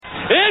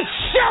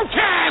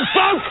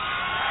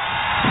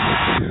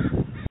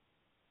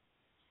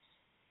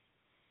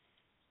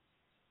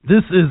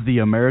This is the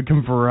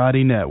American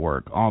Variety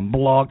Network on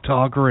Blog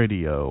Talk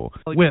Radio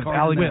with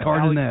Alex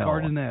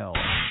Cardinale,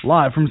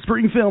 live from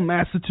Springfield,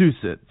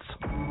 Massachusetts.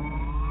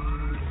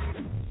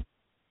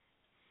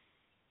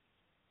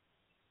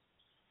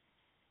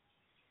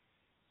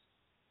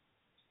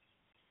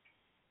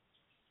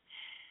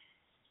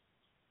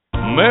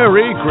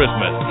 Merry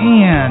Christmas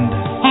and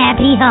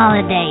Happy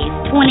Holidays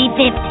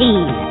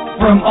 2015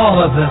 from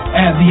all of us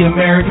at the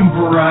American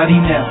Variety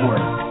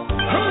Network.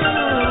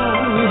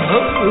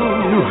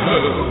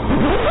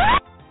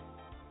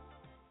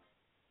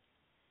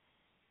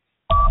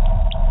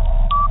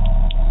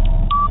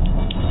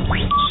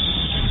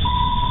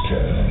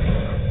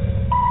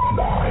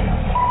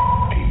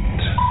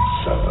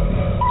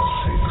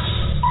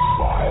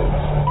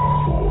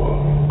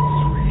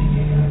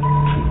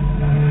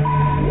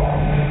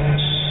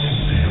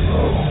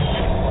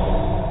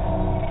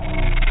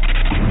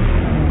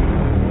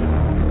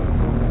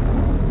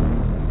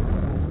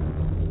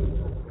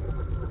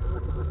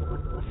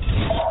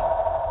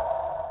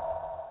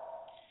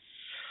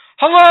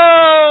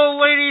 Hello,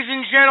 ladies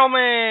and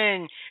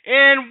gentlemen,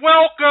 and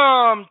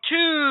welcome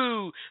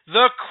to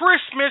the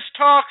Christmas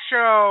Talk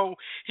Show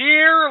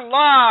here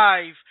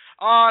live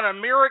on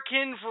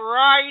American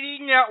Variety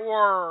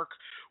Network.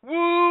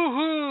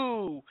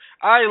 Woohoo!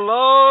 I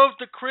love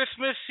the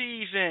Christmas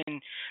season.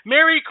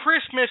 Merry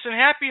Christmas and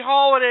happy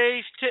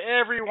holidays to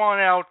everyone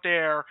out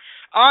there.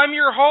 I'm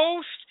your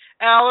host,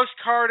 Alex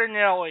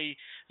Cardinale.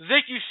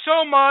 Thank you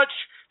so much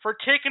for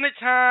taking the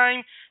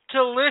time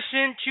to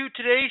listen to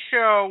today's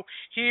show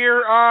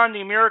here on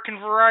the American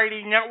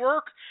Variety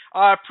Network.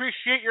 I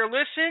appreciate your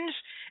listens,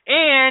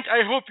 and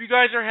I hope you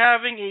guys are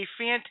having a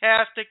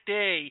fantastic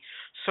day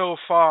so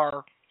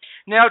far.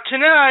 Now,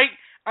 tonight,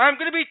 I'm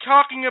going to be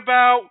talking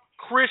about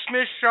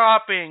Christmas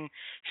shopping.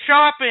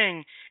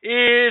 Shopping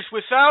is,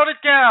 without a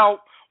doubt,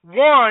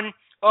 one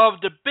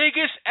of the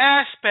biggest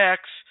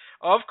aspects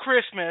of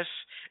Christmas,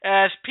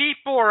 as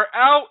people are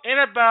out and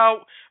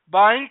about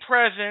buying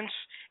presents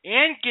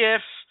and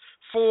gifts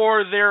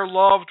for their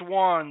loved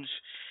ones.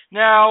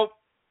 Now,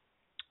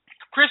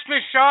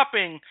 Christmas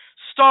shopping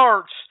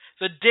starts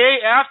the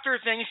day after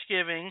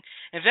Thanksgiving,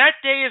 and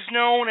that day is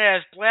known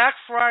as Black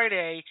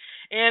Friday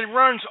and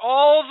runs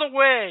all the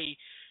way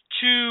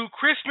to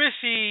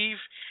Christmas Eve,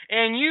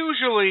 and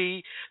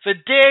usually the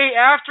day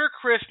after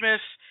Christmas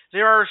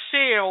there are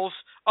sales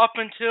up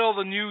until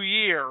the new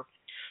year.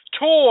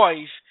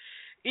 Toys,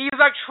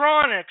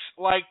 electronics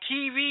like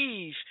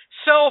TVs,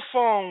 cell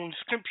phones,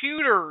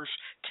 computers,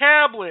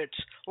 tablets,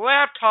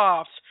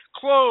 laptops,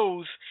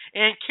 clothes,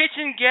 and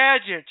kitchen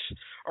gadgets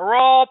are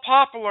all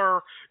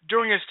popular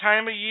during this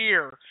time of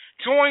year.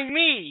 Join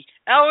me,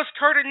 Alex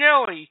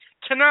Cardinale,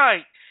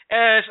 tonight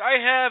as I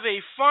have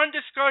a fun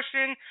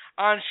discussion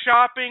on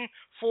shopping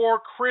for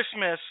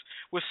Christmas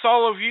with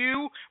all of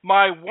you,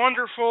 my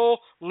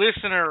wonderful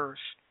listeners.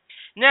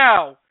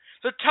 Now,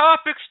 the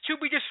topics to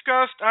be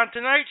discussed on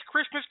tonight's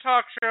Christmas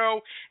talk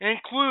show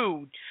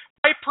include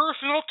my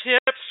personal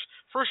tips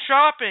for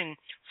shopping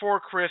for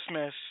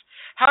Christmas,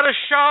 how to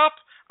shop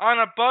on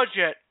a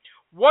budget,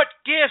 what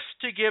gifts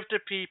to give to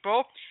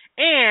people,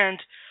 and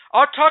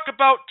I'll talk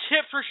about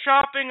tips for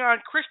shopping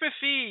on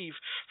Christmas Eve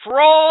for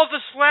all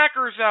the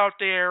slackers out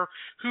there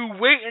who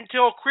wait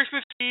until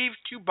Christmas Eve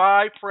to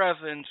buy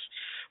presents.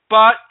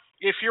 But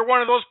if you're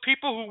one of those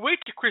people who wait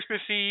to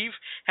Christmas Eve,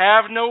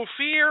 have no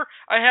fear.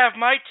 I have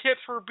my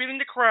tips for beating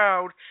the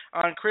crowd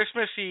on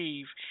Christmas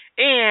Eve,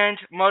 and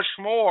much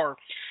more.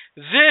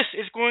 This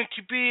is going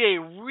to be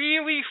a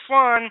really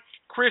fun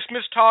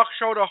Christmas talk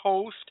show to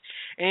host,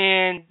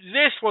 and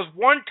this was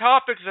one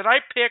topic that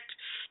I picked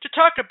to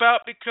talk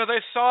about because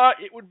I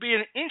thought it would be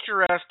an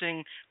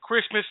interesting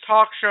Christmas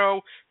talk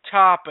show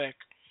topic.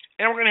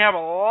 And we're going to have a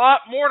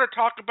lot more to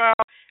talk about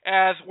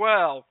as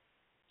well.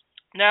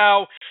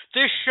 Now,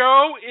 this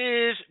show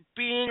is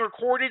being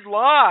recorded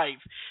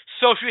live,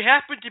 so if you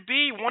happen to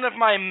be one of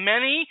my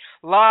many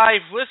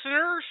live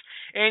listeners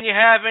and you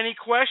have any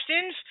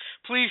questions,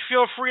 please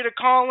feel free to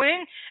call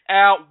in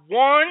at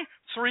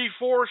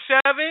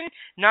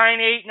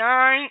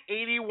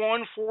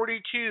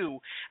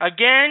 1-347-989-8142.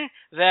 Again,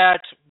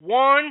 that's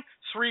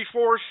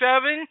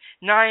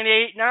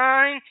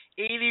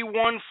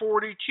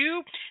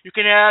 1-347-989-8142. You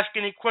can ask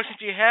any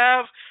questions you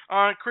have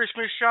on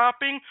Christmas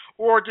shopping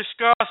or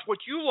discuss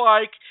what you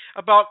like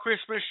about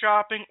Christmas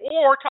shopping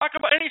or talk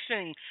about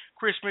anything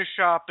Christmas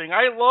shopping.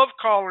 I love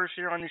callers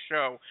here on the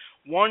show.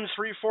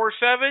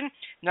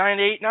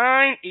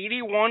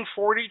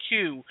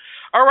 1-347-989-8142.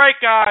 All right,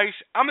 guys,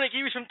 I'm going to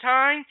give you some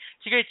time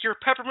to get your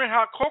peppermint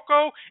hot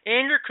cocoa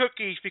and your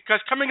cookies because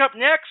coming up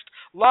next,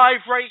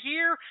 live right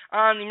here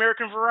on the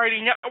American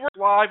Variety Network,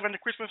 live on the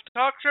Christmas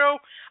Talk Show,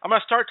 I'm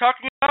going to start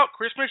talking about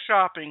Christmas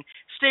shopping.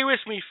 Stay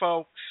with me,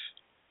 folks.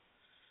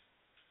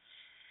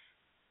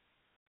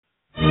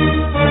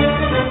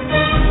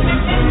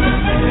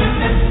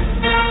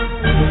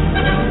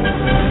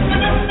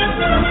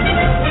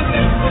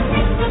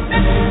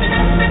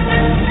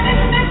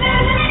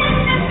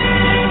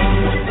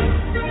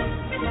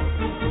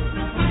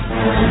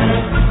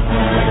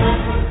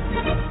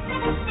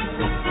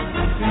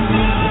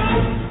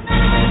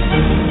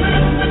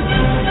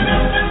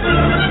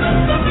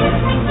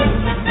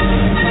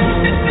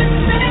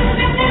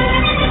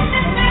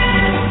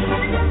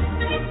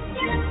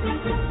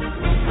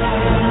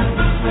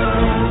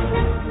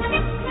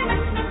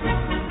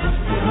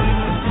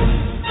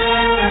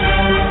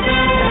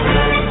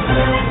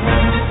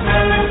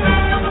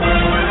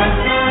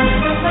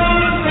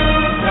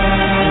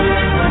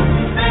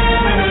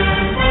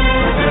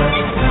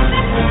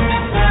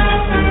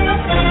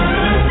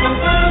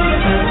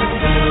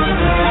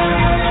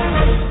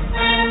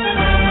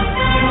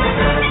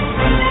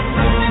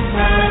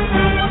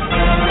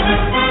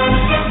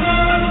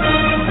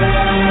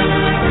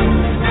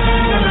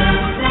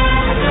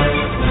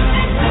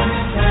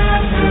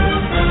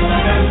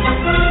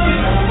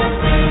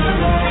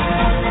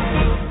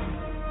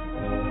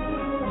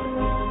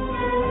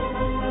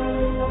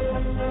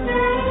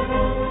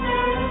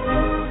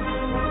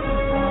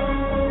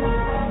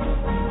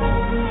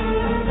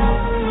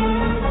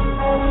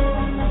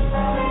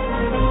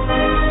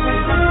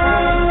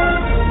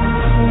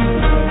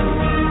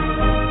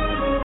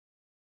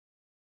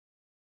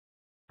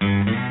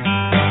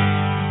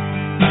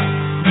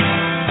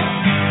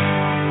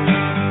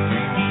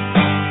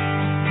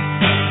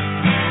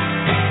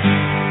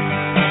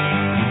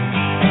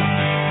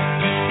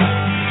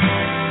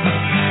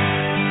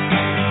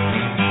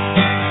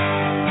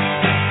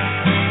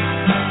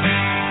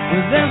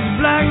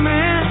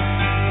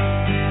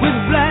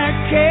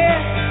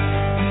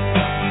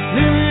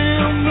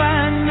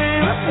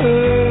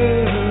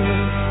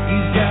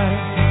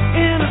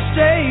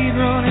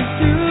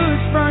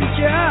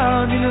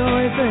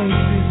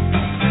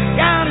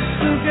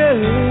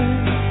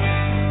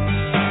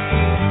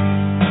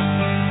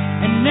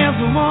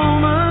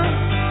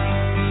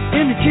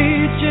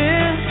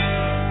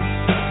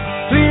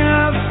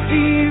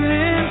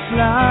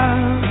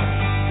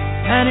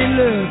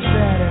 looks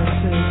at her and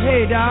says,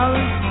 hey,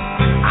 darling,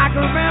 I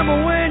can remember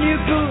when you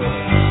could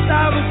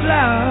stop with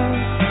love.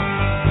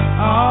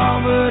 Oh,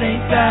 but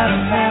ain't that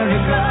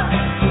America?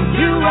 For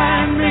you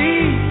and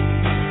me,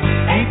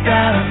 ain't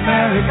that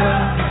America?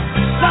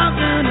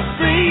 Something to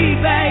see,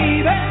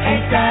 baby,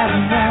 ain't that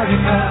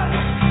America?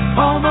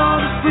 Home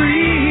of the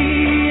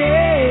free,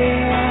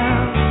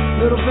 yeah.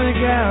 Little pink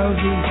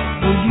houses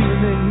for you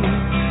and me.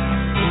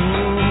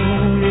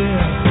 Oh,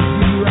 yeah, for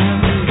you and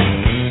me.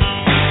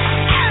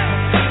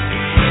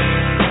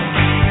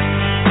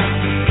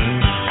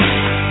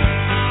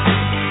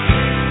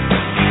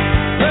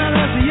 Well,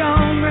 there's a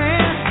young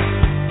man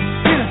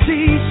in a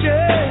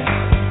t-shirt,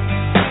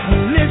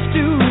 listens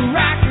to a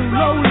rock and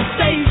roll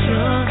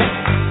station.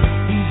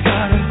 He's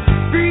got a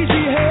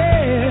greasy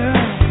hair,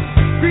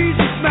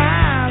 greasy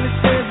smile. He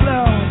says,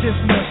 Lord, this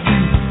must be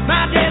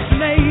my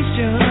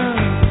destination.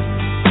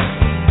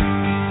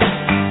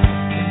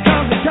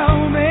 Cause he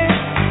told me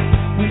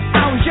when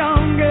I was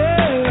younger,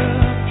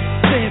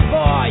 said,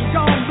 boy, you're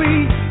gonna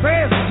be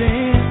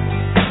president.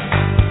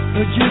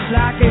 But just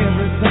like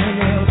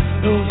everything else,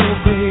 those old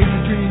crazy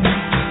dreams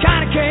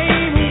kinda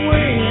came and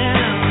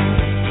went.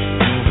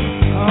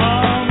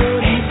 Oh,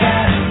 but ain't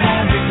that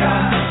America?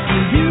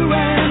 For you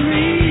and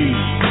me,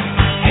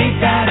 ain't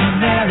that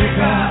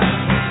America?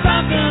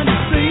 Something to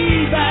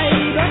see,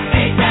 baby,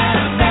 ain't that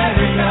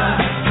America?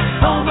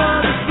 Home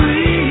of the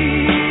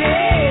free,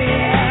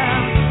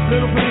 yeah.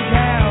 Little pink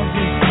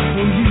houses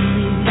for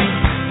you.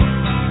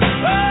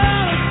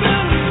 Oh, it's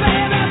good,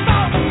 baby,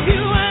 for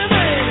you and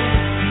me.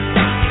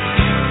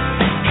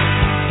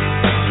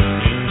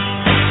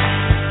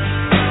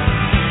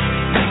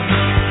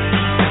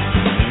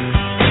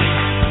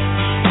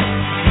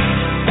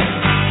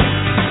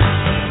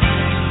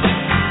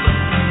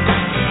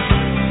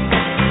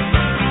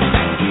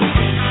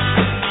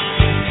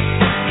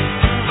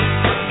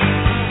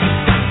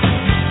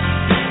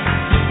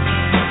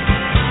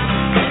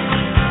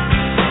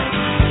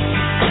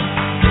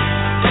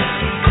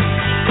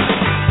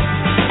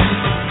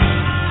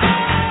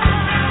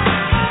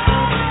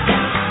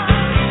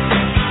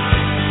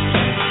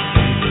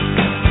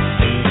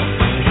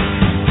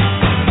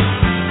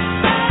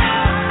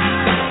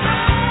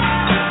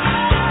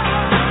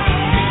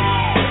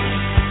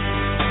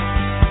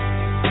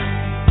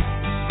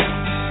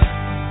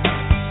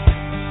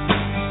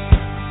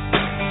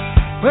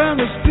 Well,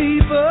 there's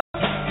people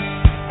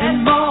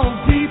and more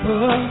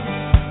people.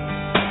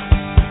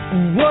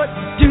 What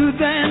do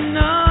they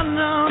know?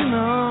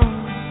 No.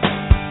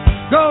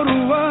 Go to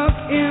work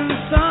in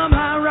some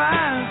high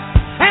rise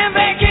and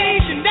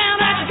vacation down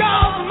at the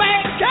Gulf of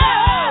Mexico.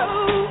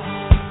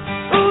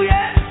 Oh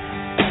yeah.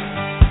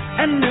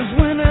 And there's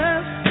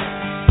winners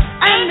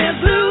and there's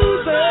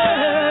losers,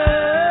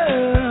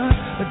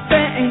 but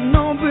that ain't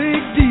no big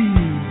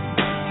deal.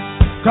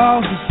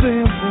 Cause the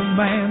simple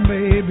man,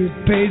 baby,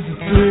 pays the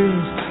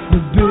thrills, the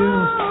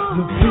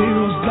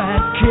bills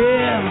that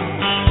kill.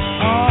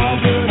 Oh,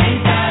 but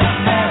ain't that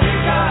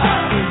America?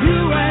 For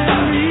you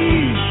and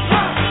me,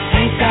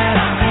 ain't that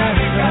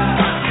America?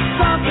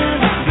 Something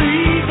to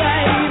see,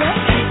 baby,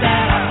 ain't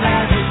that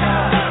America?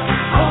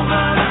 Home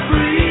of the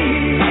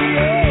free,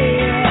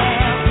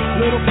 yeah.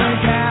 Little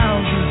pink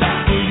houses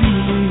for you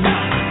and me.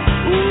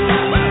 Ooh.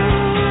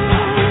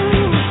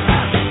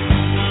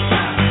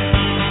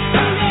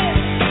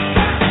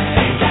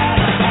 Ain't that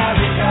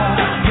America?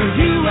 For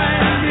you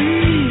and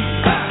me,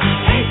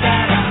 ain't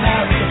that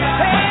America?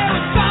 Hey,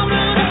 it's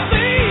something to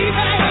see,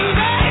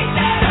 baby, ain't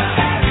that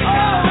America? Oh,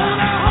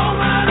 the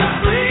home of the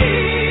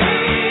free,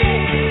 yeah.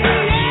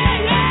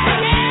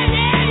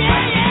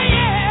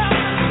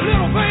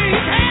 Little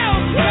pink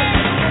houses for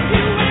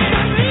you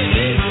and me.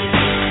 Ooh,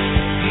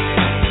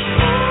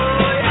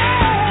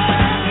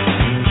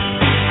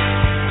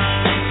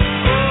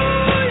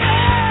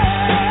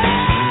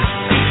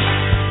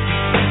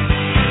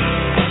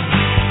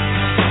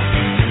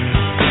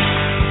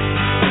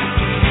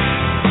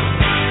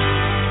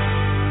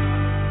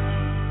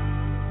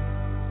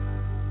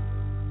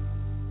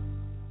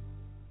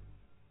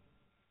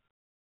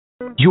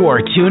 You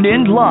are tuned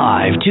in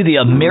live to the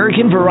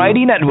American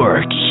Variety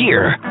Network,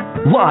 here,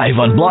 live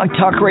on Blog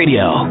Talk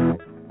Radio.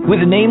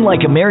 With a name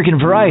like American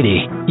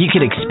Variety, you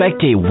can expect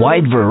a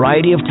wide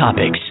variety of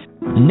topics.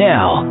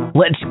 Now,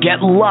 let's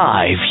get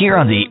live here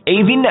on the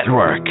AV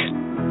Network.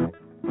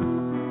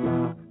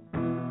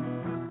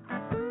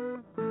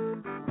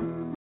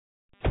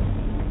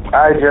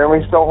 Hi,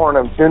 Jeremy Stillhorn.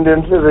 I'm tuned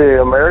into the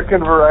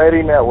American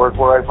Variety Network,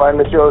 where I find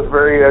the show is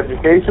very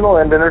educational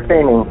and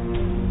entertaining.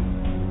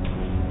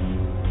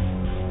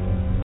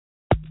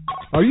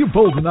 Are you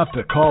bold enough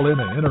to call in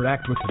and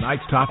interact with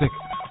tonight's topic?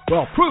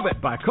 Well, prove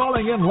it by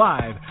calling in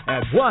live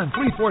at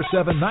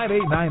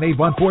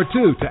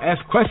 1-347-989-8142 to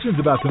ask questions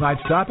about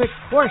tonight's topic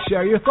or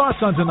share your thoughts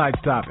on tonight's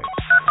topic.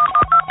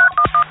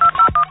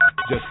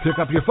 Just pick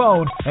up your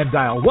phone and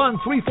dial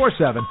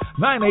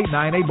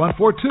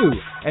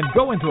 1-347-989-8142 and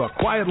go into a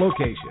quiet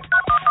location.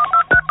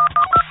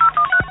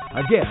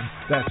 Again,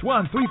 that's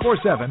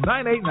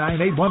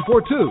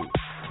 1-347-989-8142.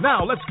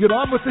 Now let's get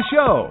on with the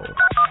show.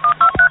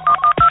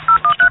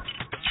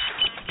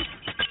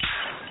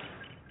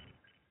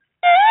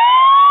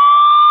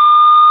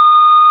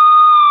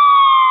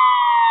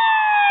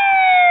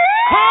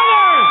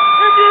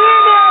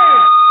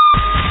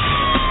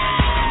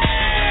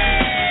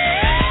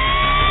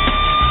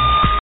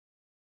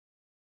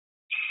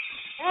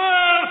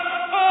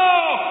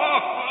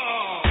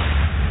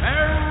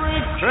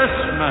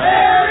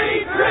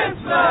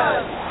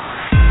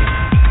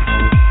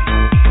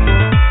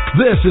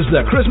 is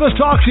the Christmas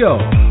Talk Show,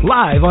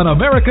 live on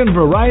American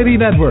Variety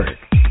Network.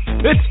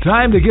 It's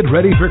time to get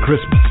ready for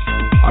Christmas.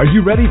 Are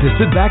you ready to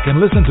sit back and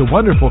listen to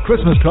wonderful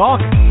Christmas talk?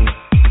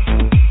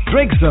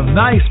 Drink some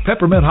nice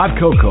peppermint hot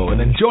cocoa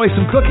and enjoy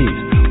some cookies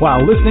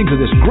while listening to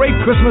this great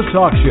Christmas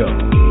talk show.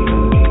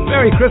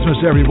 Merry Christmas,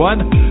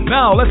 everyone.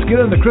 Now let's get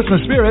in the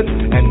Christmas spirit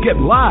and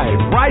get live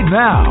right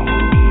now.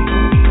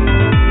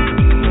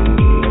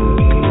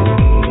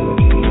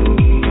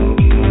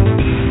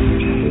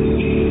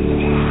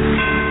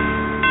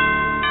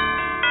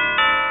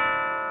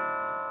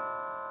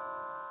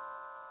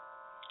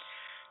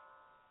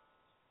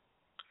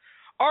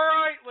 All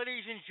right,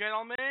 ladies and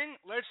gentlemen,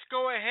 let's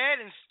go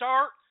ahead and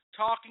start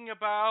talking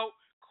about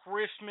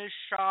Christmas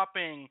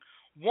shopping,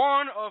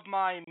 one of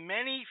my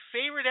many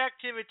favorite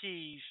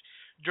activities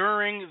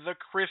during the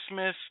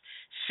Christmas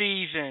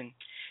season.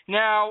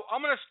 Now,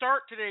 I'm going to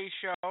start today's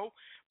show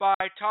by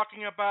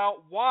talking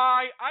about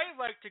why I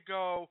like to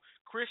go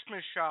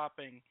Christmas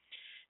shopping.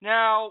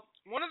 Now,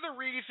 one of the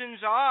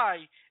reasons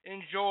I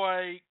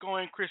enjoy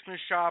going Christmas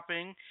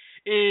shopping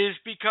is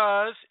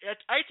because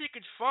I think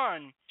it's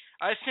fun.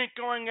 I think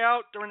going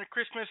out during the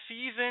Christmas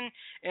season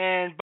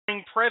and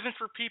buying presents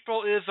for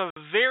people is a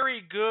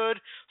very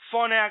good,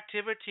 fun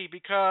activity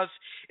because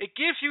it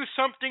gives you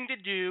something to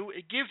do.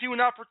 It gives you an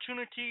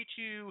opportunity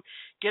to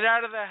get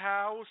out of the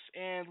house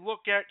and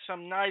look at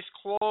some nice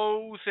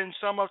clothes and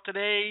some of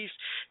today's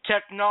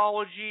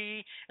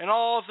technology and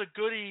all the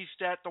goodies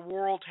that the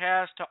world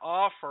has to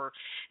offer.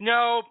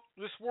 Now,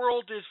 this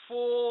world is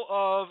full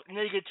of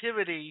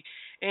negativity,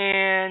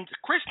 and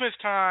Christmas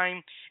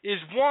time is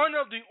one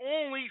of the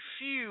only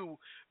few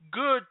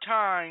good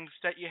times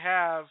that you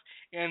have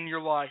in your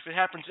life. It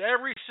happens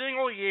every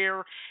single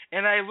year,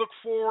 and I look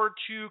forward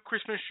to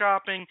Christmas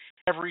shopping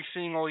every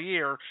single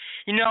year.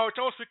 You know, it's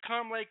almost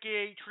become like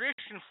a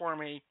tradition for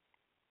me.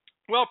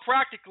 Well,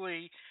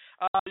 practically,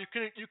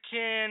 you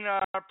can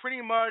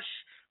pretty much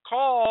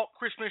call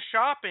Christmas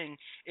shopping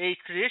a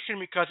tradition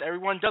because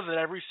everyone does it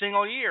every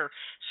single year.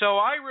 So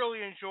I really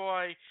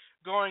enjoy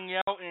going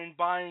out and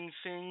buying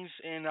things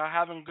and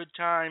having a good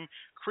time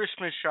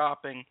Christmas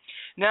shopping.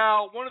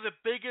 Now, one of the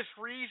biggest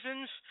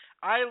reasons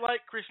I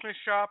like Christmas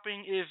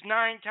shopping is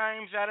 9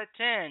 times out of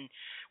 10.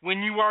 When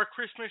you are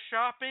Christmas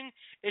shopping,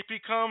 it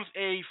becomes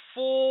a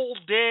full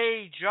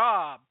day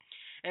job.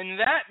 And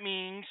that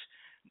means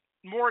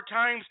more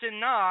times than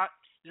not,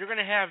 you're going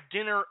to have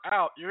dinner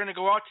out. You're going to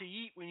go out to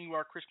eat when you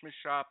are Christmas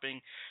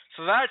shopping.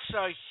 So that's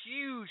a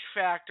huge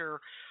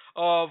factor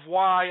of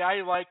why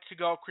I like to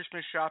go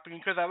Christmas shopping,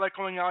 because I like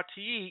going out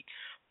to eat.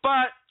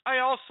 But I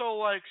also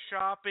like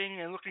shopping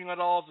and looking at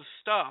all the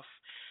stuff.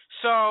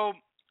 So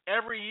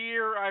every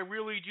year I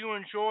really do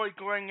enjoy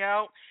going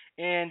out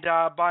and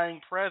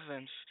buying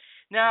presents.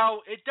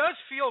 Now, it does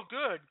feel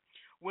good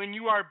when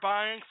you are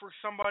buying for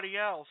somebody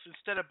else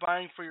instead of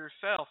buying for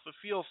yourself. It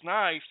feels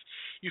nice.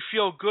 You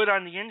feel good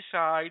on the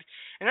inside.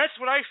 And that's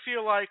what I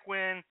feel like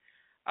when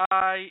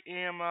I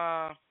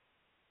am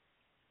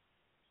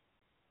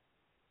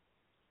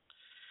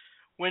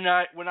when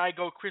I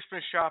go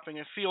Christmas shopping.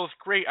 It feels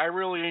great. I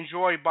really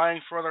enjoy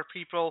buying for other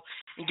people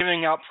and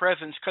giving out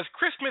presents, because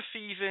Christmas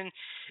season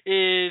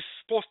is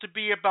supposed to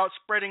be about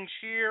spreading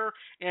cheer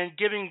and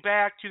giving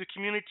back to the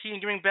community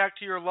and giving back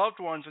to your loved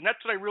ones, and that's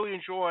what I really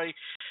enjoy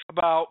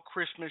about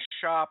Christmas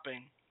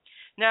shopping.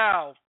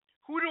 Now,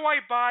 who do I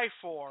buy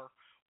for?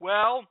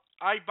 Well,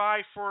 I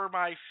buy for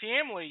my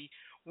family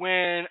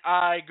when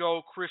I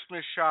go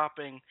Christmas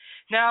shopping.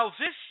 Now,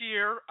 this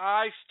year,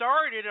 I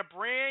started a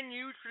brand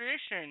new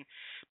tradition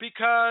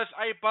because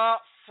I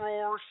bought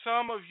for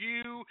some of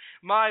you,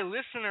 my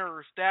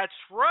listeners. That's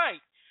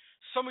right.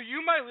 Some of you,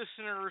 my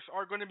listeners,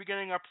 are going to be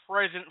getting a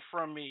present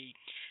from me.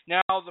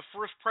 Now, the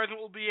first present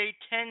will be a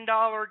 $10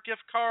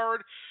 gift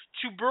card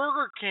to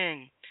Burger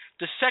King.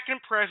 The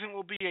second present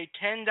will be a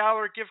 $10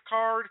 gift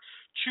card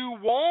to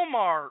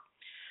Walmart.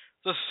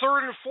 The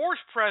third and fourth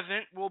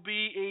present will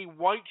be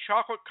a white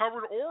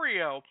chocolate-covered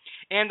Oreo.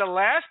 And the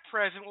last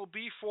present will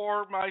be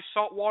for my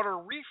saltwater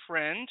reef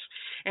friends,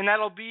 and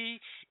that'll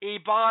be a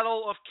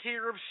bottle of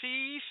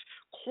KFC's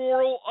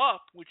Coral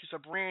Up, which is a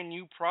brand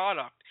new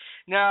product.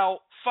 Now,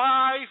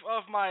 5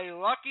 of my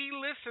lucky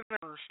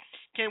listeners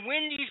can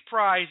win these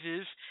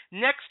prizes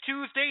next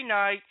Tuesday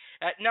night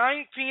at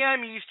 9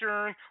 p.m.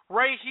 Eastern,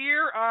 right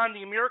here on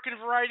the American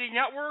Variety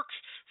Network's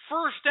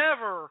first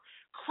ever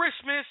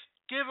Christmas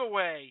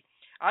giveaway.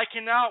 I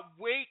cannot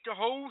wait to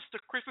host the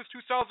Christmas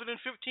 2015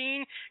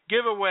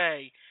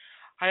 giveaway.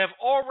 I have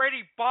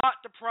already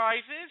bought the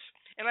prizes,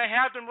 and I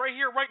have them right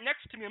here, right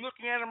next to me. I'm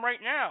looking at them right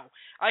now.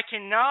 I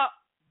cannot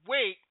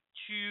wait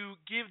to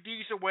give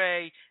these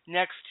away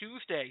next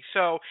Tuesday.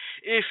 So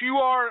if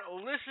you are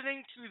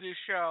listening to this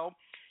show,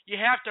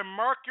 you have to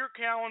mark your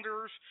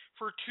calendars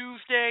for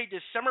Tuesday,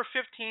 December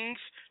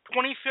 15th,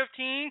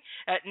 2015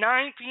 at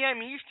 9 p.m.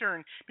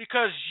 Eastern,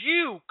 because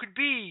you could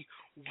be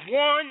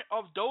one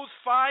of those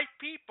 5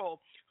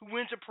 people who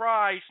wins a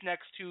prize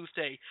next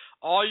Tuesday.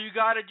 All you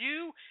got to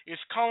do is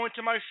call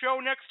into my show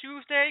next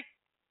Tuesday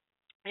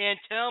and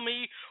tell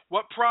me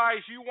what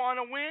prize you want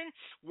to win,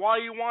 why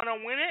you want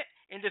to win it,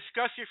 and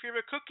discuss your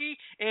favorite cookie,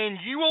 and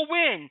you will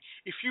win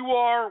if you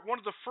are one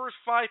of the first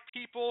 5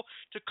 people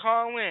to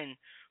call in.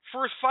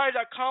 First 5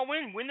 that call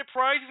in win the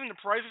prizes, and the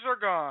prizes are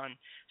gone.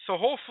 So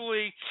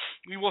hopefully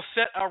we will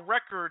set a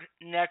record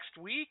next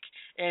week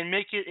and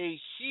make it a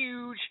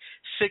huge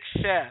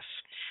success.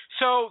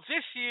 So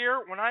this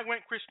year, when I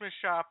went Christmas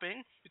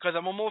shopping, because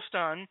I'm almost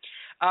done,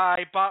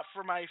 I bought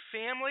for my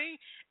family,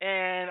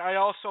 and I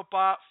also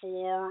bought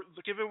for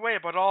the giveaway.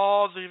 I bought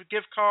all the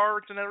gift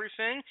cards and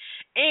everything,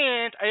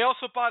 and I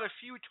also bought a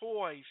few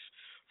toys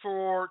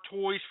for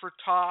Toys for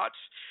Tots,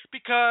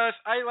 because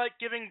I like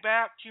giving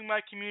back to my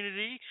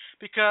community,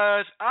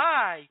 because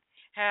I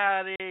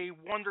had a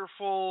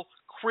wonderful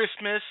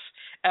Christmas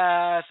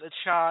as a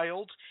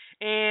child,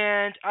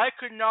 and I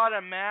could not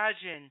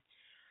imagine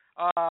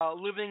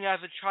living as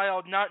a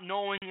child not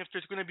knowing if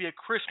there's going to be a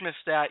Christmas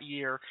that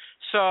year.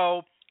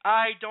 So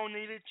I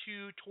donated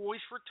to Toys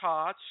for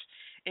Tots,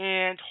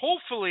 and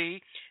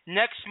hopefully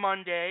next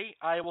Monday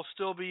I will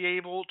still be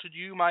able to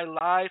do my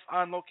live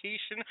on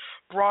location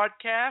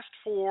broadcast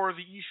for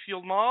the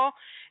Eastfield Mall,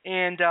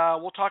 and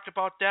we'll talk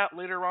about that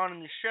later on in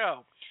the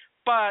show.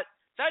 But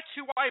that's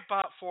who I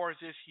bought for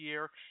this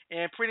year,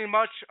 and pretty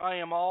much I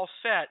am all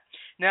set.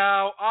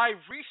 Now, I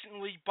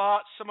recently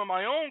bought some of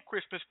my own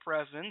Christmas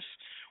presents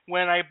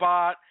when I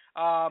bought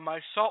my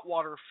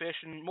saltwater fish,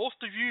 and most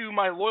of you,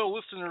 my loyal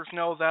listeners,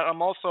 know that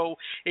I'm also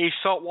a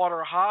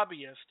saltwater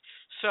hobbyist.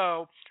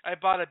 So I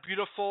bought a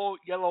beautiful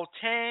yellow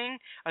tang,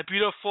 a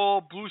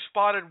beautiful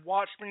blue-spotted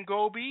Watchman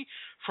goby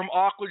from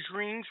Aqua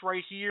Dreams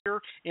right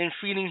here in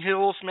Feeding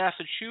Hills,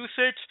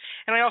 Massachusetts,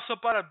 and I also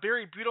bought a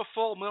very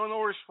beautiful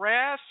Millinoris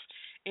wrasse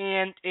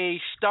and a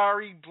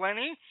starry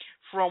blenny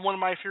from one of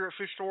my favorite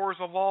fish stores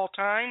of all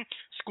time,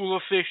 School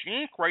of Fish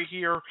Inc., right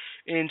here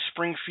in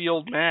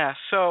Springfield, Mass.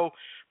 So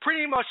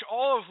pretty much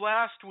all of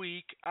last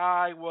week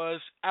I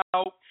was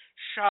out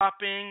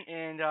shopping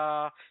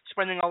and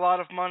spending a lot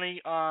of money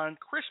on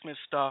Christmas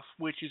stuff,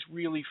 which is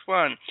really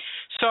fun.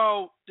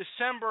 So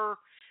December,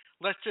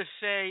 let's just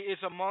say, is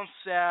a month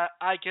that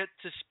I get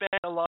to spend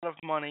a lot of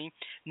money,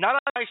 not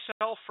on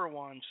myself for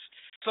once.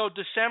 So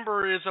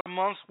December is a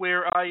month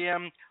where I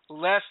am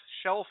less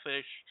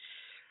shellfish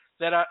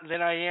than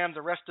I am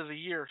the rest of the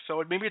year.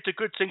 So maybe it's a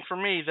good thing for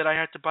me that I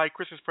had to buy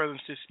Christmas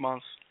presents this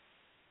month.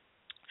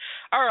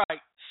 All right,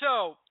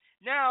 so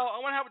now I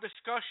want to have a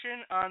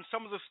discussion on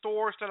some of the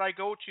stores that I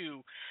go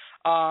to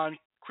on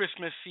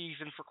Christmas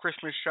season for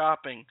Christmas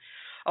shopping.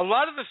 A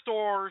lot of the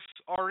stores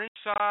are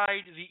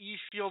inside the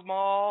Eastfield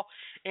Mall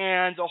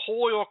and the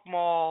Holyoke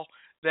Mall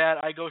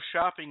that I go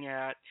shopping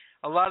at.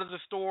 A lot of the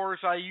stores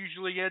I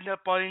usually end up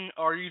buying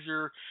are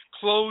either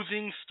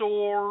clothing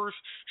stores,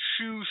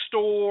 shoe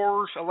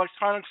stores,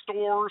 electronic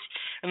stores,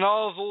 and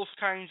all of those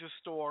kinds of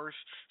stores.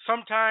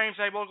 Sometimes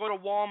I will go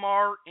to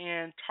Walmart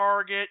and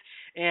Target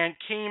and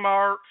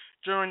Kmart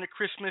during the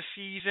Christmas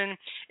season,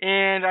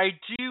 and I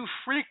do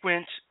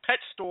frequent pet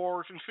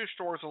stores and fish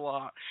stores a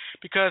lot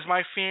because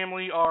my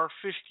family are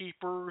fish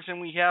keepers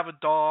and we have a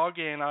dog,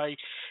 and I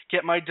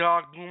get my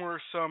dog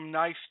Boomer some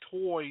nice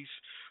toys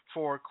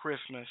for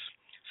Christmas.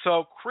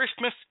 So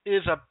Christmas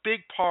is a big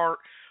part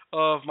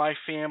of my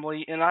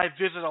family, and I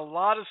visit a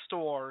lot of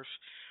stores.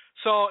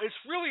 So it's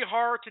really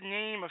hard to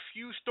name a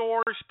few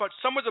stores, but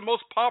some of the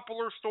most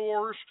popular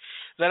stores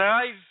that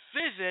I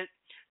visit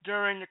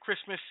during the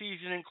Christmas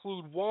season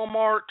include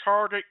Walmart,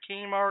 Target,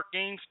 Kmart,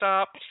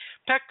 GameStop,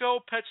 Petco,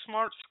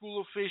 PetSmart,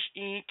 School of Fish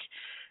Inc.,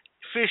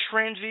 Fish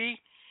Frenzy,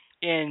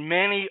 and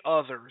many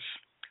others.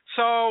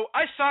 So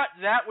I thought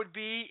that would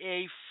be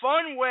a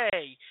fun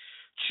way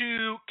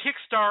to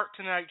kickstart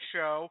tonight's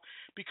show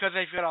because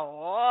I've got a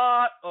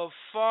lot of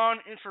fun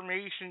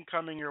information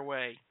coming your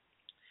way.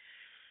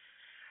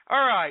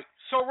 All right,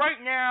 so right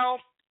now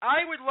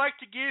I would like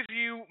to give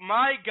you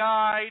my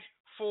guide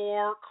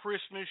for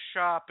Christmas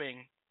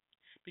shopping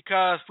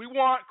because we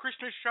want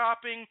Christmas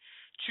shopping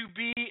to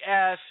be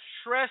as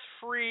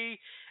stress-free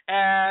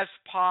as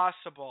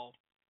possible.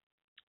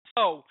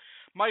 So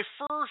my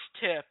first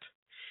tip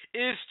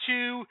is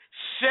to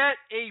set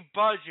a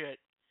budget.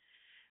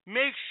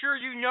 Make sure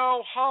you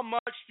know how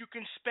much you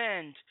can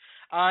spend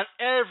on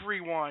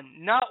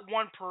everyone, not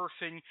one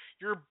person.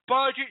 Your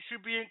budget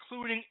should be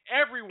including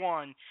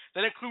everyone.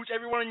 That includes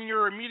everyone in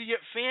your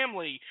immediate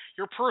family,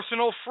 your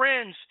personal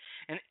friends,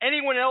 and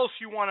anyone else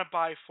you want to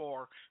buy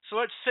for. So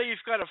let's say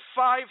you've got a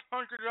 $500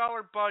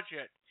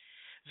 budget.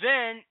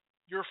 Then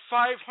your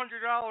 $500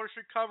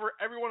 should cover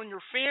everyone in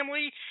your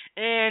family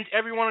and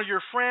every one of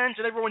your friends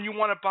and everyone you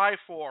want to buy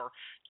for.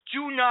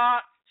 Do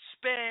not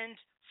spend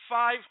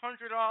 $500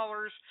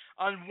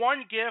 on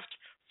one gift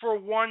for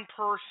one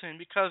person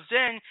because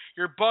then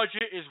your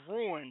budget is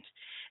ruined.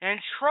 And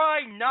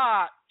try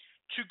not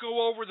to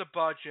go over the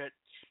budget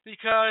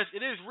because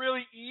it is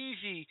really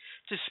easy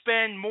to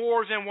spend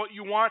more than what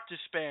you want to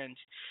spend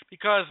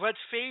because let's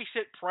face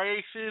it,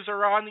 prices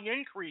are on the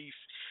increase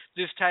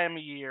this time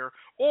of year.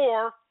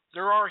 Or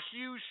there are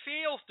huge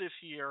sales this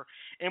year.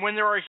 And when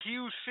there are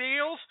huge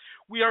sales,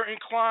 we are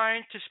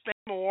inclined to spend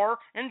more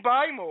and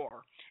buy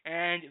more.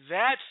 And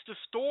that's the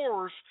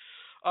store's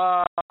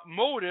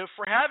motive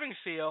for having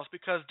sales,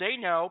 because they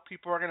know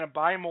people are going to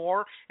buy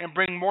more and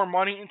bring more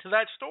money into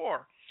that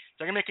store.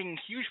 They're making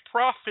a huge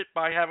profit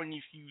by having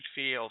these huge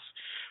sales.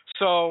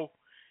 So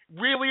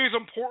really is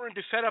important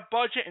to set a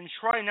budget and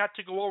try not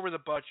to go over the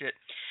budget.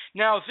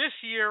 Now, this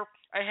year,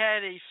 I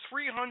had a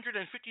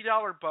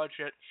 $350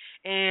 budget,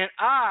 and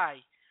I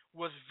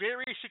was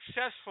very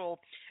successful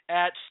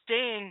at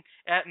staying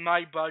at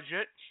my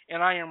budget,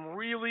 and I am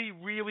really,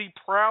 really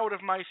proud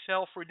of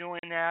myself for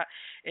doing that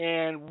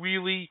and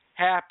really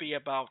happy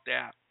about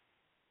that.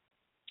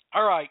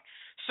 All right,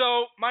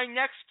 so my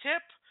next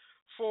tip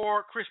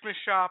for Christmas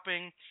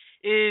shopping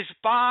is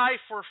buy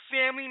for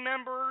family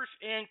members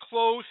and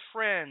close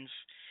friends.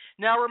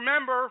 Now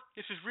remember,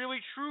 this is really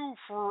true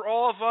for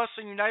all of us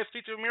in the United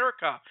States of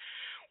America.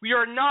 We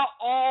are not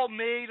all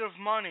made of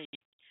money.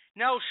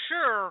 Now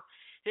sure,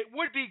 it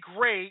would be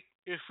great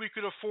if we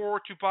could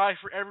afford to buy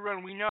for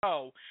everyone we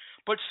know,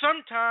 but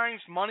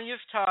sometimes money is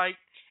tight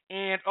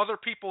and other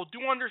people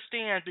do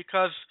understand,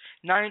 because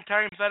 9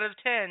 times out of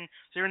 10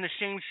 they're in the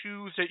same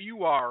shoes that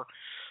you are.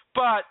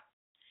 But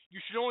you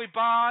should only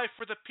buy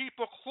for the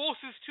people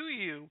closest to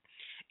you.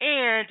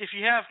 And if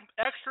you have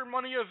extra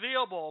money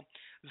available,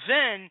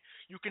 then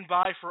you can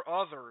buy for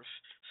others.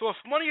 So if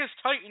money is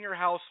tight in your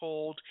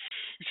household,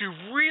 you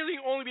should really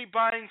only be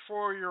buying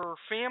for your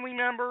family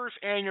members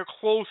and your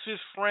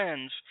closest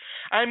friends.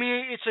 I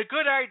mean, it's a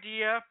good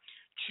idea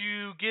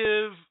to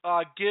give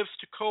gifts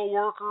to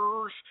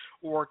coworkers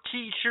or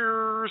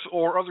teachers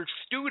or other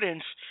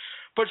students,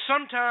 but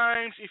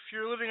sometimes if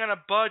you're living on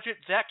a budget,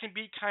 that can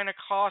be kind of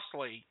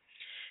costly.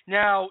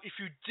 Now, if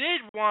you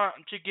did want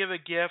to give a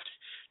gift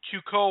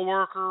to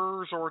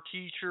coworkers or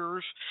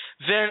teachers,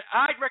 then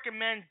I'd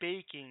recommend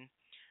baking.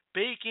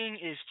 Baking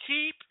is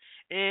cheap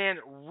and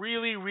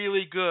really,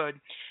 really good.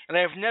 And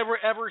I've never,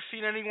 ever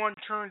seen anyone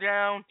turn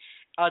down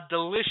a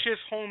delicious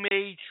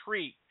homemade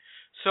treat.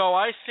 So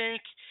I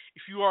think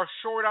if you are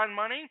short on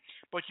money,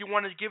 but you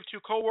want to give to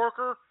a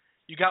coworker,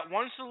 you got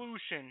one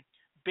solution: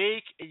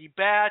 bake a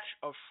batch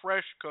of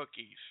fresh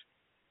cookies.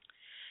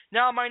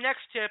 Now, my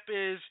next tip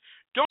is,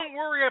 don't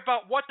worry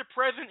about what the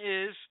present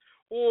is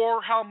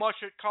or how much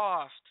it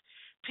costs.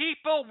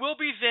 People will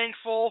be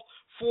thankful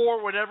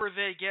for whatever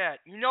they get.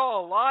 You know,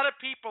 a lot of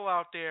people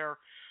out there,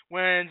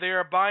 when they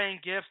are buying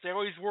gifts, they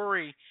always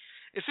worry,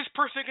 is this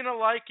person going to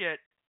like it?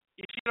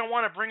 Is he going to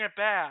want to bring it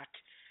back?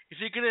 Is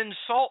he going to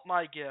insult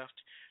my gift?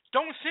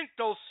 Don't think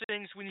those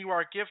things when you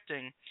are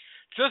gifting.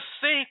 Just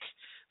think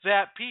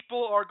that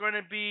people are going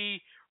to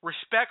be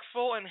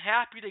respectful and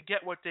happy to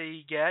get what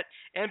they get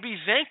and be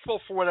thankful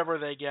for whatever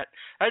they get.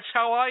 That's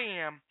how I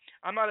am.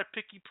 I'm not a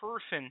picky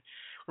person.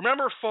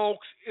 Remember,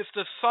 folks, it's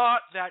the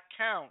thought that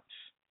counts.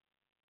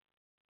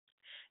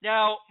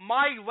 Now,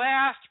 my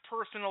last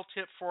personal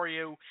tip for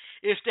you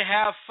is to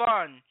have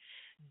fun.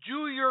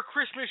 Do your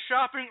Christmas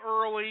shopping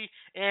early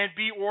and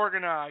be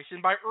organized.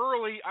 And by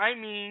early, I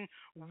mean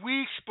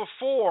weeks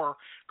before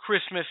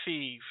Christmas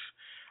Eve.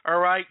 All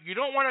right, you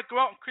don't want to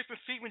go out on Christmas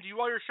Eve and do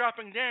all your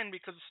shopping then,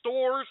 because the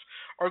stores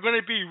are going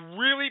to be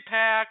really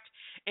packed,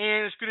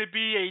 and it's going to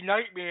be a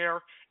nightmare,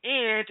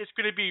 and it's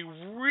going to be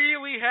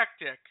really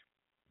hectic.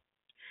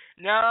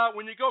 Now,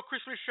 when you go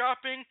Christmas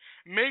shopping,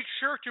 make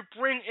sure to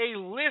bring a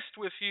list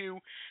with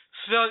you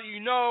so that you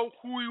know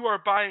who you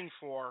are buying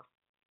for.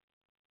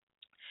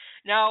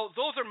 Now,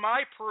 those are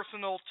my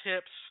personal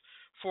tips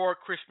for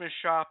Christmas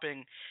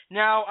shopping.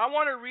 Now, I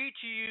want to read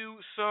to you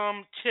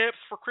some tips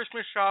for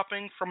Christmas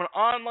shopping from an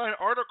online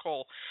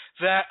article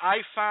that I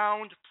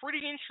found pretty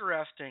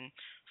interesting.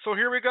 So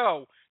here we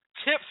go.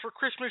 Tips for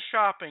Christmas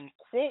shopping,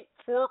 quote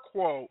for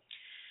quote.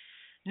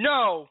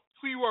 Know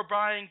who you are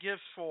buying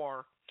gifts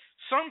for.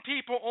 Some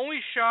people only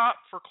shop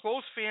for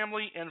close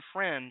family and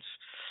friends.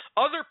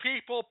 Other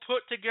people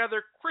put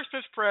together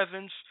Christmas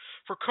presents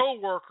for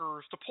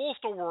coworkers, the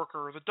postal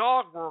worker, the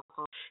dog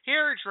worker,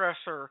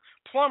 hairdresser,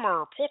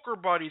 plumber, poker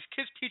buddies,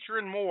 kids teacher,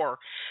 and more.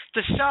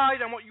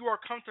 Decide on what you are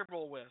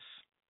comfortable with.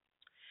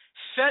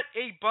 Set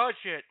a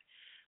budget.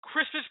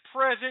 Christmas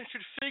presents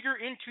should figure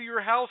into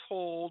your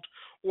household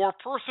or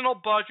personal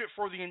budget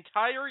for the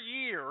entire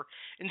year,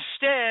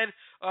 instead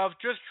of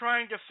just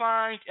trying to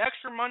find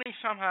extra money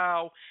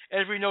somehow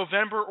every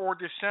November or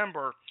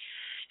December.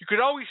 You could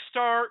always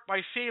start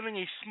by saving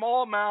a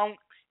small amount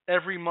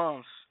every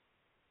month.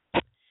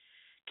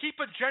 Keep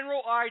a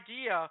general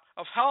idea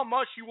of how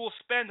much you will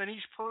spend on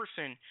each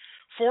person.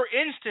 For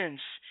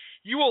instance,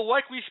 you will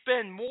likely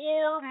spend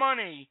more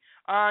money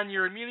on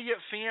your immediate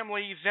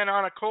family than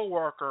on a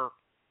coworker.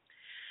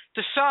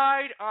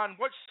 Decide on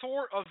what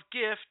sort of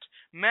gift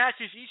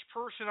matches each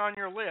person on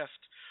your list.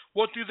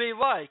 What do they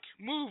like?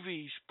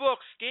 Movies,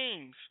 books,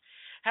 games.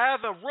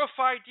 Have a rough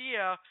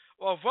idea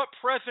of what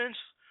presents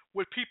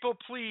would people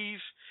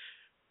please,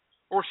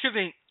 or excuse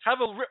me, have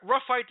a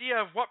rough idea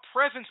of what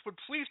presents would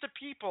please the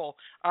people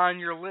on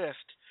your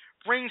list.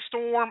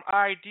 Brainstorm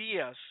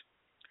ideas.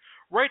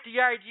 Write the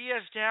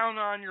ideas down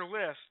on your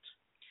list.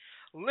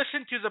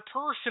 Listen to the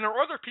person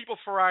or other people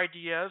for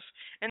ideas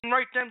and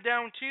write them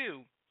down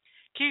too.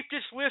 Keep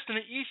this list in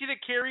an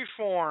easy-to-carry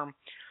form,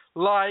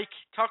 like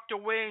tucked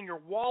away in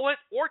your wallet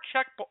or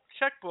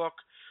checkbook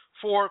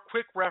for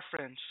quick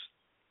reference.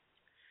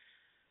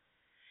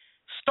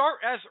 Start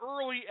as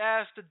early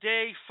as the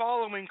day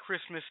following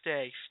Christmas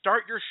Day.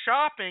 Start your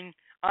shopping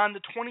on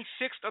the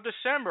 26th of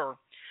December.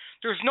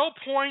 There's no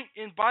point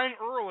in buying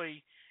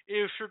early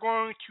if you're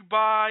going to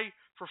buy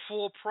for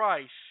full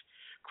price.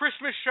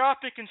 Christmas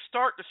shopping can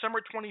start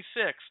December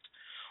 26th.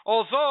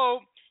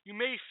 Although you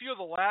may feel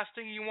the last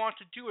thing you want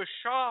to do is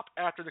shop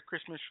after the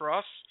Christmas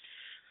rush,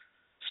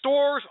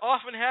 stores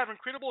often have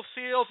incredible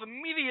sales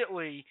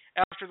immediately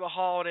after the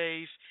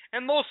holidays,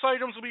 and those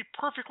items will be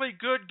perfectly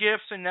good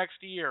gifts in next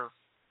year.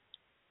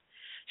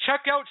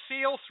 Check out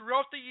sales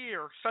throughout the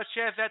year, such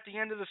as at the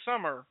end of the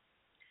summer.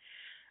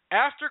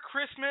 After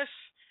Christmas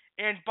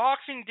and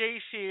Boxing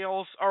Day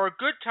sales are a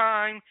good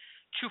time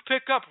to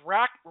pick up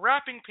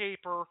wrapping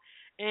paper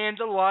and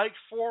the like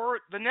for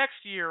the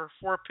next year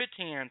for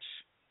pittance.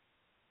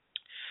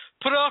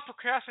 Put off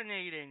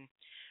procrastinating.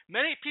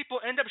 Many people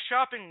end up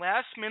shopping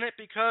last minute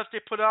because they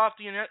put off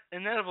the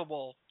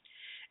inevitable.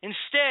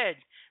 Instead,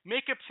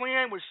 make a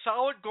plan with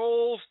solid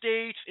goals,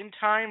 dates, and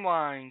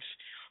timelines.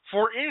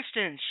 For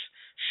instance,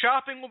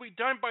 shopping will be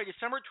done by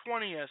December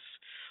 20th.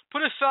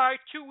 Put aside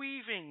 2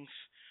 evenings,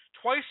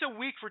 twice a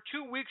week for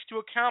 2 weeks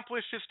to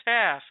accomplish this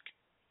task.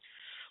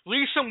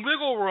 Leave some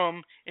wiggle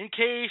room in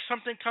case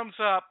something comes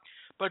up,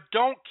 but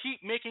don't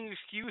keep making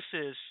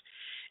excuses.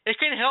 It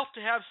can help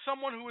to have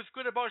someone who is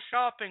good about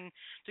shopping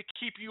to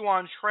keep you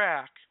on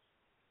track.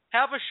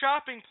 Have a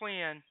shopping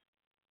plan.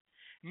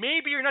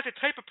 Maybe you're not the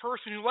type of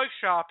person who likes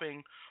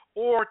shopping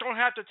or don't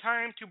have the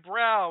time to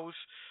browse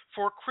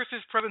for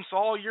Christmas presents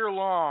all year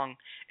long.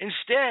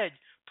 Instead,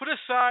 put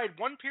aside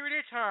one period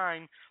of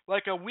time,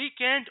 like a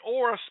weekend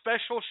or a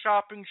special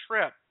shopping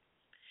trip.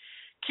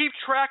 Keep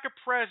track of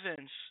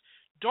presents.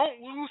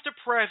 Don't lose the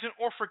present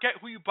or forget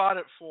who you bought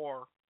it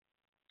for.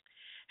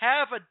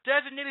 Have a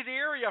designated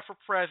area for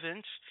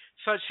presents,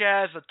 such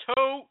as a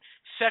tote,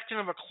 section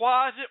of a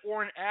closet,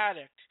 or an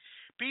attic.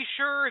 Be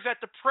sure that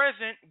the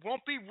present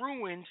won't be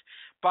ruined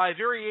by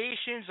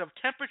variations of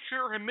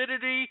temperature,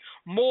 humidity,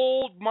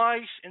 mold,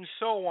 mice, and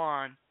so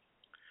on.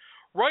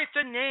 Write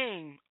the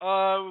name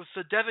of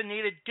the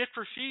designated gift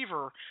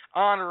receiver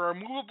on a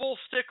removable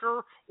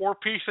sticker or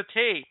piece of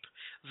tape.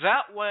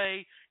 That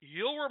way,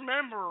 you'll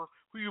remember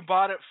who you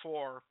bought it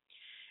for.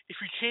 If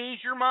you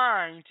change your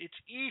mind, it's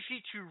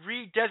easy to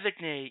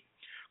redesignate.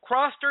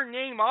 Cross their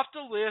name off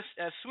the list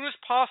as soon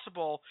as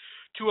possible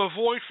to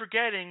avoid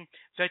forgetting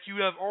that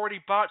you have already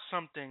bought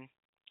something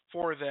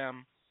for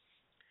them.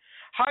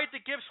 Hide the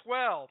gifts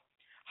well.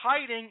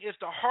 Hiding is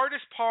the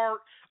hardest part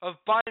of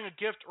buying a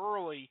gift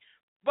early,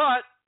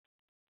 but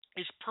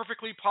it's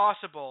perfectly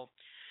possible.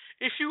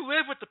 If you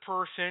live with the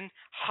person,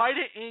 hide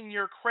it in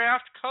your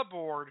craft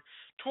cupboard,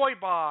 toy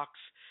box,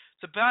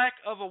 the back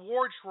of a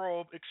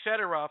wardrobe,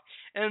 etc.,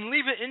 and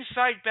leave it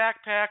inside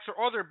backpacks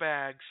or other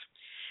bags.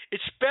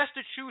 It's best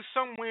to choose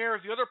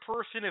somewhere the other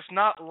person is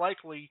not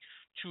likely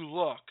to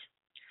look.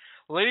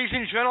 Ladies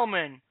and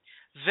gentlemen,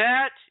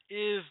 that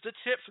is the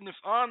tip from this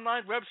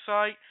online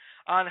website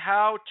on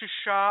how to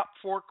shop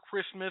for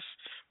Christmas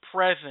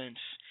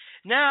presents.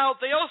 Now,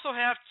 they also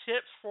have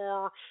tips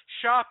for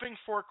shopping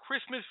for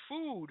Christmas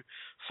food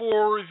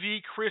for the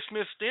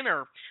Christmas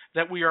dinner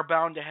that we are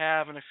bound to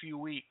have in a few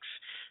weeks.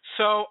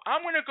 So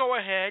I'm going to go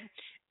ahead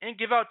and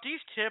give out these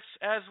tips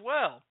as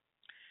well.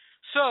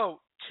 So,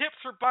 tips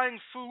for buying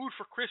food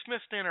for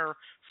Christmas dinner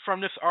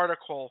from this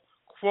article,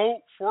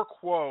 quote for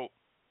quote.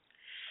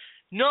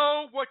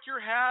 Know what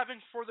you're having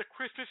for the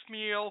Christmas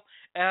meal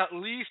at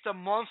least a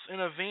month in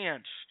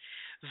advance.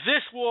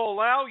 This will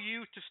allow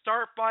you to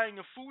start buying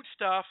the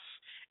foodstuffs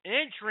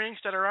and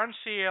drinks that are on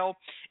sale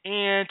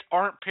and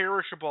aren't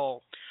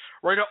perishable.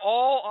 Write it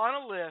all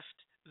on a list,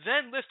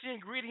 then list the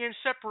ingredients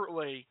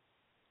separately.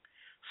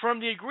 From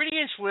the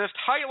ingredients list,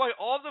 highlight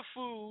all the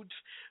foods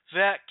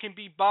that can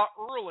be bought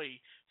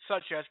early,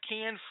 such as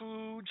canned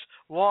foods,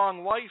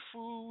 long life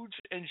foods,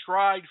 and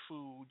dried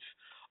foods.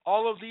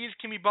 All of these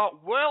can be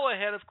bought well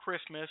ahead of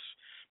Christmas,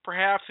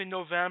 perhaps in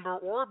November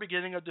or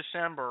beginning of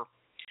December.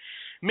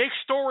 Make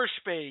storage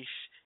space.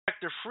 Check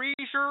the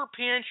freezer,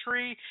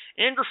 pantry,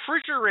 and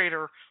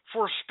refrigerator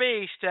for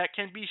space that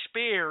can be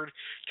spared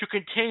to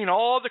contain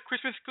all the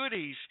Christmas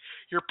goodies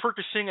you're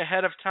purchasing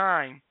ahead of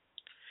time.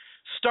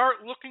 Start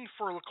looking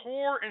for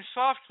liqueur and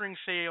soft drink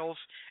sales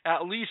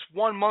at least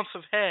 1 month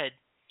ahead.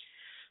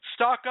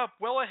 Stock up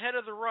well ahead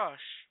of the rush.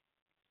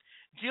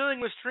 Dealing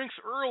with drinks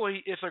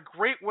early is a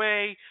great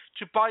way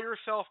to buy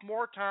yourself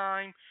more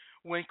time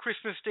when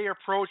Christmas Day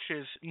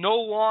approaches. No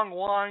long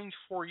lines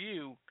for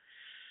you.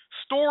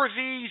 Store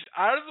these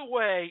out of the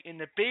way in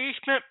the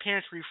basement,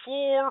 pantry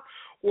floor,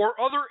 or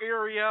other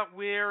area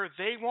where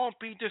they won't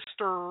be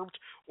disturbed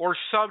or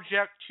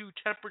subject to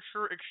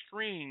temperature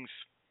extremes.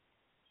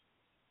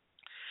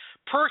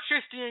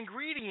 Purchase the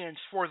ingredients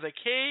for the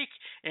cake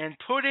and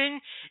pudding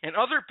and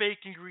other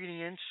baked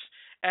ingredients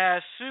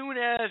as soon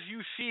as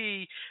you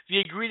see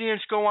the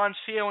ingredients go on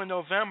sale in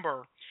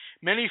November.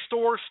 Many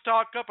stores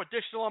stock up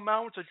additional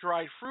amounts of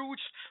dried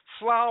fruits,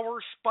 flour,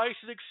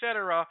 spices,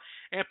 etc.,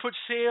 and put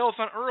sales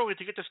on early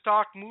to get the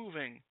stock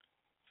moving.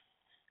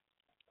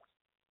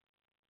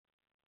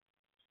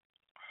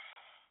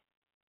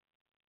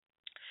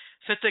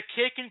 Said the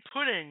cake and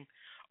pudding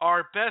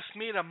are best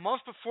made a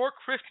month before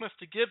Christmas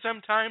to give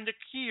them time to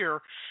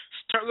cure.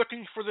 Start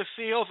looking for the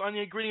sales on the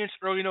ingredients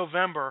early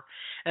November.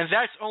 And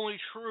that's only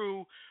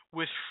true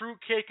with fruit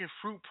cake and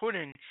fruit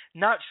pudding,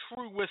 not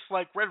true with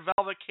like red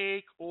velvet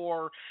cake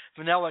or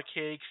vanilla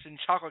cakes and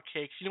chocolate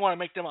cakes. You don't want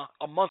to make them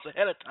a month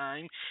ahead of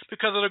time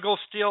because it'll go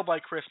stale by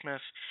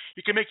Christmas.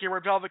 You can make your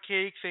red velvet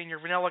cakes and your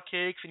vanilla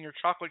cakes and your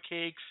chocolate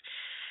cakes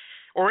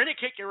or any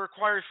cake that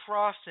requires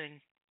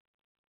frosting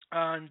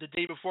on the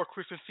day before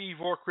Christmas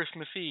Eve or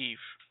Christmas Eve.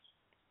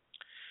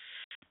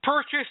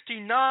 Purchase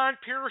the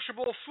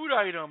non-perishable food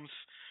items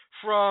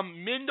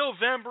from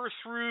mid-November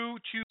through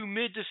to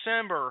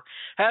mid-December.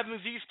 Having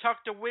these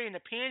tucked away in the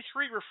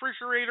pantry,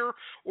 refrigerator,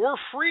 or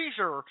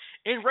freezer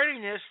in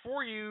readiness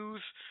for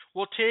use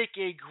will take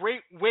a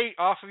great weight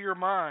off of your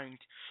mind.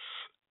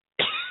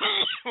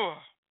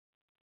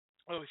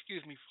 Oh,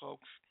 excuse me,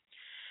 folks.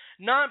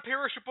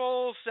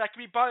 Non-perishables that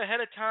can be bought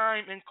ahead of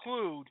time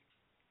include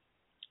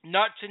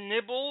nuts and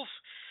nibbles,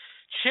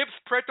 chips,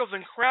 pretzels,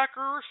 and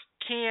crackers,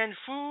 canned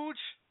foods,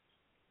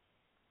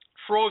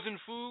 frozen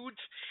foods,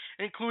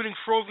 including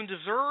frozen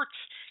desserts,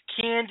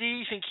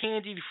 candies and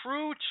candied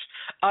fruits,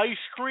 ice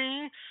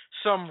cream,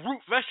 some root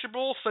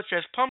vegetables such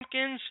as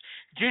pumpkins,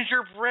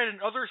 gingerbread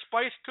and other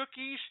spiced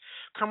cookies,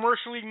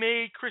 commercially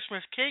made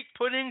Christmas cake,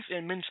 puddings,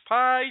 and mince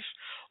pies,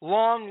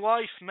 long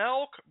life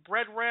milk,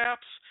 bread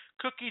wraps,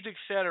 cookies,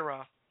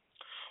 etc.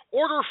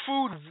 Order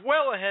food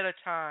well ahead of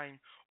time.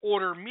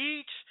 Order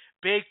meats,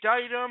 baked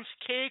items,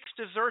 cakes,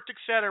 desserts,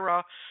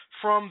 etc.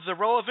 from the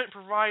relevant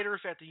providers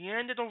at the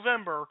end of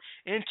November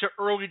into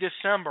early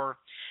December.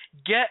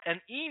 Get an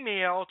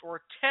email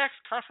or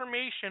text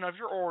confirmation of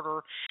your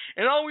order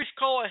and always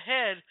call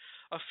ahead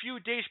a few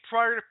days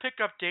prior to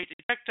pickup date to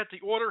check that the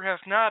order has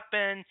not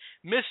been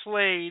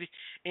mislaid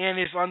and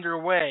is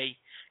underway.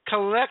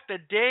 Collect the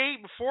day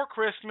before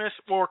Christmas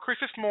or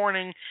Christmas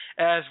morning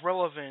as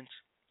relevant.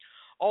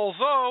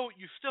 Although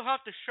you still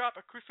have to shop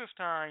at Christmas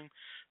time,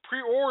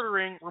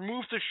 pre-ordering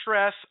removes the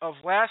stress of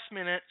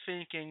last-minute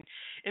thinking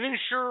and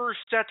ensures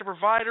that the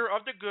provider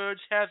of the goods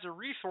has the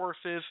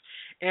resources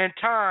and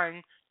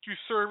time to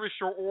service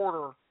your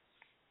order.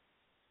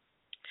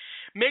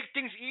 Make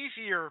things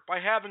easier by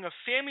having a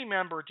family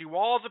member do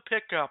all the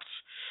pickups.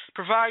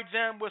 Provide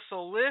them with a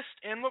list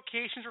and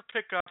locations for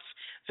pickups,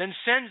 then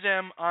send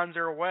them on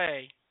their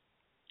way.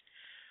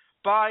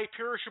 Buy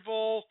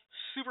perishable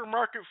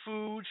supermarket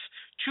foods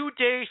 2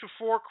 days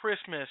before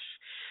Christmas.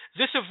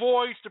 This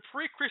avoids the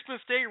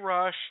pre-Christmas Day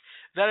rush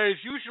that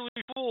is usually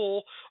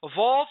full of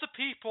all the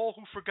people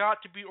who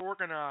forgot to be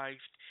organized.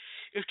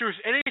 If there's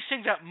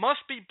anything that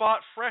must be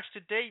bought fresh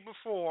the day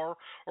before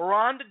or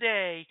on the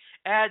day,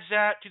 add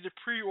that to the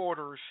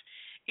pre-orders.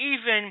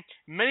 Even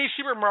many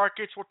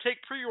supermarkets will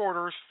take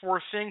pre-orders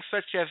for things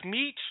such as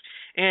meats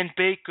and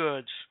baked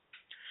goods.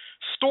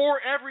 Store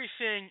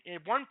everything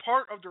in one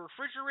part of the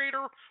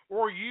refrigerator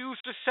or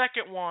use the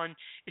second one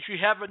if you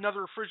have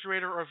another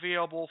refrigerator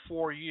available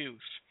for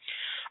use.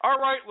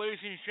 Alright,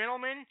 ladies and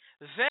gentlemen,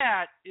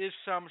 that is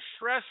some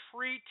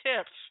stress-free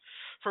tips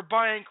for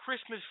buying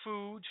Christmas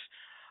foods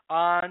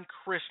on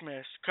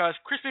Christmas. Because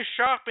Christmas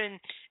shopping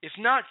is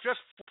not just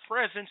for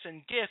presents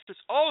and gifts,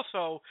 it's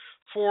also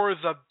for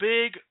the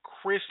big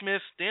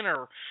Christmas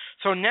dinner.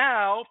 So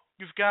now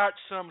you've got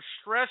some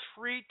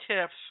stress-free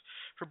tips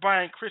for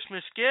buying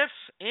Christmas gifts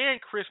and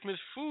Christmas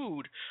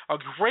food. A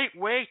great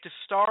way to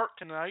start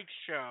tonight's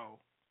show.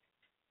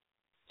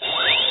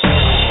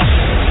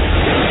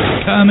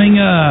 Coming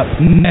up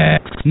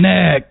next.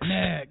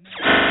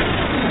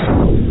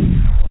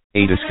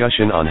 A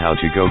discussion on how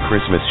to go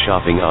Christmas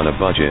shopping on a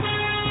budget,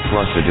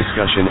 plus a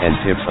discussion and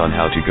tips on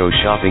how to go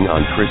shopping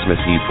on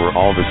Christmas Eve for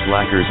all the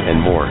slackers and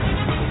more.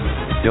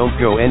 Don't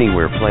go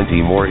anywhere,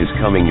 plenty more is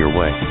coming your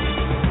way.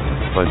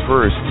 But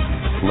first,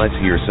 let's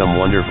hear some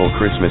wonderful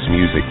Christmas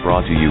music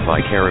brought to you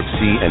by Carib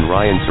C and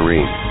Ryan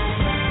Serene.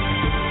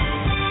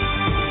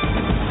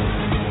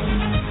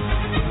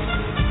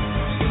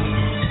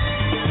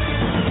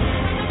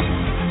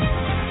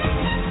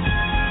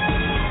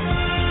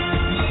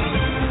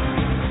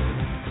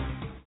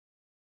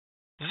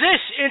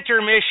 This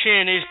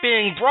intermission is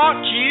being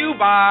brought to you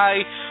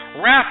by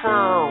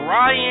rapper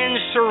Ryan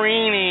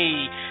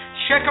Serene.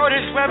 Check out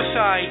his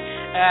website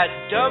at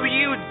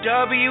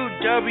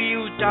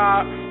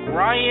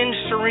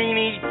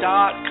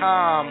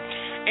www.ryanserene.com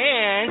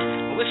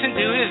and listen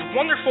to his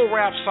wonderful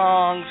rap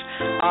songs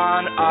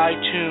on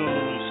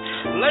iTunes.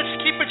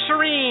 Let's keep it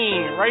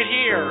serene right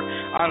here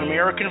on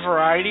American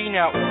Variety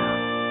Network.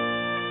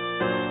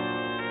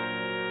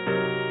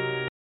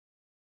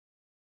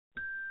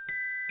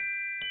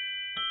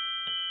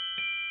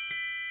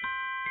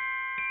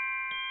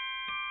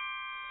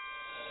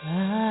 I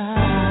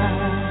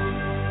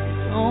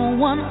don't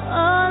want to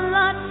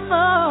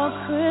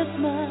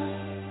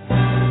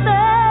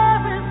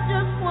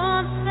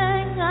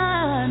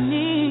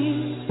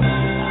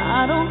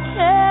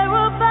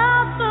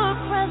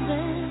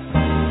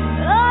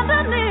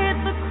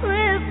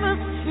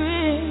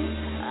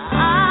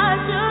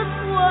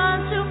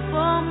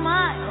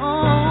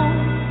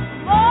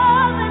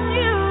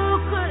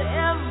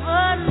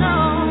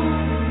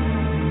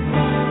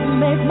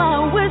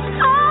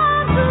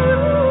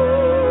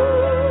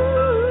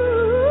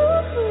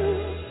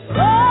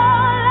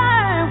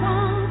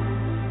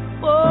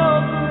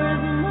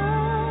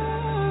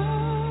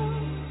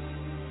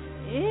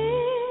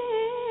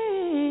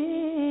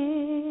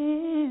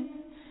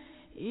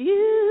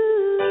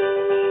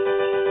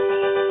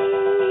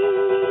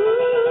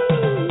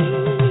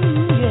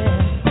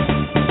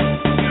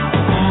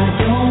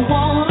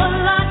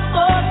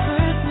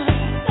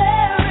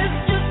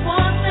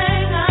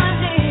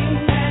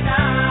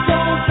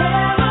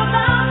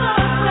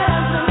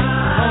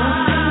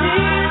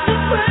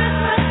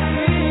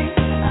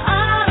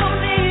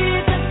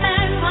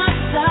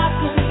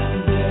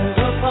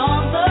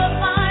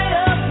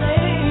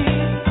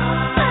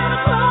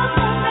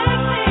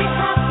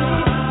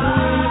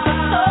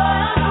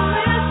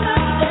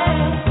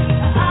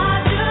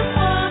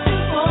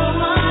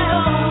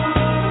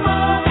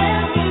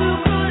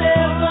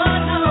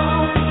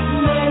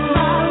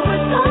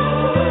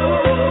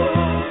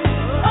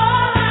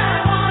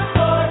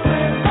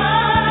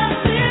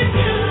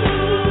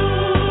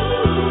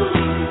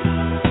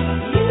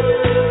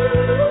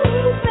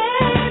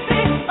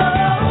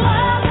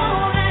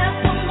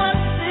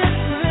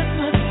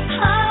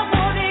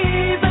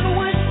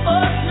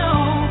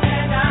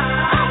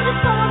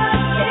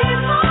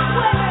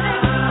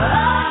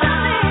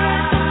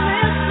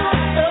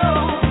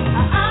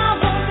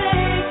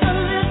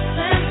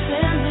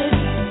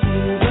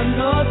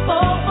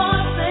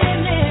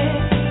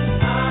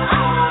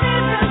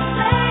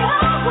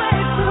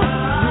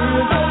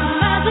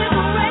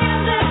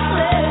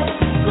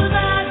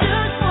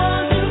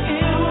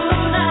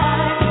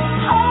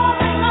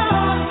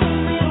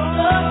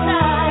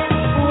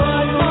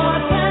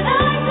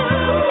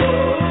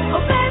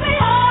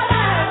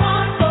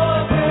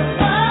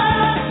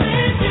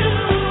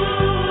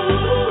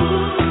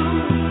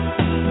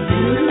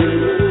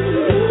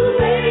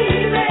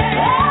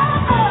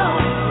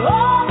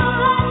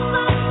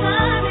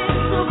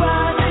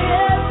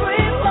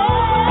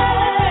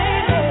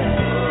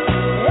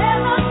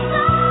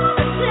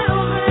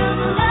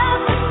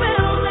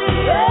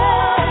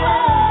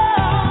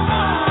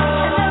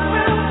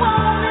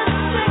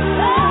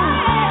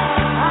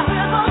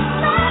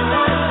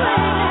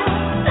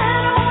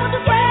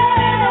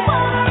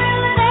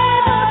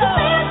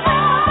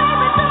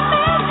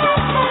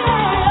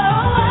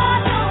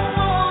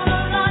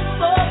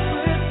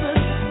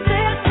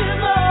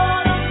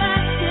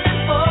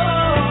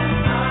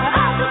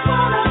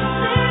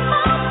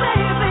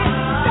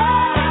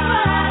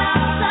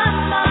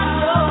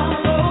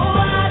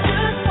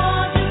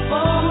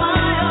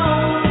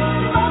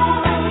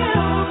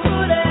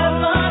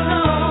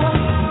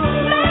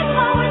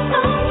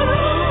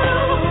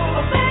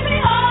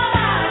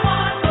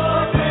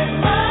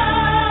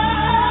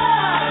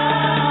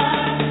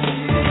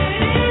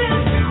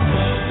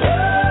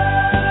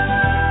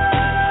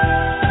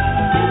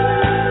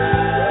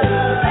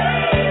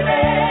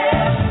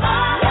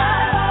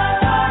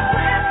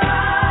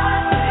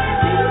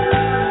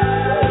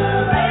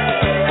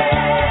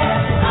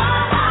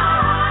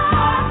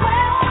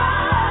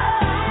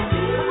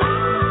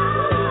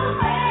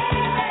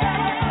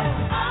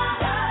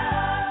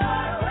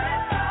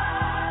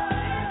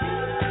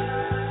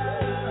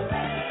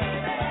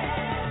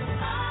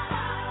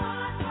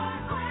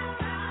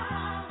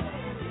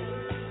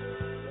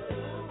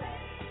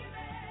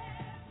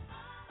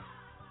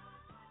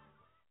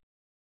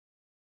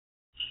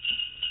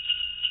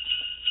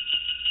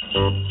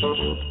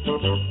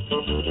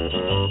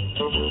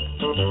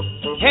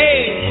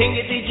Hey,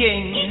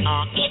 jingity-jing,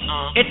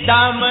 it's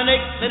Dominic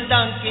the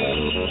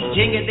donkey,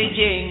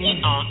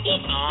 jingity-jing,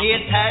 the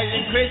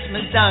Italian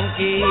Christmas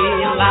donkey,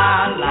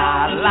 la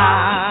la la,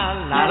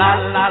 la la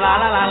la la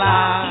la la la,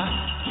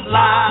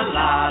 la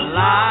la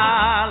la,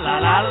 la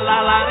la la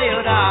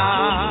la la.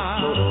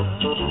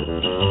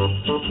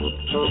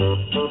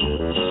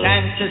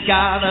 Santa's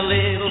got a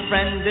little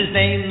friend, his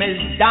name is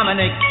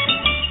Dominic,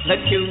 the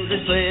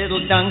cutest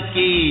little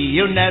donkey,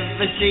 you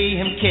never see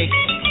him kick.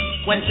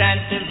 When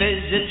Santa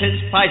visits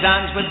his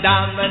paisans with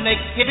Dominic,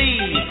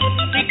 yippee,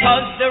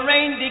 because the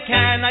reindeer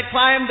cannot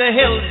climb the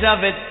hills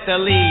of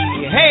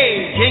Italy.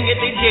 Hey,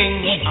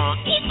 jingity-jing,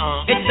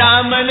 it's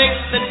Dominic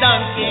the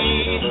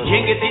donkey,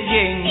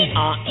 jingity-jing,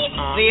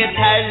 the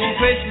Italian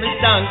Christmas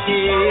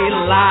donkey,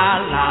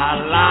 la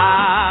la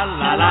la,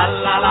 la la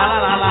la la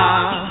la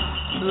la,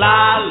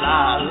 la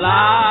la la,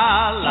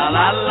 la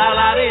la la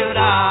la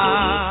la.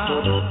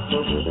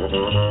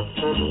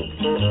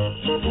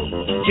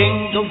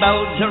 Jingle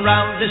bells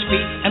around his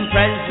feet and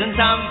presents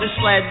on the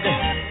sled.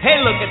 Hey,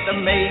 look at the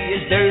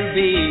Mayor's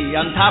Derby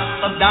on top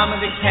of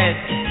Dominic's head.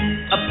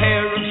 A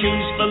pair of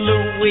shoes for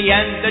Louis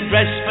and a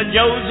dress for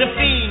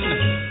Josephine.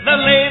 The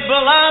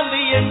label on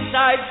the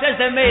inside says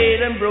they're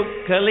made in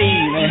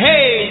Brooklyn.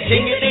 Hey,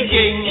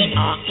 jingity-jing,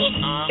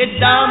 it's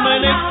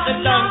Dominic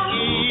the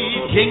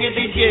donkey.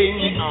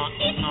 Jingity-jing,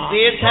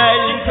 the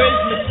Italian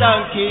Christmas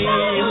donkey.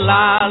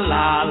 La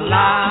la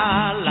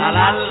la la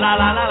la la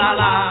la la la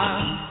la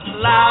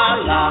la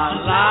la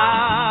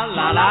la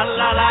la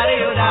la la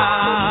la.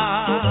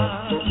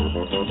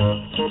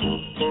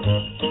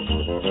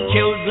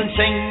 Children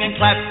sing and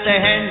clap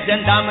their hands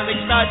and Dominic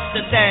starts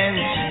to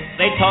dance.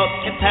 They talk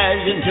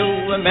Italian to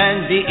him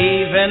and he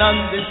even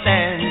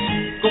understands.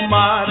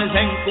 Kumaras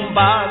and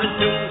kumbaras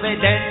too, they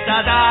dance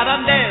a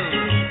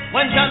darandel.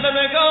 When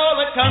Dominic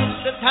Ola comes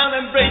to town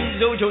and brings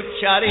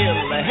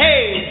Ujucharil.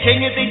 Hey,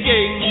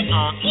 jingity-jing,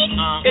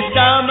 it's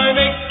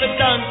Dominic the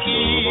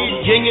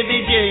donkey.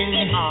 Jingity-jing,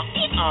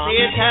 the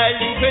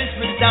Italian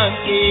Christmas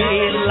donkey.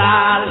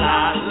 La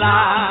la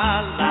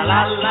la la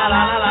la la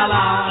la la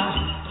la.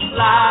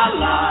 La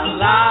la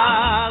la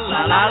la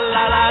la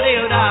la la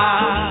la.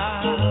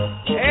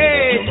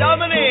 Hey,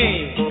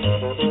 Dominic,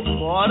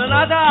 what a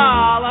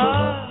Natale!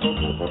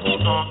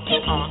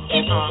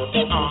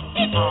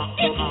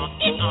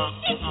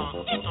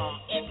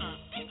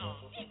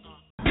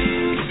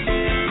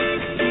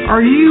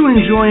 Are you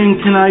enjoying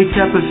tonight's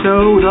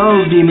episode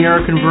of the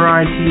American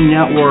Variety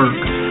Network?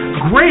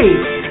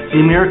 Great! The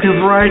American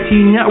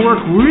Variety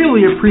Network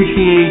really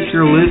appreciates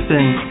your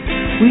listening.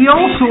 We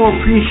also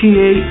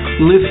appreciate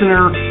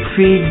listener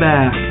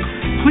feedback.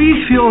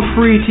 Please feel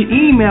free to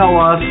email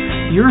us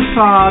your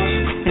thoughts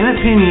and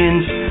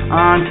opinions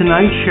on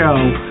tonight's show.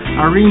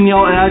 Our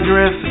email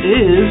address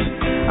is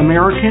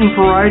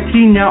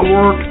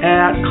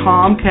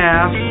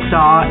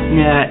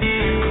AmericanVarietyNetwork@Comcast.net.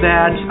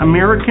 That's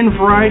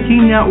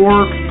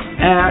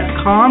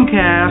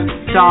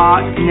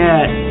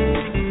AmericanVariety.Network@Comcast.net.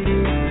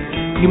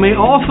 You may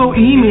also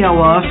email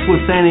us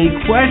with any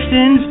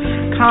questions,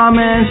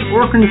 comments,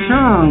 or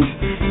concerns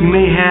you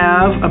may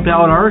have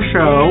about our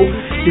show.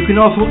 You can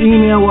also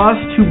email us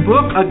to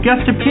book a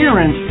guest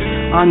appearance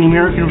on the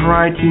American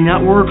Variety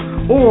Network,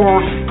 or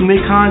you may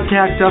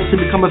contact us to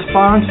become a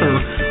sponsor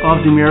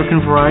of the American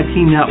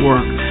Variety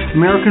Network.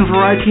 American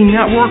Variety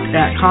Network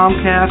at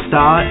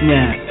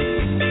Comcast.net.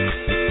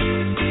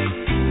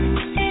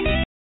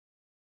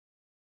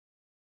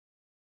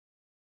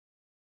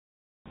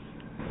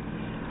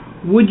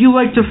 Would you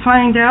like to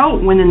find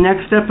out when the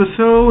next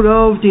episode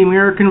of the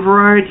American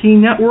Variety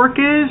Network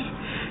is?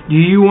 Do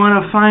you want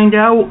to find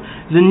out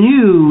the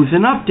news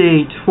and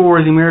updates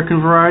for the American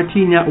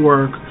Variety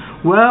Network?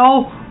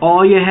 Well,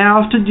 all you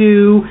have to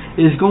do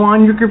is go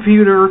on your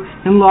computer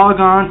and log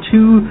on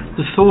to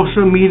the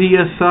social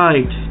media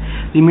sites.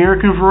 The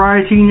American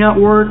Variety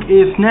Network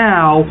is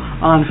now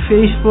on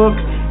Facebook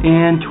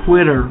and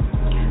Twitter.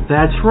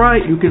 That's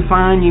right, you can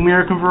find the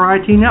American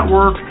Variety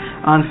Network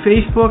on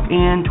Facebook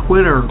and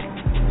Twitter.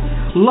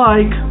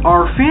 Like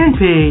our fan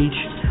page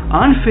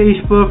on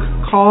Facebook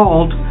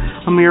called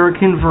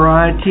American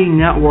Variety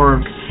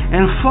Network,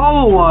 and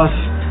follow us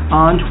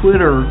on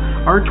Twitter.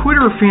 Our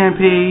Twitter fan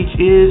page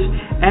is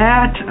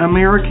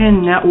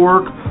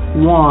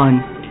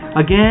 @AmericanNetwork1.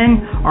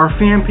 Again, our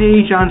fan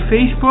page on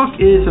Facebook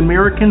is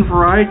American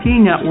Variety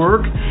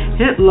Network.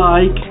 Hit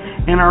like,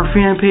 and our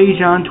fan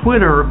page on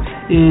Twitter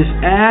is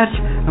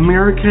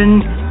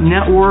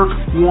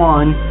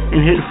 @AmericanNetwork1,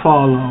 and hit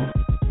follow.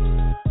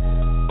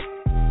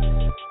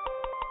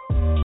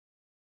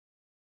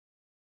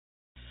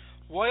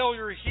 While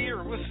you're here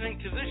listening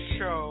to this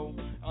show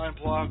on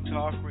Blog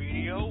Talk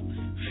Radio,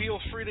 feel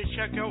free to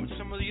check out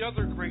some of the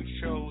other great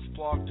shows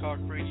Blog Talk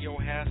Radio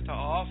has to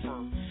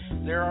offer.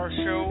 There are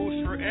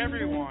shows for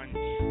everyone,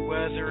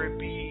 whether it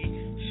be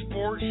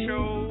sports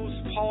shows,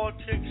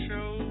 politics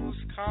shows,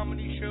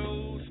 comedy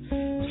shows,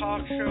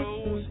 talk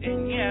shows,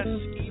 and yes,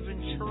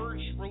 even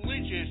church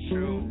religious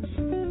shows.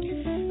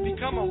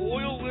 Become a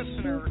loyal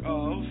listener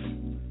of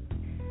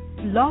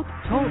Blog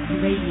Talk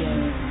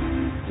Radio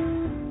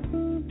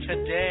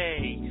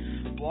today.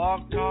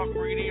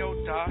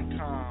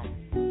 blogtalkradio.com.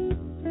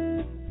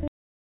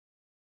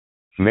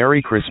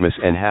 Merry Christmas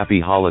and Happy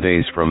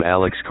Holidays from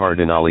Alex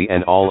Cardinale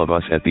and all of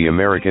us at the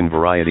American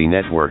Variety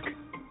Network.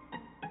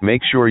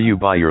 Make sure you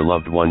buy your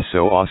loved ones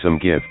so awesome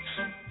gifts.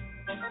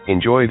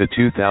 Enjoy the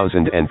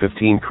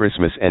 2015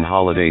 Christmas and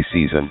holiday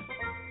season.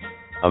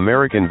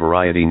 American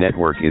Variety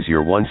Network is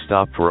your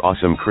one-stop for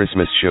awesome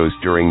Christmas shows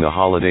during the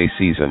holiday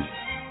season.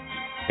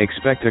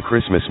 Expect a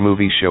Christmas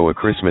movie show, a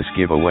Christmas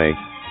giveaway,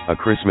 a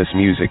Christmas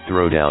music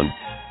throwdown,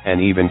 and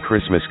even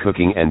Christmas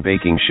cooking and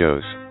baking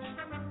shows.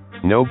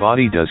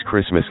 Nobody does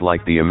Christmas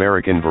like the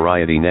American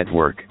Variety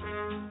Network.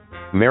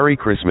 Merry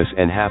Christmas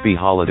and Happy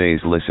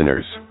Holidays,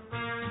 listeners.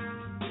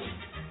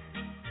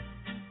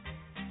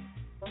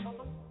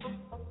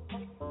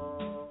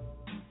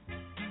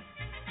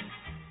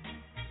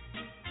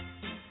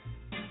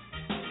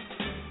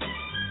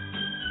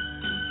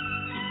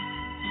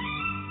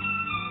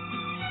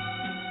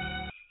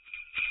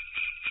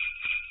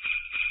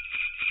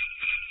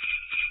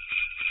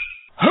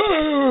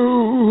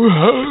 Ho,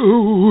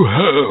 ho,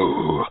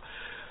 ho.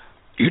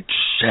 It's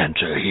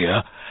Walter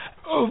here.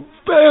 A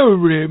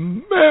very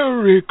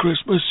Merry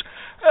Christmas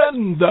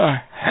and the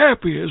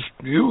happiest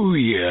New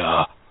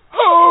Year.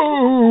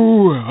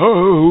 Ho,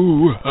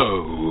 ho,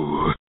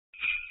 ho.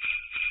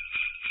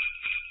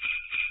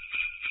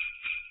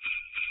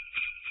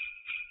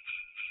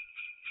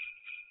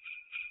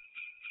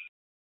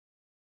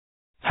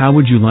 How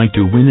would you like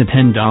to win a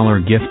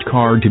 $10 gift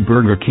card to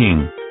Burger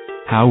King?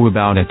 How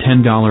about a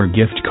 $10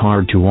 gift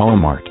card to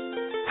Walmart?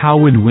 How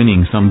would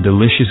winning some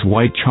delicious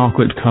white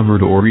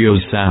chocolate-covered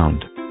Oreos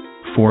sound?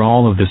 For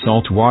all of the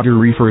saltwater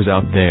reefers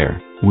out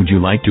there, would you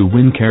like to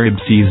win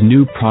Caribsea's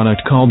new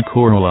product called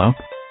Coral Up?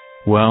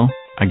 Well,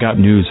 I got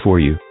news for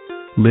you.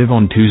 Live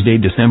on Tuesday,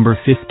 December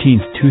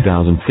 15th,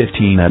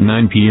 2015 at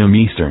 9 p.m.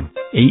 Eastern,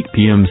 8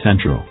 p.m.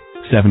 Central,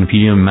 7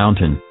 p.m.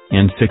 Mountain,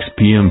 and 6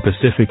 p.m.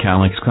 Pacific.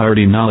 Alex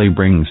Cardinale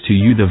brings to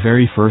you the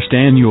very first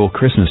annual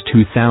Christmas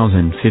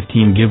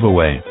 2015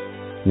 giveaway.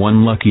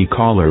 One lucky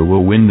caller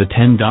will win the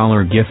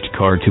 $10 gift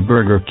card to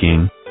Burger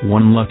King,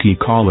 one lucky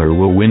caller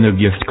will win a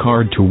gift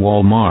card to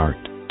Walmart,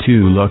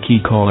 two lucky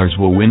callers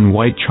will win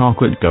white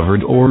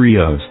chocolate-covered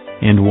Oreos,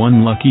 and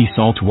one lucky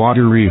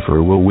saltwater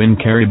reefer will win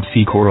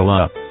Caribsea Coral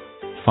Up.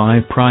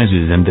 5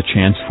 prizes and the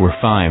chance for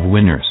 5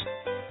 winners.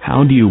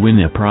 How do you win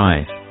a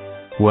prize?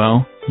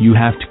 Well, you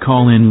have to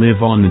call in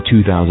live on the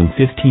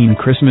 2015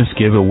 Christmas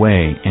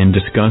giveaway and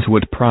discuss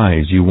what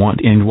prize you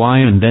want and why,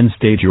 and then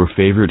state your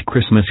favorite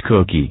Christmas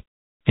cookie.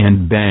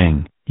 And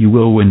bang, you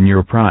will win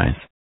your prize.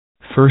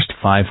 First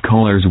 5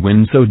 callers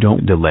win, so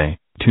don't delay.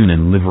 Tune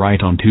in live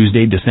right on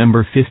Tuesday,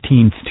 December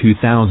 15th,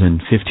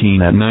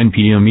 2015 at 9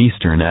 p.m.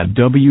 Eastern at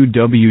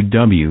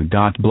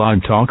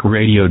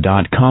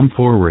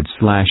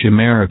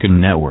www.blogtalkradio.com/American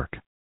Network.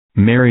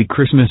 Merry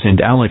Christmas, and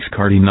Alex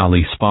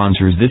Cardinale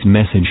sponsors this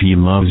message. He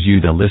loves you,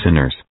 the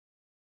listeners.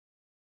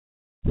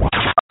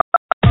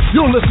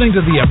 You're listening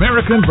to the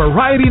American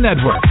Variety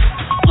Network.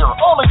 Your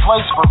only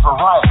place for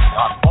variety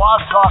on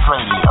Blog Talk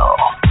Radio.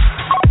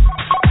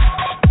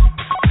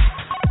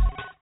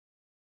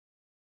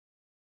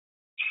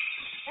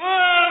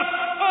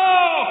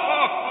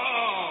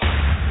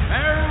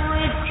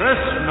 Merry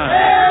Christmas!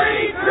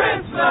 Merry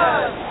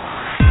Christmas!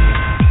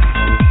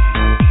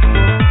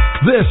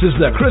 This is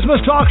the Christmas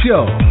Talk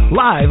Show,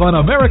 live on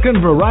American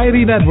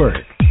Variety Network.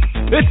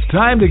 It's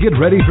time to get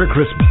ready for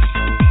Christmas.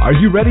 Are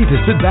you ready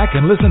to sit back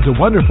and listen to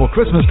wonderful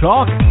Christmas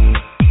talk?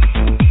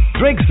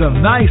 Drink some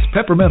nice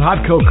peppermint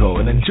hot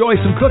cocoa and enjoy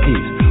some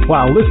cookies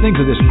while listening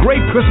to this great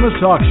Christmas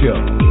talk show.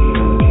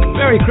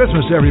 Merry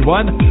Christmas,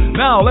 everyone.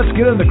 Now let's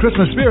get in the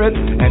Christmas spirit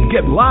and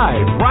get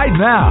live right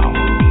now.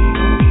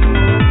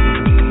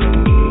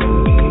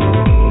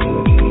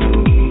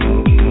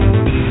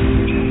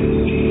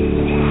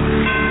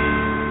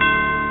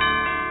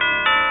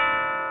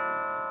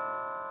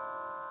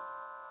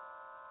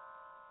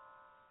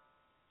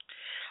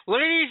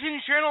 Ladies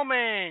and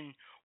gentlemen,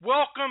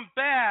 welcome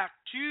back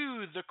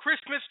to the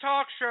Christmas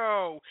Talk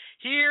Show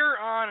here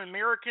on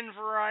American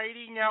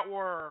Variety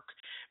Network.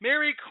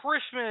 Merry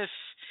Christmas,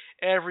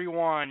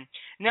 everyone.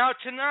 Now,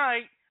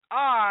 tonight,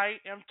 I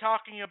am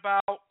talking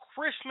about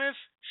Christmas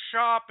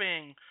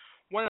shopping,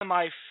 one of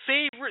my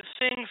favorite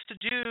things to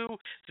do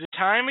the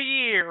time of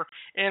year,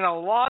 and a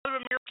lot of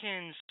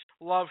Americans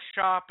love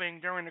shopping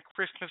during the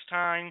Christmas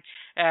time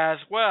as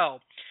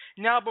well.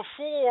 Now,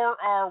 before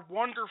our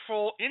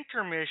wonderful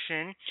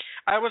intermission,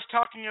 I was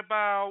talking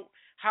about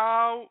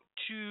how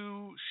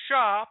to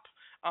shop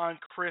on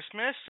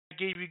Christmas. I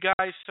gave you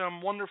guys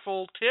some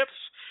wonderful tips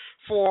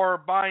for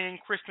buying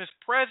Christmas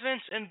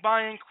presents and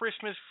buying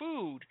Christmas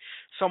food.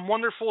 Some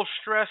wonderful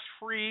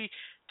stress-free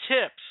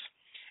tips.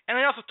 And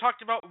I also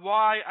talked about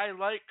why I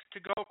like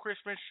to go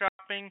Christmas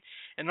shopping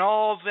and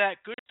all of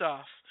that good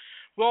stuff.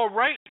 Well,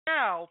 right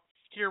now,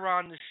 here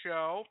on the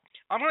show,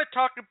 I'm going to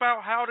talk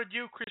about how to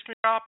do Christmas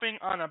shopping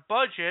on a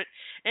budget.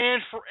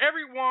 And for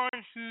everyone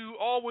who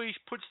always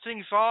puts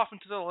things off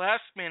until the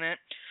last minute,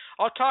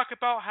 I'll talk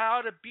about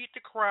how to beat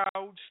the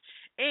crowds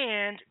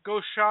and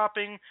go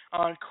shopping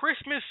on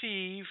Christmas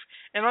Eve.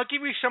 And I'll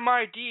give you some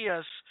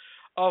ideas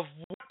of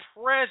what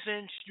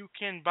presents you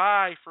can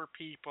buy for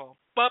people.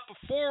 But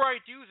before I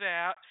do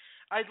that,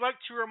 I'd like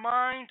to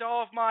remind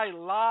all of my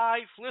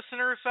live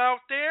listeners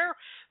out there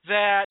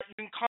that you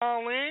can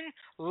call in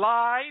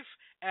live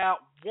at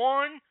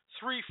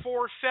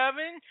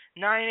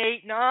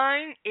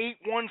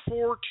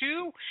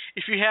 1-347-989-8142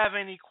 if you have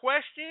any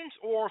questions,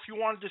 or if you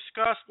want to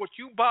discuss what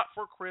you bought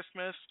for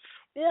Christmas,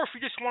 or if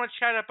you just want to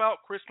chat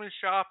about Christmas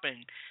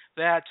shopping.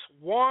 That's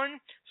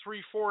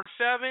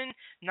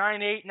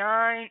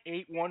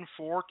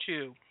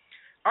 1-347-989-8142.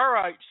 All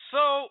right,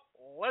 so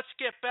let's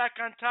get back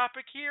on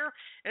topic here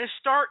and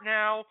start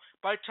now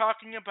by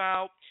talking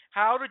about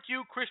how to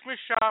do Christmas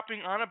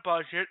shopping on a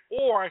budget,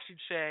 or I should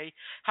say,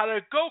 how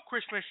to go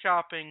Christmas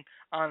shopping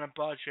on a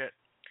budget.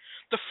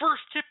 The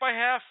first tip I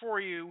have for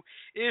you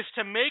is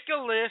to make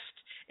a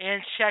list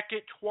and check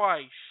it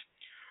twice.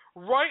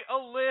 Write a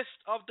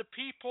list of the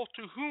people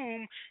to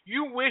whom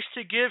you wish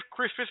to give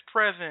Christmas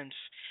presents.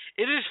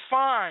 It is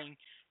fine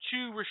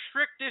to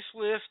restrict this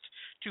list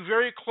to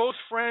very close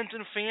friends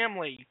and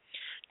family.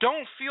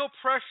 Don't feel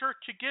pressure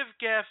to give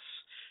gifts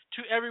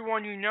to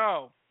everyone you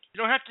know. You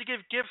don't have to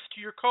give gifts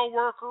to your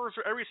coworkers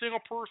or every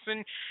single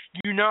person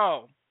you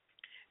know.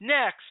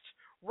 Next,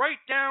 write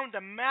down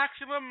the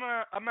maximum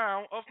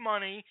amount of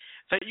money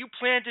that you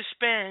plan to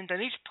spend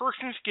on each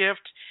person's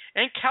gift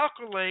and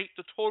calculate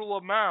the total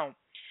amount.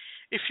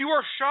 If you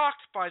are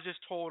shocked by this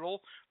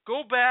total,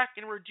 go back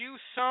and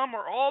reduce some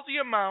or all the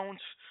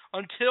amounts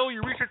until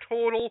you reach a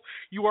total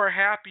you are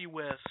happy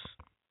with.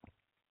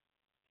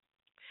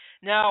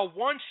 Now,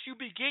 once you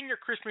begin your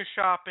Christmas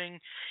shopping,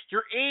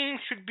 your aim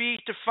should be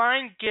to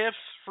find gifts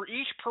for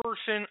each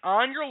person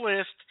on your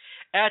list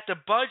at the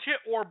budget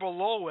or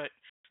below it.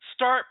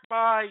 Start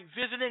by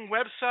visiting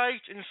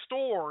websites and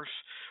stores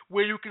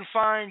where you can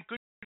find good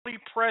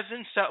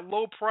presents at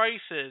low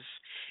prices.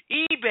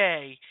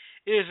 eBay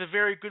is a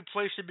very good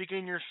place to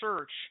begin your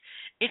search.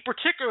 In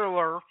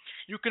particular,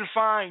 you can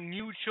find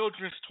new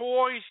children's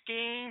toys,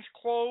 games,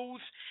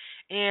 clothes,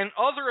 and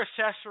other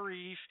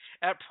accessories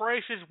at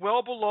prices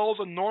well below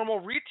the normal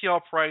retail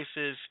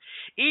prices.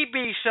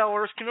 eBay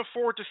sellers can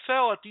afford to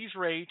sell at these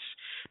rates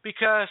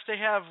because they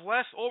have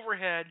less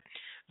overhead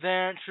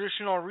than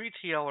traditional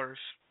retailers.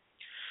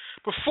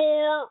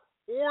 Before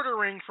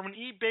ordering from an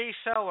eBay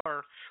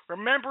seller,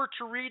 remember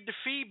to read the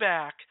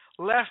feedback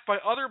left by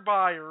other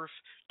buyers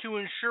to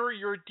ensure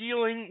you're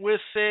dealing with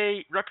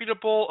a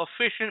reputable,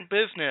 efficient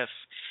business.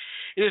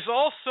 It is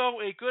also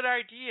a good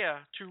idea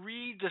to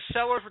read the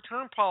seller's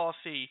return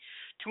policy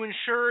to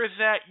ensure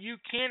that you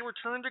can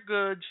return the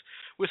goods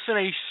within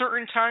a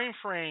certain time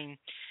frame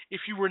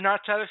if you were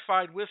not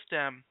satisfied with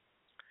them.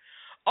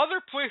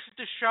 Other places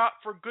to shop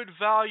for good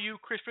value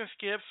Christmas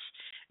gifts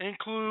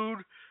include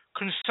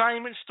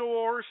consignment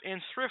stores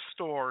and thrift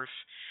stores.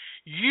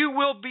 You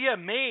will be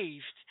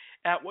amazed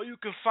at what you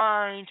can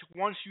find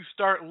once you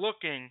start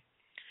looking.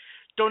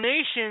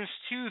 Donations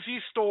to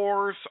these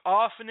stores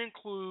often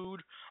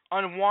include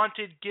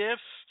unwanted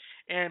gifts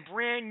and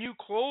brand new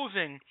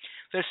clothing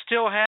that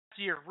still has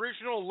the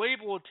original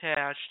label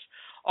attached,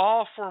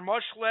 all for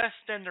much less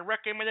than the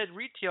recommended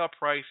retail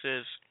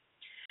prices.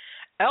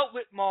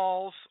 Outlet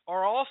malls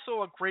are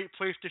also a great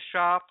place to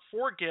shop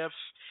for gifts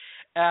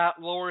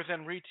at lower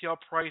than retail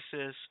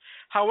prices.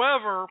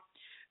 However,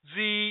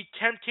 the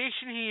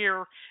temptation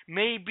here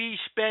may be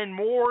spend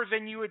more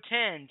than you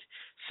intend,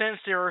 since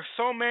there are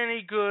so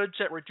many goods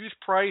at reduced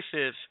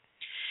prices.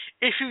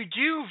 If you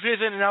do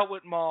visit an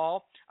outlet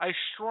mall, I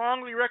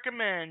strongly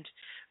recommend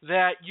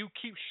that you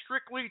keep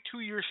strictly to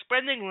your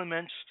spending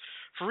limits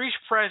for each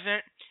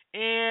present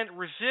and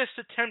resist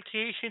the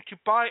temptation to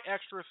buy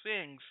extra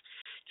things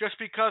just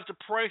because the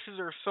prices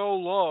are so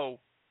low.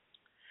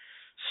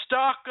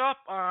 Stock up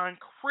on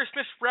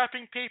Christmas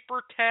wrapping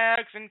paper,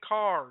 tags, and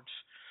cards.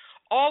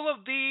 All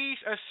of these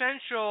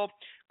essential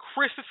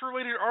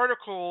Christmas-related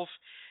articles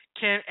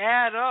can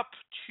add up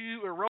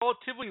to a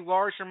relatively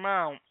large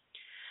amount.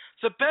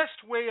 The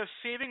best way of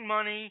saving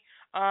money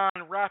on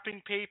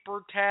wrapping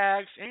paper,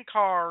 tags, and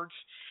cards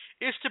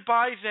is to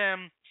buy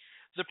them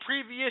the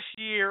previous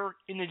year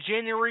in the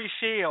January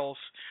sales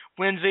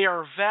when they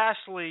are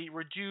vastly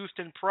reduced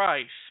in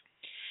price.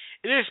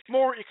 It is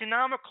more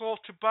economical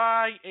to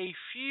buy a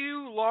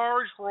few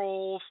large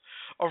rolls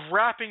of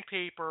wrapping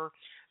paper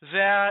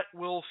that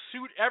will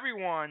suit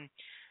everyone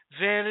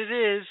than it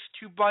is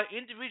to buy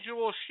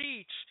individual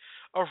sheets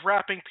of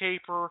wrapping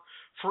paper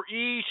for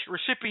each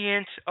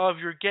recipient of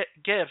your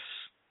gifts.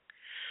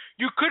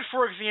 You could,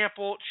 for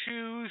example,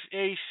 choose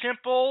a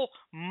simple,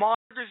 modern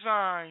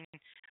design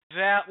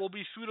that will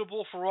be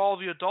suitable for all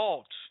the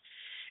adults.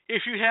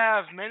 If you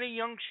have many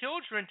young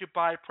children to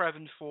buy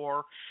presents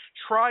for,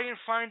 try and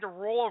find a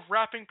roll of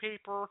wrapping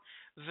paper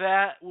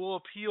that will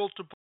appeal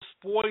to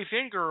both boys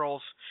and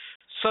girls,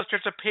 such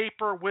as a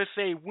paper with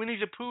a Winnie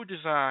the Pooh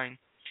design.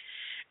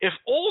 If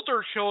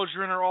older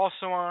children are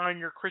also on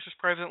your Christmas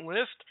present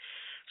list,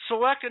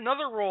 select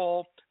another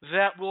roll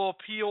that will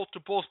appeal to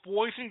both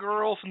boys and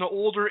girls in the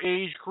older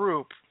age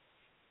group.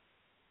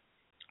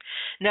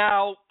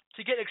 Now,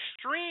 to get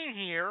extreme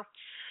here,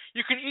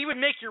 you can even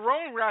make your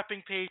own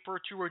wrapping paper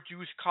to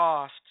reduce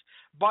cost.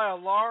 Buy a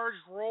large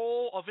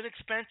roll of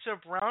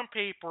inexpensive brown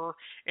paper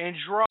and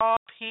draw,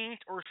 paint,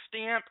 or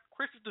stamp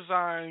Christmas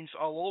designs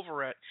all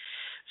over it.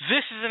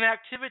 This is an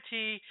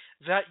activity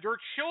that your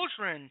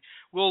children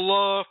will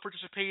love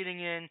participating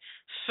in,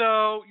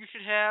 so you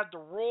should have the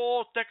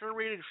roll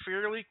decorated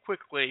fairly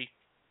quickly.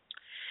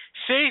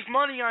 Save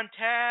money on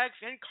tags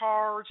and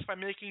cards by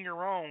making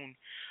your own.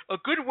 A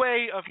good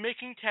way of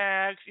making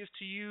tags is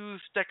to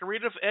use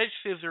decorative edge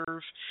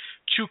scissors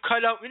to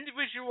cut out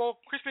individual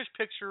Christmas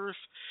pictures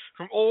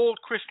from old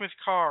Christmas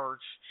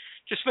cards.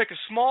 Just make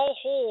a small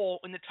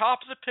hole in the top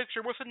of the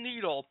picture with a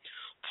needle,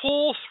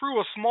 pull through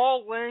a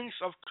small length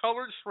of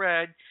colored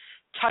thread,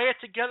 tie it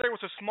together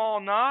with a small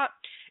knot,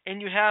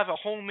 and you have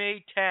a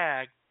homemade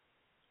tag.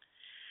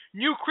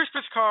 New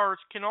Christmas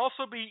cards can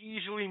also be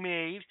easily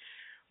made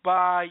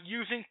by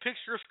using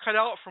pictures cut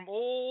out from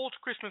old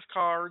Christmas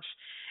cards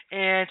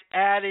and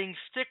adding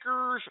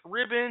stickers,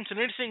 ribbons, and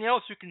anything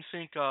else you can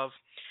think of.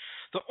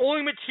 The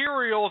only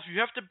materials you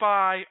have to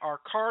buy are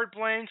card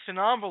blanks and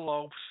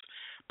envelopes,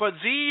 but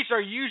these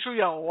are usually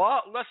a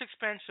lot less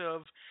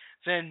expensive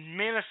than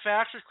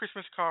manufactured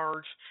Christmas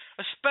cards,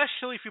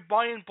 especially if you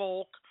buy in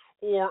bulk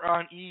or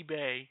on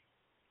eBay.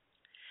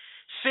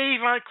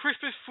 Save on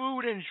Christmas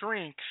food and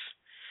drinks.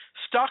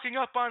 Stocking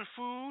up on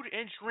food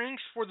and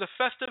drinks for the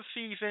festive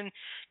season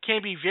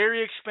can be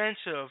very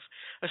expensive,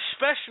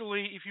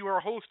 especially if you are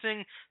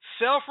hosting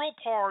several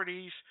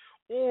parties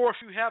or if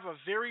you have a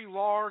very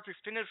large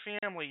extended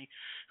family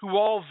who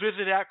all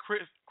visit at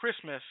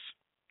Christmas.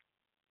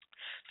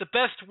 The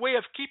best way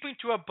of keeping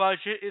to a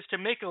budget is to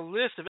make a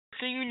list of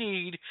everything you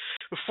need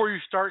before you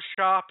start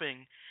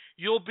shopping.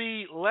 You'll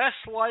be less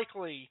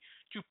likely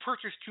to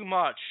purchase too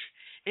much.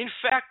 In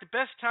fact, the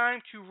best time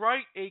to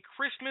write a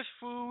Christmas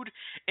food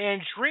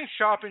and drink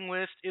shopping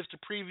list is the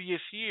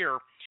previous year.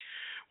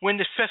 When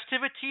the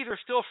festivities are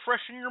still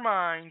fresh in your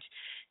mind,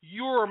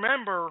 you'll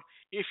remember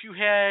if you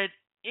had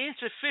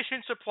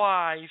insufficient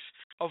supplies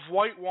of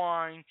white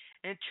wine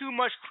and too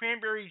much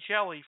cranberry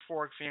jelly,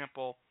 for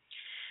example.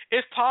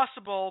 If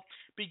possible,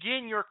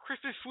 begin your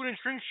Christmas food and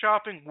drink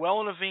shopping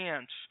well in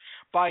advance.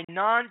 Buy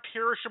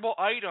non-perishable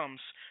items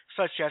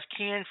such as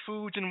canned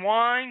foods and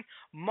wine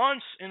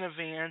months in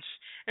advance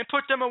and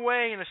put them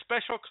away in a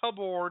special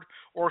cupboard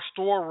or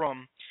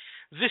storeroom.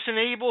 This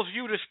enables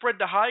you to spread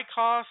the high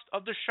cost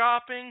of the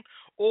shopping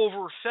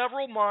over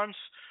several months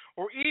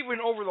or even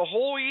over the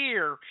whole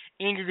year,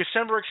 and your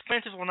December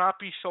expenses will not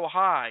be so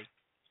high.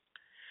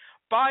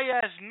 Buy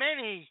as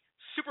many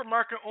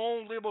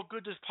supermarket-owned label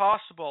goods as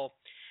possible.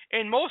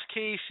 In most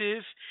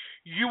cases,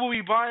 you will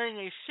be buying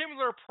a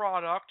similar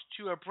product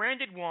to a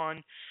branded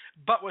one,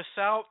 but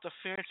without the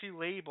fancy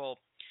label.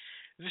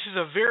 This is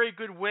a very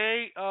good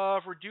way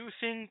of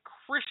reducing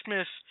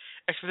Christmas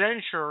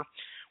expenditure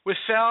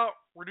without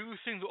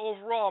reducing the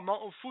overall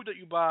amount of food that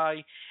you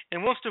buy.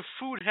 And once the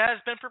food has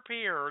been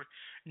prepared,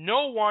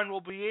 no one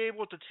will be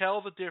able to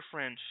tell the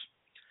difference.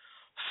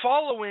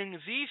 Following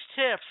these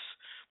tips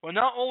will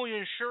not only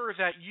ensure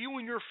that you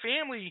and your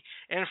family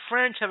and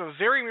friends have a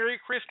very Merry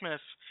Christmas,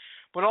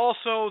 but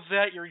also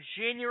that your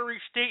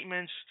January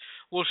statements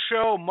will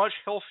show much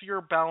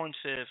healthier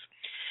balances.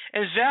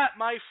 And that,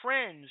 my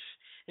friends,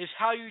 is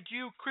how you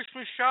do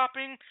Christmas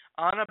shopping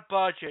on a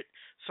budget.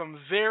 Some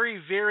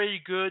very,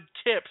 very good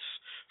tips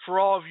for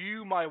all of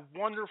you, my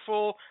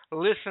wonderful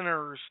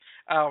listeners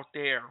out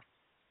there.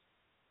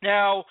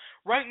 Now,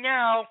 right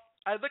now,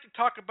 I'd like to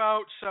talk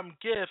about some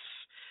gifts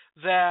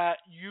that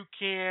you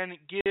can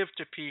give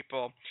to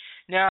people.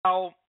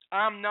 Now,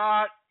 I'm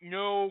not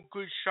no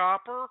good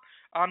shopper.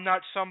 I'm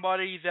not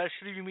somebody that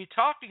should even be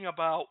talking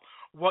about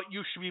what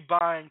you should be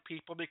buying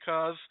people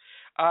because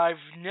I've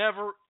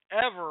never,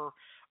 ever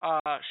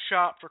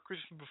shopped for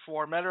Christmas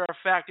before. Matter of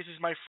fact, this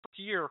is my first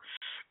year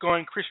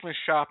going Christmas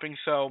shopping,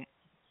 so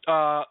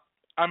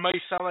I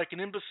might sound like an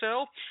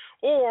imbecile,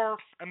 or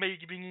I may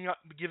be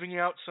giving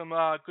out some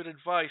good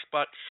advice,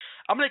 but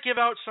I'm going to give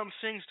out some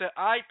things that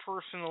I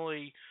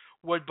personally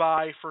would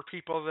buy for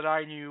people that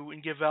I knew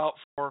and give out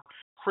for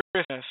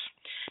Christmas.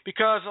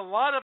 Because a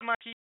lot of my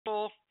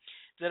people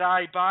that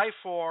I buy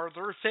for,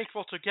 they're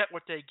thankful to get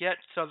what they get,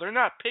 so they're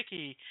not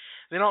picky.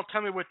 They don't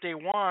tell me what they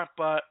want,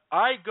 but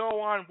I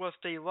go on what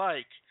they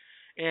like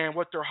and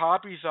what their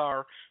hobbies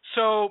are.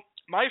 So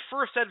my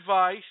first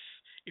advice,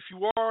 if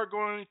you are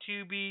going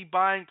to be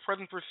buying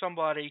presents for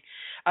somebody,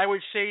 I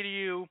would say to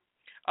you,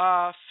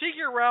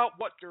 figure out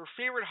what their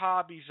favorite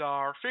hobbies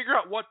are. Figure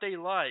out what they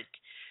like.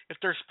 If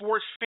they're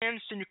sports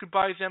fans, then you could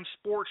buy them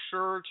sports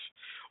shirts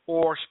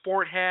or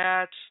sport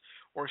hats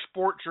or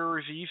sport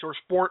jerseys or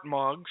sport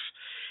mugs.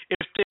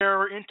 If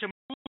they're into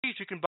movies,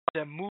 you can buy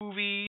them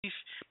movies,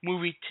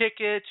 movie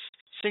tickets,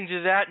 things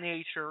of that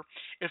nature.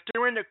 If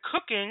they're into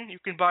cooking, you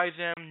can buy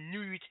them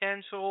new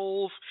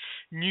utensils,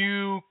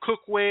 new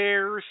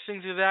cookwares,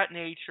 things of that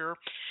nature.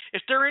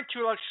 If they're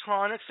into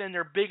electronics and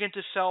they're big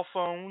into cell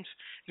phones,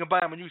 you can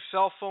buy them a new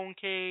cell phone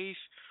case,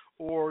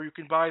 or you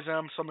can buy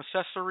them some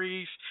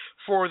accessories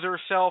for their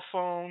cell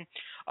phone.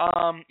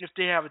 If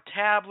they have a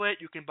tablet,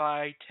 you can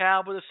buy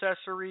tablet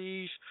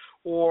accessories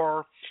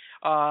or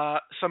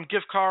some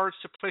gift cards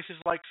to places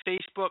like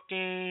Facebook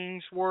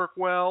games work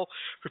well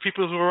for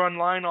people who are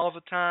online all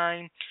the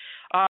time.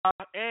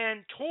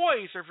 And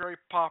toys are very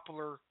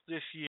popular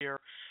this year.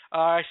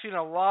 I've seen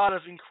a lot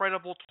of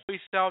incredible toys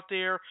out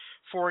there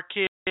for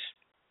kids.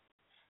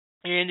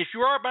 And if you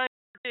are buying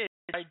for kids,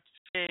 I'd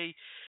say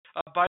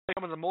buy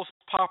some of the most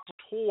popular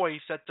toys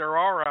that there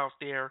are out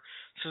there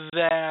so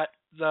that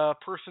the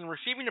person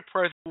receiving the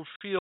present will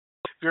feel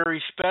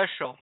very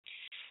special.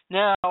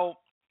 Now,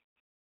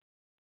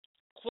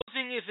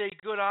 clothing is a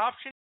good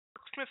option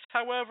for Christmas,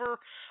 however.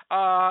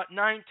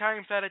 9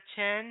 times out of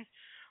 10,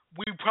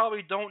 we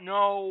probably don't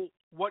know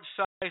what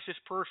size this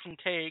person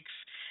takes,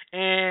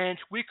 and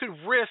we could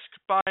risk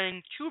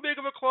buying too big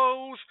of a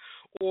clothes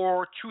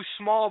or too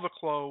small of a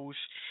clothes.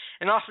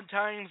 And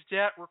oftentimes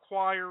that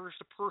requires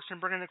the person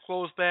bringing the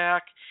clothes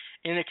back,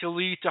 and it can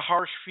lead to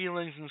harsh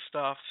feelings and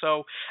stuff.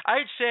 So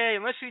I'd say,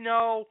 unless you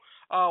know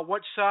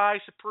what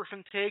size the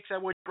person takes, I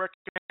would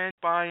recommend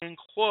buying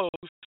clothes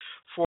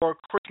for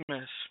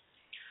Christmas.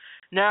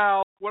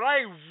 Now, what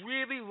I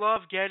really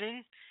love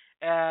getting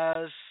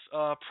as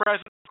a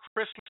present for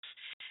Christmas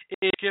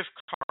is gift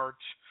cards.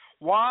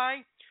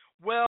 Why?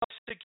 Well, it's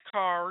a gift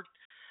card.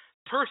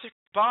 The person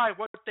can buy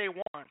what they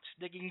want.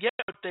 They can get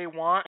what they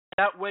want.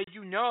 That way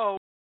you know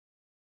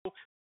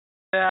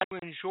that you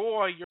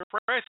enjoy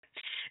your present.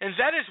 And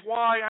that is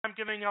why I'm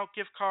giving out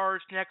gift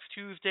cards next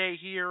Tuesday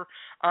here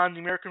on the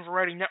American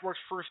Variety Network's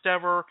first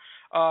ever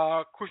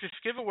Christmas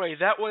giveaway.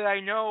 That way I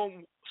know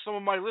some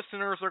of my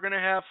listeners are going to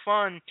have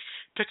fun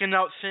picking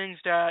out things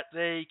that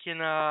they can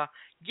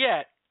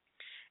get.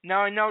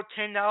 Now, I know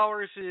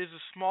 $10 is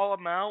a small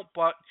amount,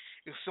 but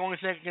it's the only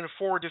thing I can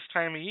afford this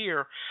time of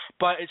year.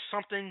 But it's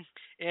something,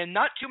 and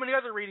not too many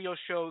other radio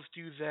shows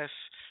do this.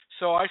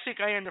 So I think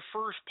I am the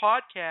first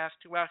podcast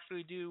to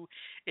actually do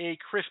a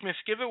Christmas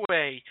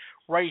giveaway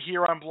right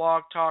here on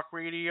Blog Talk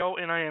Radio,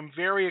 and I am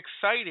very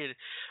excited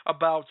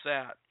about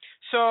that.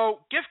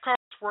 So gift cards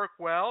work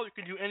well. You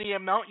can do any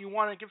amount you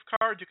want in gift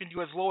cards. You can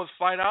do as low as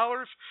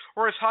 $5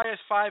 or as high as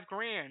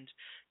 $5,000.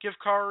 Gift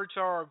cards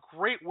are a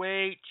great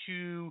way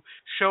to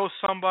show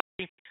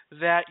somebody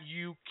that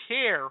you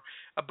care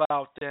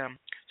about them.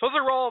 So those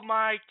are all of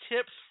my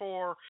tips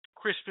for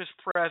Christmas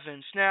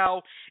presents.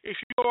 Now, if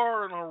you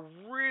are on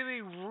a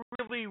really,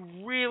 really,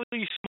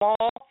 really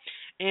small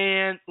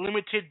and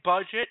limited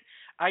budget,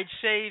 I'd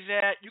say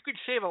that you could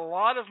save a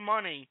lot of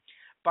money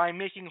by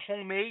making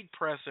homemade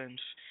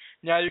presents.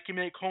 Now, you can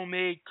make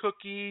homemade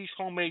cookies,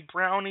 homemade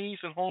brownies,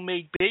 and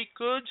homemade baked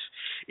goods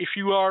if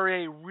you are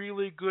a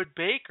really good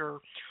baker.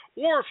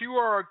 Or if you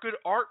are a good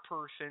art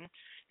person,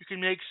 you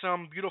can make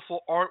some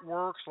beautiful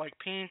artworks like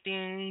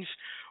paintings,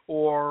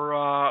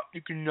 or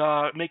you can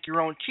make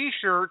your own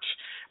T-shirts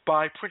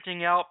by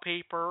printing out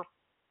paper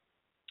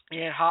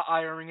and hot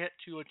ironing it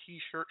to a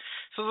T-shirt.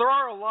 So there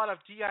are a lot of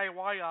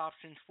DIY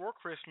options for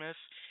Christmas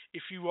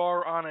if you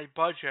are on a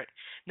budget.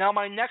 Now,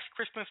 my next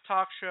Christmas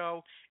talk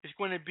show is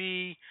going to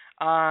be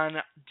on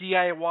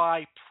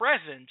DIY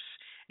presents,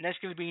 and that's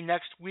going to be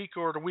next week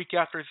or the week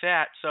after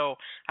that. So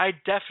I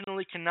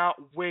definitely cannot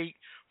wait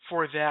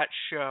for that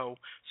show.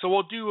 So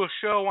we'll do a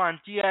show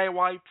on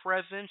DIY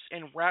presents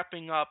and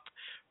wrapping up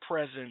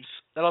presents.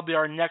 That'll be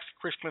our next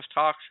Christmas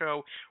talk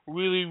show.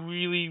 Really,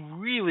 really,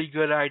 really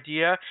good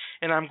idea,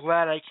 and I'm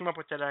glad I came up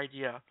with that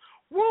idea.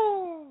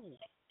 Woo!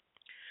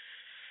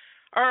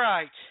 All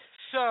right,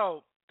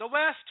 so the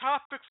last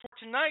topic for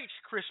tonight's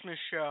Christmas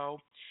show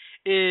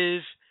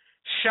is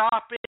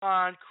shopping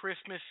on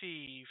Christmas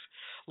Eve.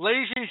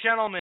 Ladies and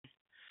gentlemen,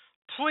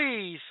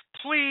 please,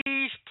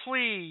 please,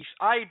 please,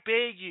 I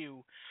beg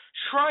you,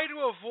 try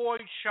to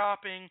avoid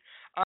shopping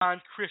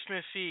on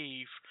Christmas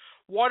Eve.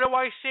 Why do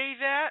I say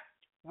that?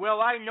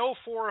 Well, I know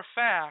for a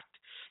fact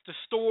the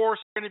stores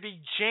are going to be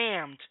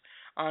jammed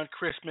on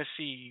Christmas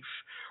Eve.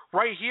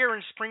 Right here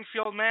in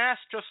Springfield, Mass.,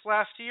 just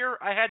last year,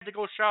 I had to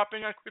go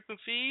shopping on Christmas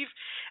Eve,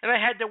 and I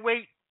had to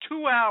wait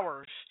 2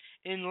 hours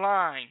in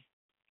line.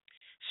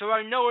 So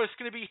I know it's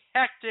going to be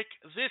hectic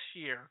this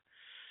year.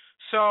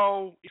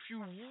 So if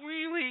you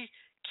really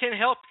can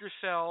help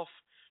yourself,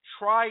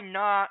 try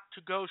not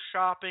to go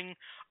shopping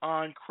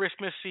on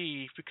Christmas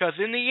Eve, because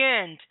in the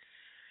end,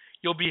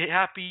 you'll be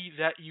happy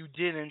that you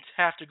didn't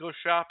have to go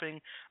shopping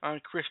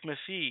on Christmas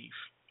Eve.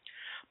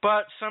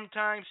 But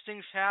sometimes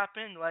things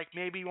happen, like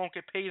maybe you won't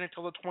get paid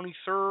until the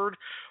 23rd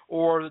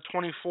or the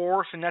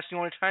 24th, and that's the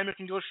only time you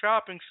can go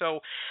shopping. So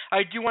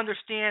I do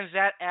understand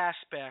that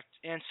aspect,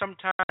 and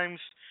sometimes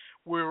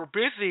we're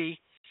busy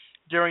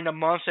during the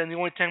month, and the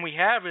only time we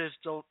have is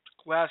the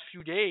last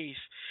few days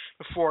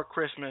before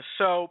Christmas.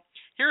 So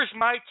here's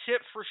my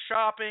tip for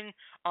shopping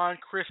on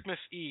Christmas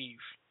Eve.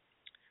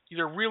 These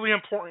are really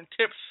important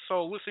tips,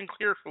 so listen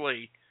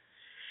carefully.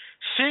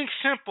 Think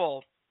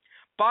simple.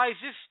 By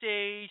this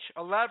stage,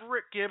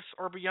 elaborate gifts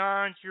are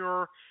beyond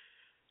your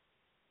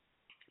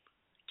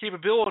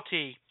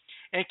capability,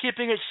 and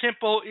keeping it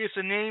simple is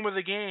the name of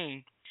the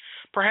game.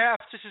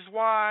 Perhaps this is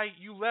why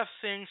you left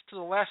things to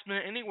the last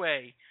minute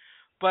anyway,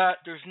 but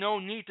there's no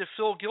need to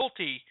feel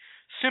guilty.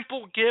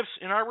 Simple gifts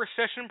in our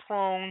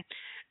recession-prone,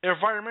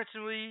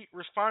 environmentally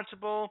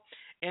responsible,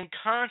 and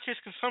conscious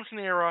consumption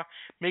era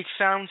make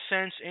sound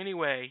sense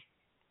anyway.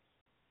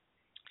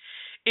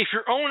 If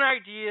your own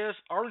ideas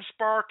aren't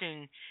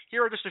sparking,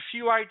 here are just a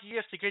few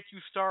ideas to get you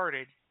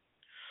started.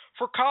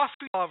 For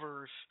coffee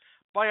lovers,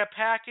 buy a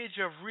package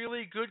of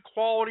really good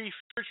quality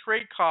fair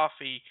trade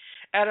coffee,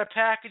 add a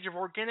package of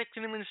organic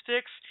cinnamon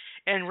sticks,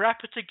 and wrap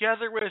it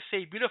together with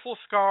a beautiful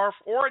scarf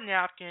or a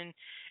napkin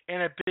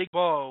and a big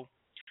bow.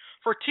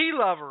 For tea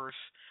lovers,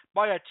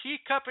 Buy a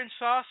teacup and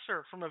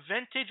saucer from a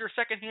vintage or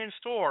secondhand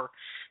store.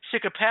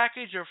 Stick a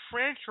package of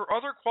French or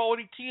other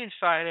quality tea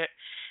inside it,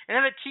 and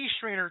add a tea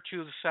strainer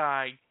to the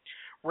side.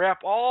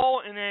 Wrap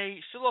all in a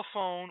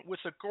cellophane with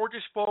a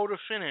gorgeous bow to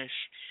finish.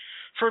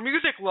 For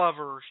music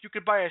lovers, you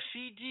could buy a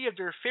CD of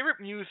their favorite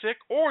music,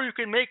 or you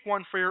can make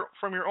one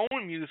from your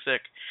own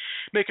music.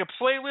 Make a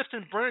playlist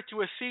and burn it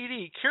to a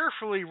CD.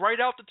 Carefully write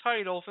out the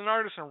titles and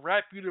artists and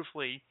wrap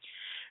beautifully.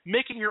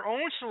 Making your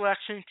own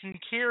selection can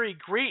carry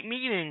great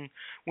meaning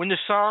when the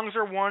songs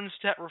are ones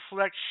that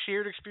reflect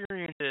shared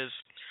experiences.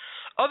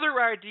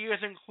 Other ideas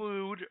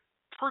include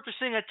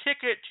purchasing a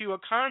ticket to a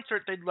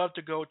concert they'd love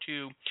to go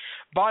to,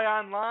 buy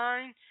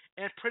online,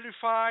 and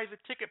prettify the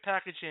ticket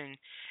packaging,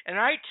 an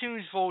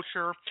iTunes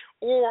voucher,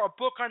 or a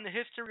book on the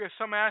history of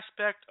some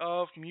aspect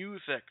of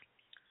music.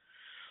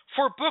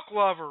 For book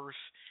lovers,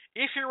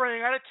 if you're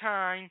running out of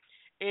time,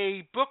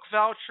 a book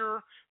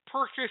voucher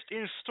purchased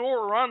in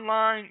store or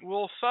online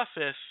will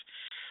suffice.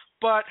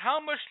 But how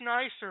much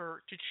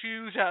nicer to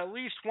choose at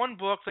least one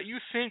book that you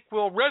think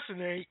will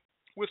resonate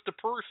with the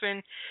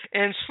person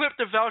and slip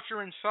the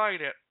voucher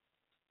inside it.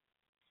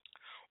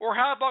 Or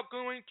how about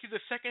going to the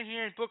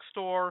secondhand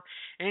bookstore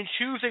and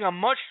choosing a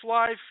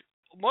much-loved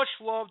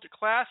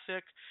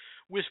classic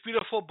with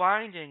beautiful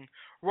binding,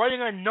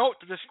 writing a note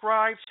that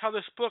describes how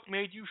this book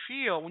made you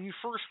feel when you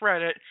first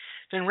read it,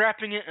 then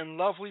wrapping it in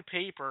lovely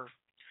paper.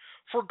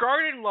 For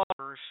garden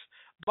lovers,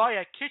 buy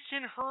a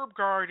kitchen herb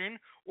garden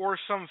or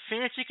some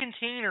fancy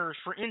containers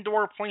for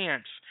indoor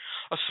plants.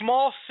 A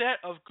small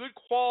set of good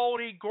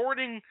quality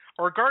gardening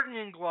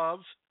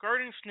gloves,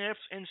 garden snips,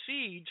 and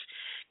seeds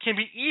can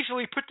be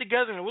easily put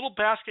together in a little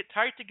basket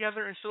tied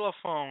together in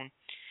cellophane.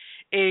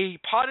 A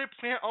potted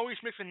plant always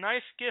makes a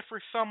nice gift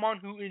for someone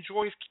who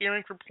enjoys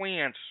caring for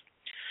plants.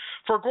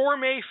 For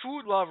gourmet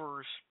food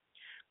lovers,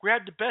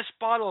 grab the best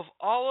bottle of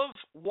olive,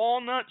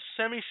 walnut,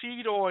 sesame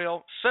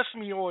oil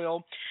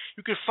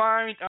you can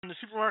find on the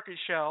supermarket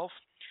shelf,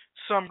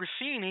 some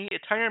grissini,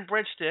 Italian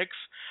breadsticks,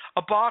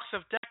 a box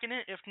of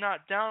decadent, if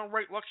not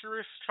downright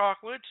luxurious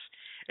chocolates,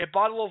 a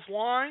bottle of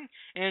wine,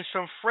 and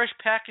some fresh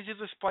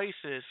packages of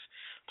spices.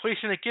 Place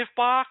in a gift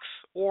box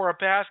or a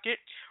basket,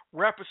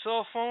 wrap a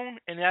cellophane,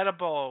 and add a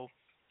bow.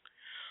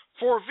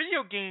 For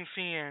video game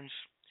fans,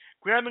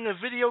 grabbing a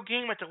video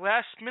game at the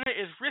last minute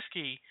is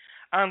risky,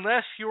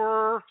 unless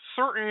you're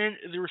certain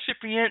the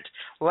recipient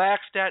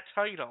lacks that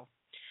title.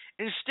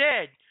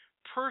 Instead,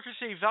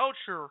 purchase a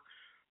voucher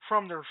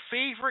from their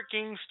favorite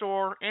game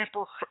store and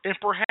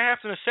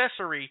perhaps an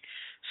accessory,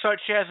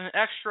 such as an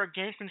extra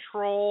game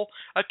control,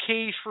 a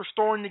case for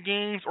storing the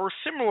games, or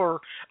similar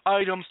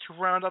items to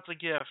round out the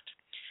gift.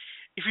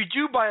 If you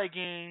do buy a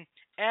game,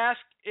 ask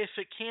if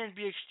it can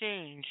be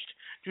exchanged.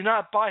 Do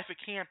not buy if it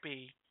can't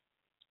be.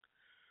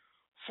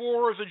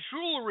 For the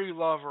jewelry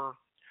lover,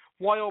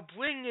 while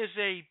bling is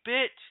a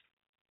bit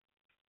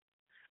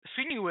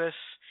sinuous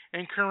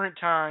in current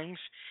times,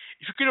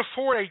 if you can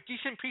afford a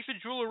decent piece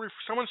of jewelry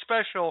for someone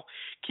special,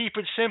 keep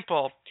it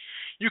simple.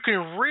 You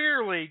can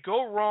rarely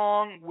go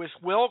wrong with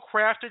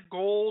well-crafted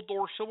gold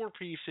or silver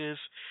pieces,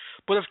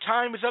 but if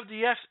time is of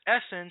the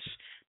essence,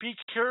 be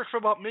careful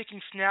about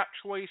making snap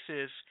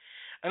choices.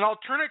 An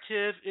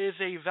alternative is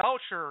a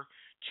voucher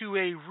to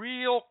a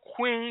real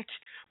quaint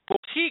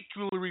boutique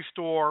jewelry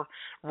store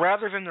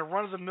rather than the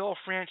run-of-the-mill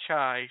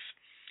franchise.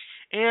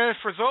 And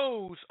for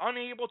those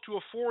unable to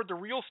afford the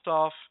real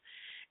stuff,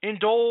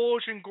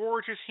 indulge in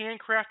gorgeous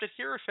handcrafted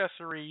hair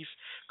accessories,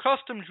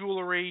 custom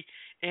jewelry,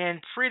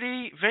 and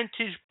pretty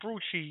vintage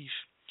broochies.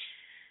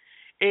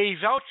 A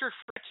voucher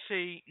for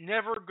Etsy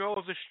never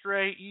goes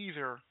astray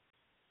either.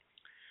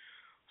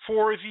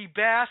 For the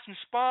bath and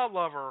spa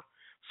lover,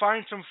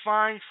 find some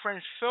fine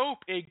French soap,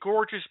 a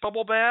gorgeous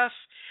bubble bath,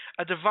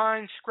 a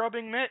divine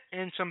scrubbing mitt,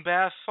 and some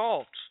bath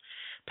salts.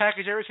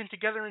 Package everything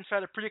together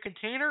inside a pretty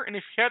container, and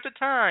if you have the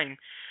time,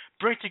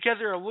 bring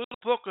together a little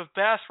book of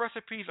bath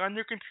recipes on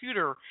your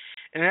computer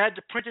and add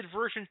the printed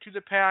version to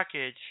the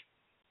package.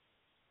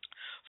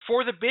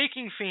 For the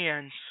baking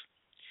fans,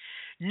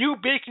 new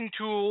baking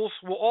tools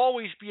will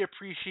always be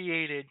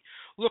appreciated.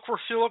 Look for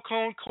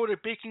silicone-coated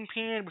baking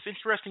pan with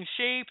interesting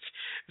shapes,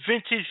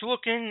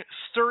 vintage-looking,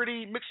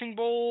 sturdy mixing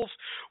bowls,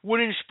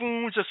 wooden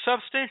spoons of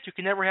substance, you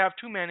can never have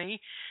too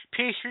many,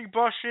 pastry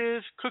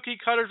brushes, cookie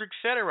cutters,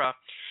 etc.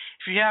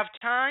 If you have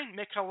time,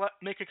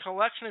 make a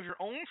collection of your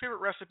own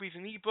favorite recipes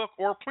in ebook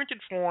or printed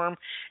form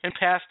and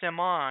pass them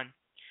on.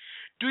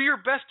 Do your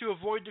best to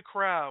avoid the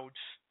crowds.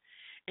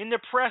 In the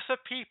press of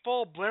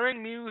people,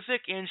 blaring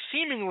music, and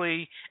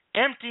seemingly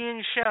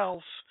emptying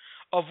shelves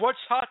of what's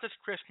hot this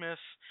Christmas,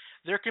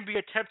 there can be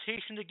a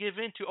temptation to give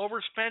in to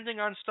overspending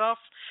on stuff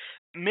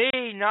that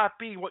may not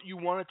be what you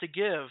want it to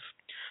give.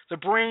 The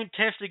brain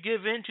tends to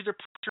give in to the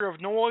pressure of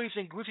noise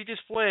and glitzy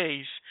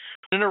displays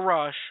in a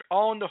rush,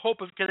 all in the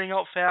hope of getting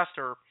out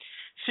faster.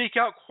 Seek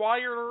out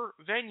quieter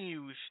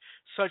venues,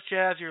 such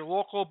as your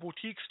local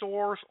boutique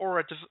stores or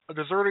a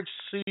deserted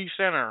city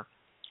center.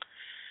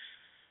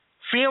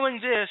 Failing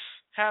this,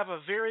 have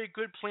a very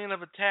good plan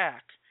of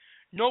attack.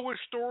 Know which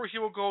stores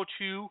you will go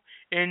to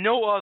and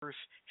no others.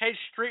 Head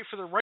straight for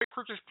the right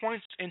purchase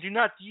points and do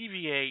not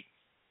deviate.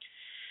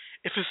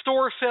 If a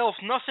store sells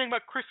nothing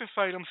but Christmas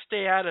items,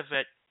 stay out of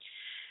it.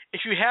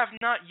 If you have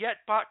not yet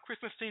bought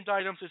Christmas-themed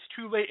items, it's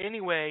too late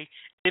anyway.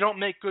 They don't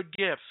make good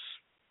gifts.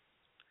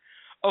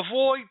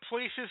 Avoid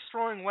places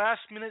throwing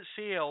last-minute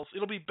sales.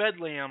 It'll be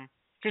bedlam.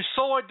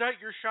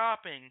 Consolidate your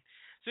shopping.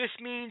 This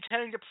means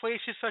heading to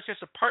places such as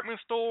department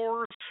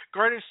stores,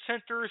 garden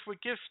centers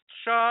with gift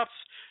shops,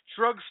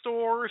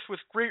 drugstores with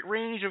great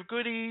range of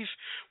goodies,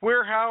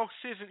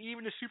 warehouses, and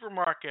even the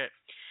supermarket.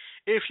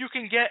 If you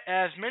can get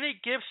as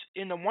many gifts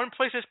in the one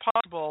place as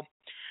possible,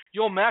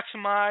 you'll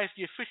maximize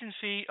the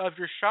efficiency of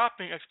your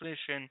shopping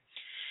expedition.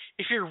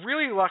 If you're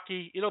really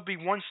lucky, it'll be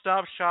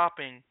one-stop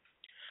shopping.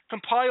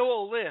 Compile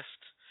a list.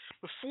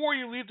 Before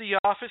you leave the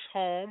office,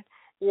 home,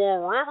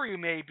 or wherever you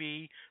may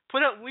be,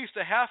 put at least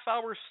a half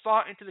hour's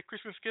thought into the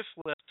Christmas gift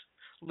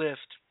list.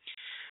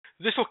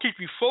 This will keep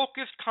you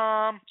focused,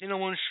 calm, and it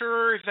will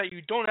ensure that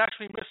you don't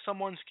actually miss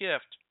someone's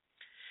gift.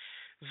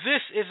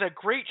 This is a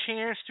great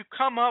chance to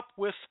come up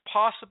with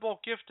possible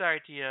gift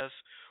ideas,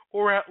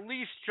 or at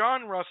least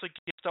genres of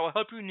gifts that will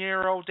help you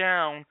narrow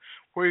down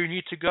where you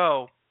need to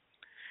go.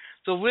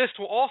 The list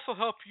will also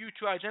help you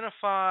to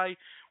identify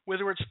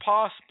whether it's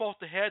possible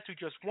to head to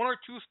just one or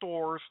two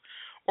stores,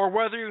 or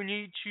whether you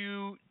need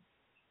to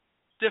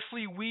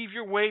deftly weave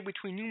your way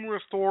between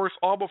numerous stores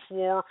all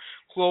before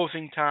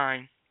closing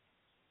time.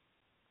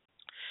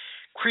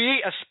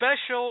 Create a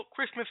special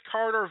Christmas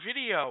card or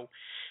video.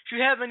 If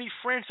you have any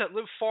friends that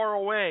live far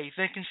away,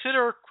 then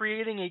consider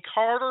creating a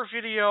card or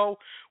video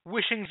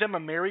wishing them a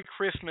Merry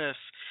Christmas.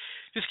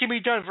 This can be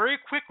done very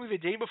quickly the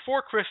day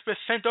before Christmas,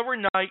 sent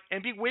overnight,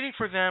 and be waiting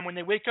for them when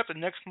they wake up the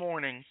next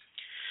morning.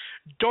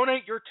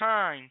 Donate your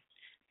time.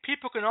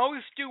 People can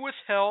always do with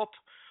help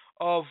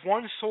of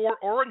one sort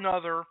or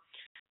another,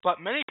 but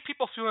many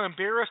people feel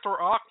embarrassed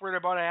or awkward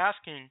about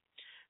asking.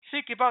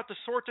 Think about the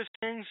sorts of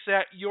things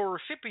that your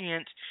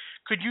recipient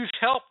could use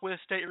help with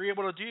that you're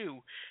able to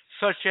do,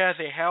 such as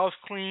a house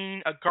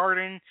clean, a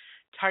garden,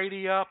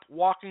 tidy up,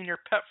 walking their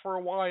pet for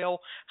a while,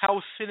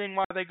 house sitting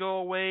while they go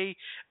away,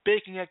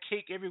 baking a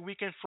cake every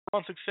weekend for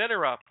months,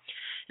 etc.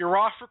 Your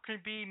offer can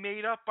be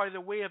made up by the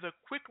way of a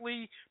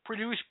quickly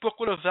produced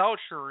booklet of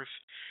vouchers.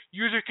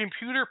 Use your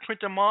computer,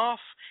 print them off,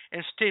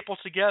 and staple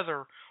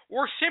together.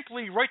 Or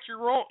simply write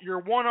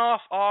your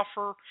one-off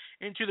offer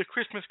into the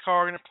Christmas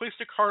card and place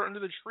the card under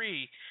the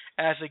tree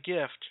as a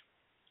gift.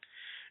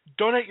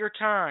 Donate your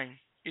time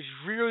is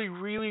really,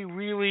 really,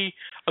 really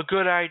a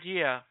good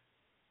idea.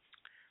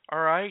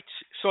 Alright,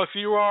 so if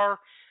you are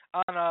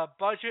on a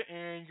budget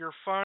and your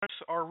funds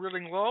are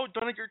really low,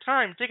 donate your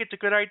time. I think it's a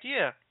good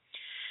idea.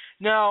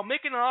 Now,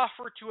 make an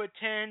offer to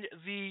attend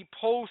the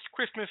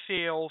post-Christmas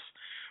sales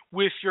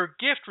with your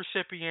gift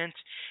recipient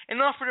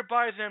and offer to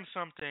buy them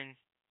something.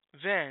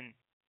 Then,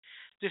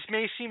 this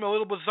may seem a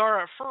little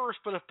bizarre at first,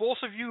 but if both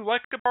of you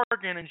like to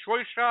bargain,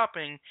 enjoy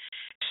shopping,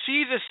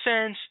 see the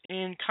sense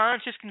in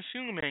conscious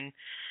consuming,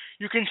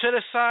 you can set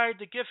aside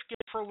the gift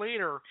for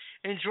later,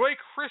 enjoy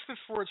Christmas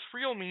for its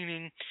real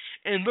meaning,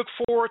 and look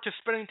forward to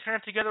spending time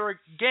together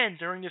again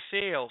during the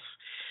sales.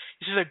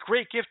 This is a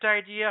great gift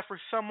idea for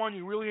someone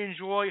you really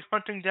enjoy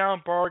hunting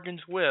down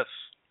bargains with.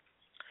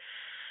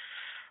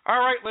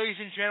 Alright, ladies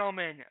and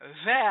gentlemen,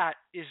 that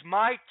is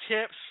my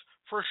tips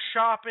for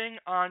shopping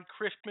on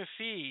Christmas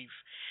Eve.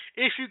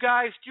 If you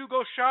guys do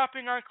go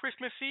shopping on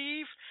Christmas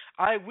Eve,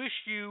 I wish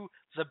you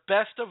the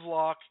best of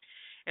luck,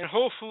 and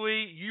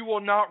hopefully you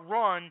will not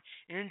run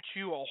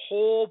into a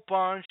whole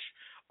bunch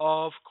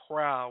of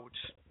crowds.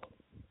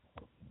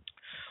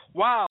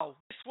 Wow,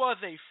 this was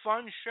a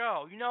fun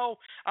show. You know,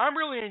 I'm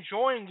really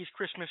enjoying these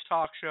Christmas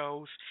talk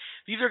shows.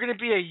 These are going to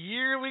be a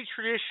yearly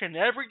tradition.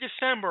 Every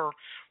December,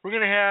 we're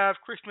going to have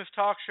Christmas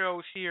talk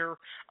shows here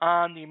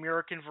on the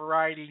American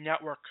Variety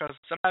Network because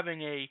I'm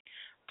having a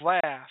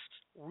blast.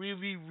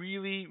 Really,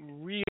 really,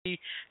 really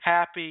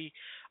happy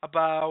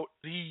about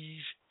these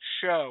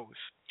shows.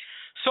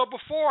 So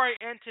before I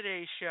end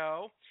today's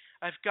show,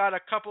 I've got a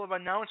couple of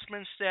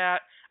announcements that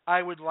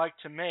I would like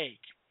to make.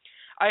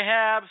 I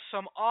have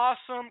some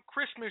awesome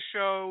Christmas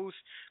shows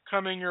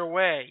coming your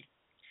way.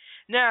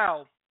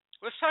 Now,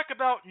 let's talk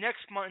about next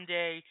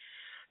Monday,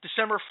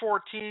 December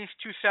 14th,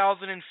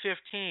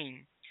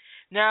 2015.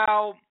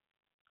 Now,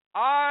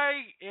 I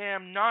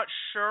am not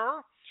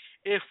sure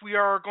if we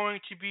are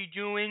going to be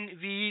doing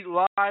the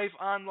live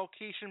on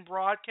location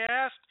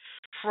broadcast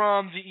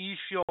from the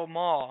Eastfield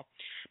Mall,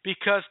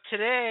 because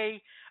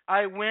today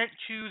I went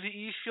to the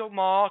Eastfield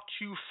Mall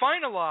to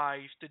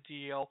finalize the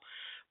deal,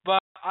 but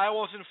I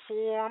was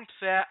informed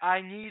that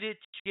I needed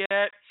to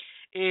get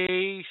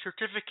a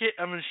certificate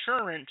of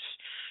insurance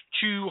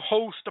to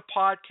host a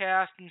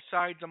podcast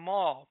inside the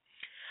mall.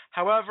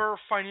 However,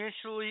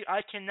 financially,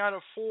 I cannot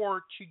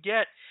afford to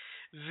get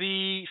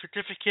the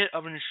certificate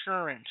of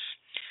insurance.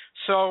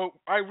 So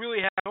I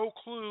really have no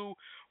clue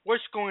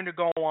what's going to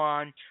go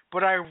on,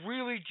 but I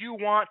really do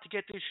want to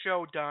get this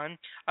show done.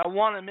 I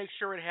want to make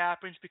sure it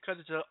happens because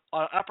it's an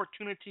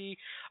opportunity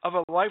of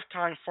a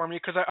lifetime for me,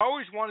 because I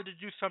always wanted to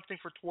do something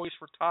for Toys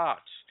for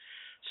Tots.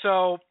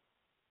 So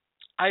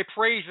I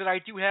praise that I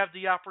do have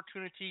the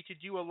opportunity to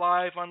do a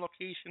live on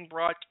location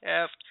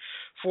broadcast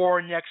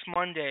for next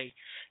Monday.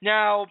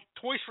 Now,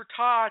 Toys for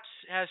Tots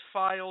has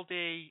filed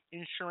a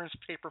insurance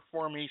paper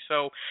for me,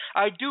 so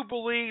I do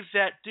believe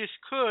that this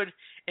could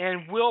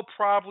and will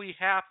probably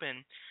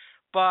happen,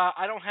 but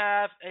I don't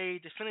have a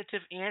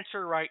definitive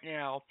answer right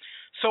now.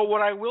 So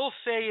what I will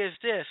say is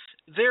this: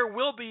 there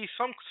will be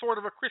some sort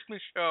of a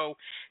Christmas show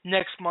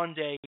next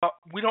Monday, but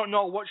we don't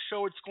know what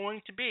show it's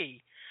going to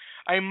be.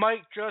 I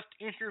might just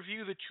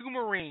interview the two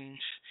Marines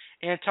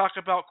and talk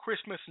about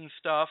Christmas and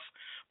stuff,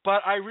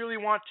 but I really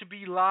want to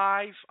be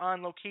live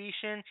on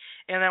location,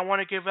 and I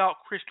want to give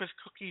out Christmas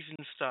cookies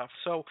and stuff.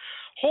 So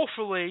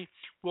hopefully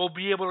we'll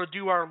be able to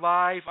do our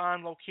live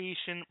on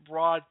location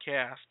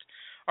broadcast.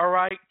 All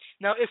right?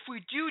 Now, if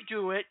we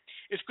do it,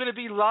 it's going to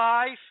be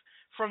live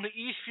from the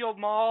Eastfield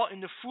Mall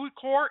in the food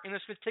court, and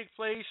it's going to take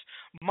place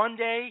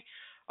Monday,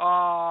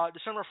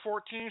 December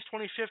 14th,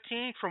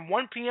 2015, from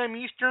 1 p.m.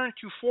 Eastern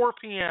to 4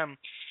 p.m.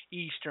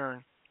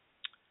 Eastern.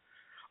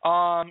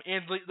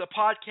 And the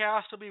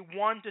podcast will be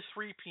 1 to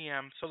 3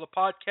 p.m. So the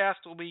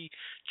podcast will be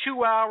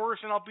 2 hours,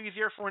 and I'll be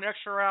there for an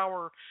extra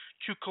hour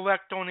to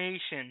collect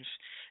donations.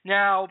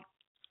 Now,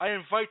 I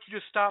invite you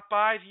to stop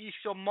by the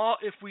Eastfield Mall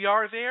if we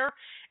are there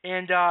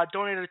and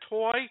donate a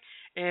toy,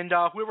 and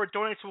whoever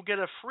donates will get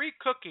a free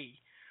cookie.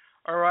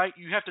 All right,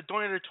 you have to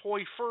donate a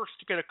toy first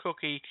to get a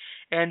cookie,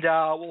 and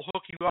we'll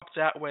hook you up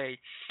that way.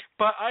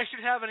 But I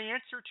should have an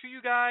answer to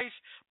you guys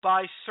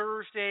by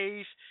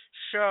Thursday's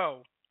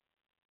show.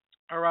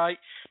 All right,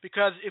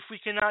 because if we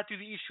cannot do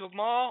the Eastfield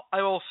Mall,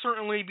 I will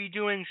certainly be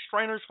doing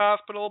Shriners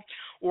Hospital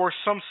or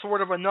some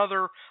sort of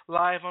another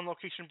live on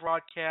location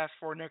broadcast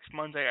for next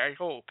Monday, I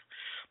hope.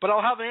 But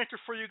I'll have an answer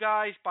for you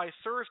guys by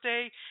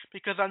Thursday,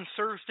 because on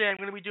Thursday I'm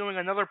going to be doing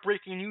another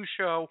breaking news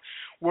show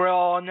where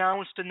I'll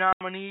announce the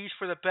nominees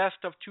for the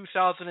best of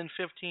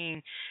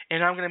 2015,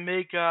 and I'm going to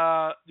make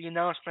the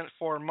announcement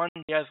for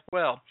Monday as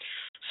well.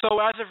 So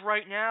as of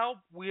right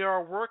now, we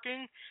are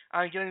working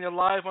on getting the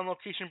live on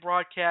location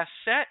broadcast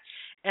set,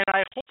 and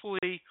I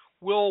hopefully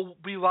will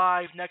be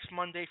live next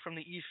Monday from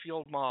the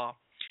Eastfield Mall.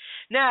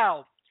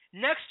 Now,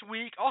 next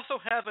week also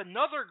have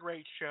another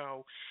great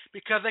show,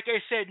 because like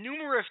I said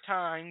numerous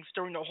times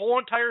during the whole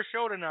entire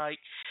show tonight,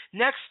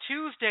 next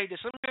Tuesday,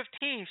 December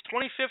 15th,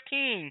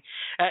 2015,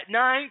 at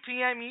 9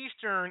 p.m.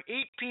 Eastern,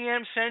 8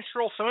 p.m.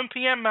 Central, 7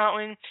 p.m.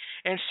 Mountain,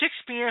 and 6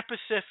 p.m.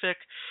 Pacific,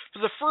 for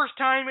the first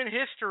time in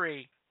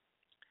history,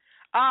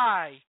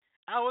 I,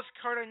 Alex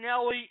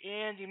Cardinelli,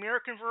 and the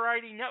American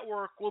Variety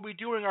Network will be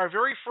doing our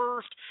very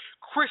first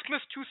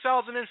Christmas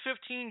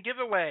 2015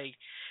 giveaway.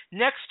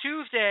 Next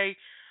Tuesday,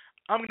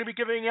 I'm going to be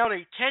giving out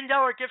a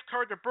 $10 gift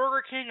card to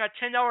Burger King, a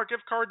 $10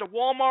 gift card to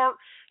Walmart,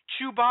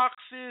 2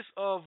 boxes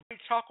of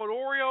white chocolate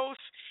Oreos,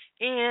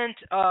 and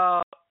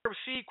a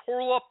C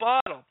Coral Up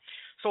bottle.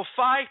 So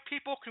 5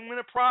 people can win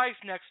a prize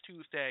next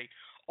Tuesday.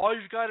 All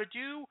you've got to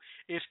do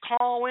is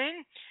call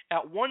in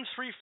at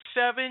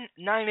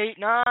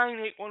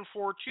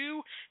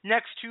 1-347-989-8142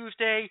 next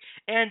Tuesday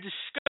and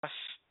discuss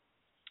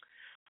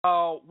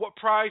what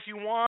prize you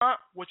want,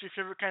 what's your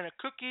favorite kind of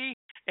cookie,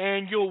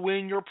 and you'll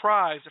win your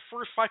prize. The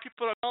first 5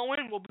 people that call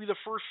in will be the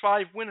first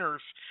 5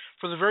 winners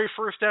for the very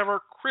first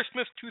ever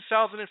Christmas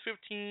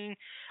 2015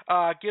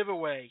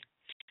 giveaway.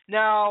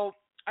 Now,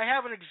 I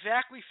haven't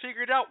exactly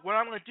figured out what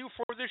I'm going to do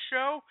for this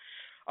show.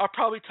 I'll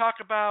probably talk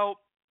about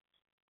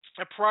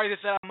a prize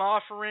that I'm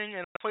offering,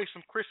 and I'll play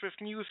some Christmas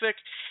music,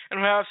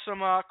 and we'll have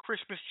some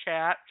Christmas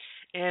chat,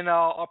 and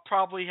I'll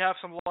probably have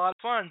a lot of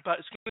fun, but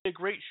it's going to be a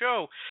great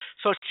show.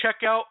 So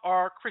check out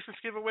our Christmas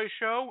giveaway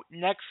show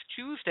next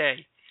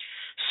Tuesday.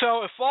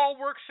 So if all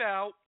works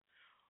out,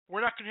 we're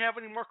not going to have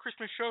any more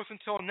Christmas shows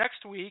until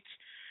next week,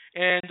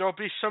 and there'll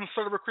be some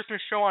sort of a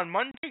Christmas show on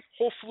Monday,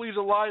 hopefully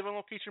the live on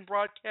location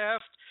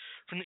broadcast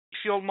from the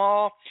Eastfield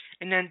Mall,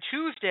 and then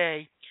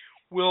Tuesday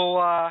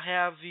we'll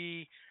have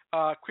the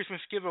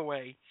Christmas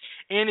giveaway.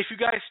 And if you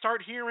guys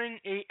start hearing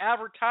a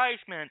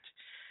advertisement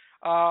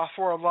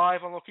for a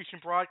live on location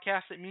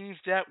broadcast, it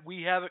means that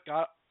we got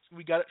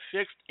it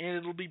fixed and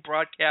it'll be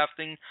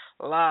broadcasting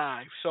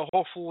live. So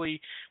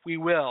hopefully we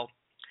will.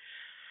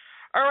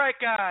 All right,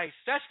 guys,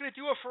 that's going to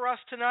do it for us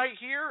tonight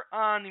here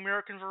on the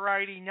American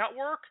Variety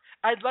Network.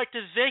 I'd like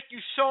to thank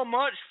you so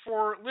much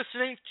for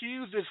listening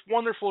to this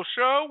wonderful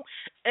show.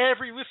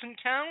 Every listen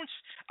counts.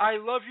 I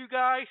love you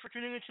guys for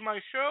tuning into my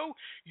show.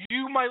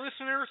 You, my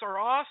listeners, are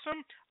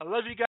awesome. I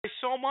love you guys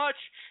so much,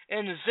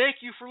 and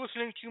thank you for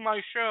listening to my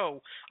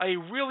show. I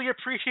really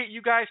appreciate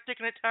you guys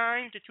taking the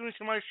time to tune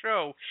into my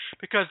show,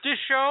 because this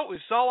show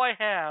is all I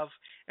have,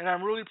 and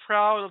I'm really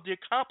proud of the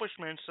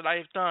accomplishments that I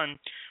have done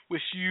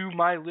with you,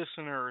 my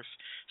listeners.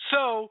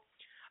 So,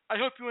 I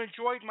hope you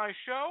enjoyed my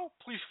show.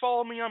 Please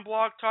follow me on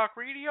Blog Talk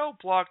Radio,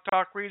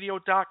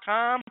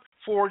 blogtalkradio.com.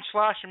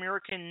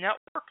 Facebook.com/American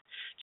Network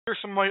to hear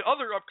some of my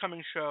other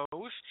upcoming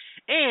shows.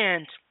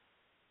 And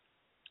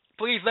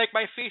please like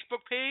my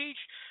Facebook page,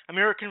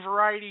 American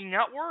Variety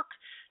Network,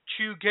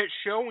 to get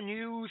show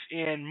news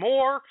and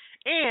more.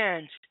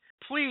 And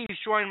please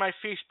join my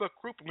Facebook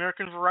group,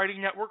 American Variety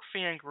Network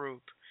Fan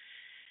Group.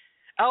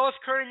 Alice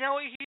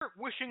Cardinelli here,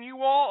 wishing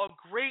you all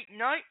a great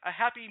night, a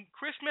happy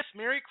Christmas,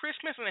 Merry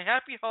Christmas, and a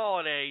happy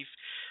holidays.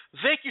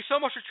 Thank you so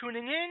much for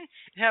tuning in,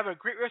 and have a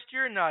great rest of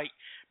your night.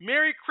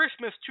 Merry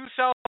Christmas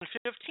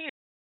 2015,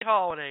 happy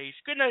holidays.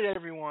 Good night,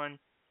 everyone.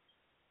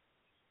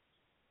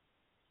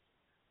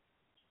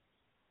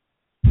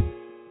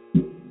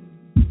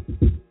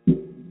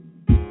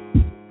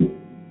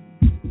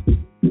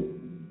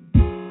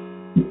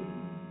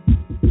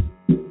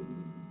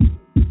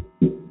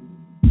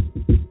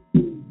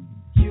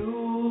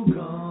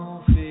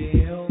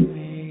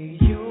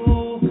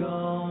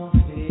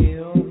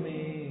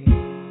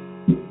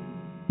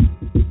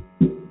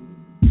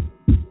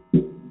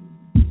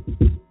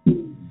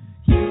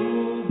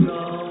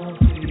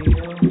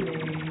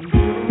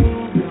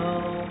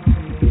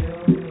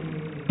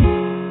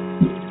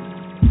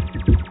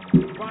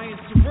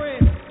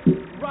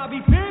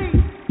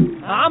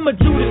 I'ma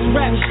do this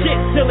rap shit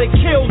till it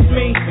kills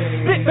me.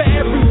 Spit for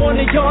every one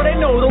of y'all that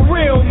know the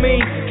real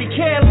me. Could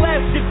care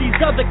less if these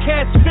other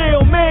cats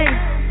feel me.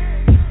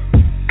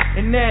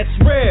 And that's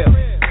real.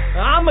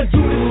 I'ma do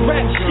this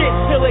rap shit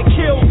till it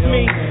kills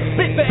me.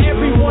 Spit for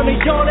every one of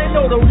y'all that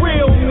know the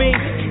real me.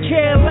 Could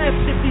care less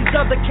if these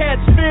other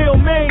cats feel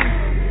me.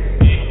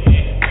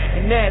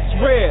 And that's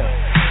real.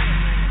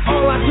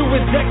 All I do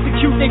is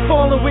execute, they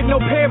falling with no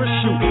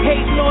parachute.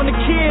 Hating on the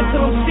kids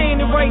till I'm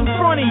standing right in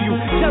front of you.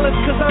 Jealous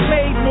cause I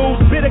made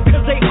moves, bitter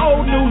cause they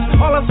old news.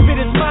 All I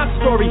spit is my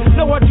story,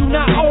 no I do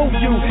not owe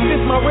you. This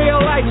my real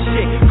life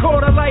shit,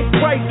 quarter life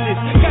crisis.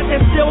 Got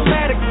that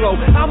stillmatic flow,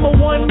 I'm a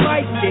one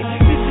mic it.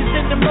 This is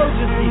an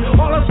emergency,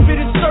 all I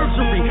spit is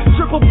surgery.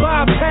 Triple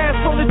bypass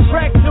on the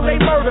track till they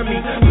murder me.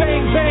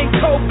 Bang bang,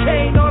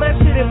 cocaine, all that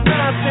shit is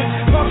nonsense.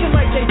 Talking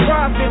like they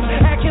prophets,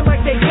 acting like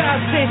they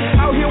godsend.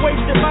 Out here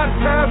wasting my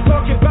time.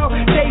 Talking about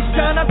they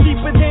shine, I'm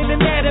deeper than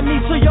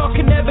anatomy, so y'all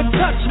can never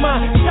touch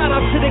mine. Shout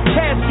out to the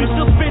cats, you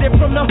still spit it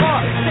from the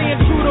heart, staying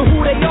true to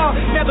who they are,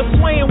 never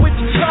swaying with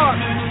the chart.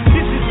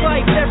 This is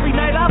life, every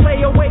night I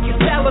lay awake and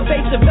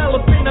salivate,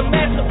 developing a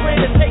master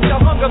plan to take the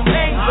hunger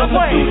pains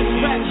away. I'ma do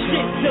this rap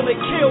shit till it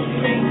kills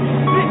me.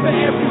 Spit for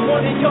every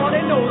one of y'all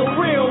that know the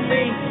real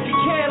me. You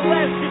care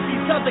less if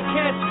these other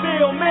cats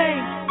feel me.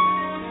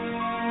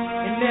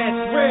 And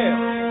that's real.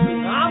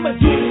 I'ma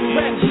do this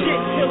rap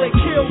shit till it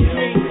kills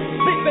me.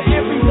 Spit for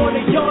every one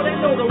of y'all that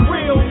know the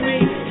real me.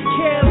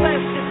 Care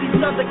less if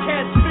these other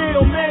cats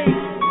feel me.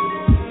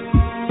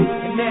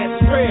 And that's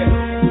real.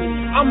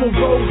 I'm a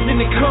rose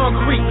in the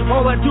concrete,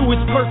 all I do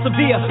is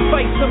persevere.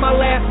 Fight to my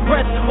last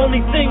breath,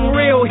 only thing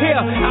real here.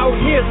 Out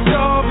here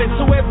starving,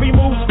 so every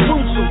move's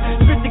crucial.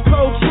 Spit the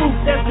cold truth,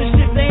 that's the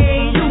shit they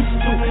ain't used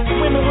to.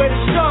 Swimming with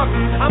the sharks,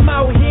 I'm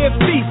out here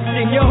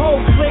feasting. Your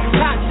whole clique's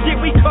hot shit,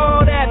 we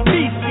call that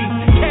feasting.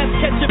 Cats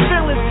catching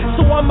feelings,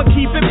 so I'ma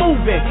keep it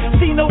moving.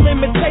 See no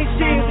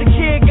limitations, the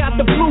kid got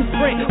the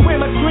blueprint. Where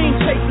my dream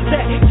chasers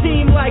at,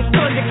 team like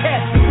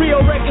Thundercats.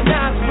 Real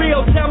recognize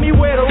real, tell me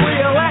where the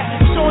real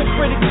at. Showing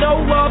critics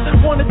no love,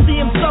 wanna see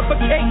him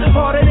suffocate.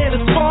 Harder than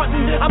a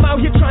Spartan, I'm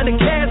out here trying to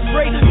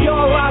castrate.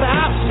 Y'all out of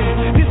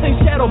options, this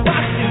ain't shadow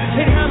boxing.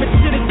 Hit homage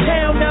to the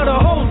town, now the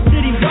whole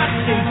city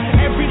watching.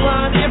 Every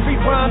line, every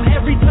rhyme,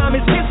 every time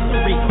is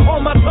history.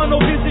 On my tunnel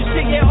vision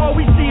shit, yeah, all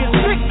we see is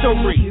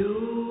victory.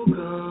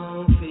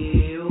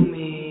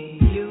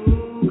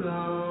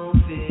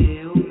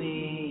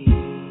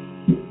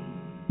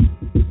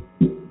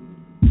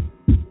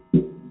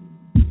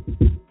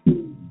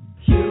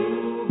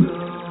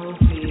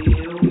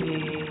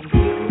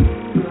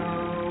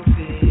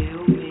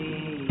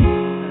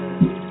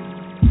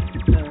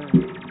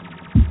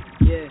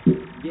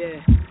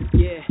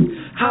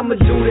 I'ma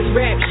do this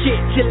rap shit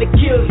till it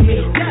kills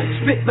me.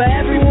 Spit for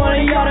every one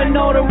of y'all to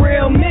know the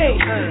real me.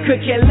 Could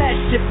care less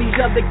if these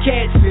other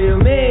cats feel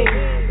me.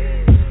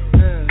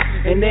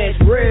 And that's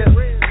real.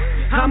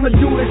 I'ma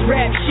do this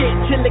rap shit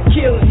till it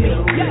kills me.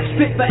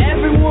 Spit for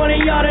every one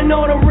of y'all to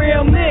know the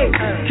real me.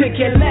 Could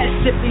care less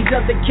if these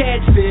other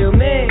cats feel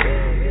me.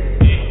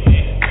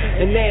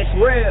 And that's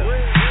real.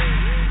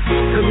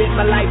 Commit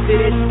my life to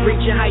this,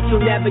 reaching heights you'll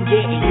never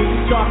get. You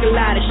can talk a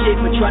lot of shit,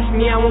 but trust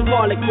me, I won't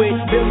call it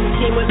quits. Build a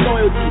team with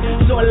loyalty,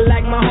 sorta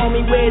like my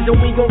homie Wiz. And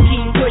we gon'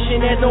 keep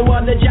pushing, there's no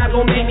other job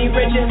gon' make me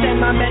rich. And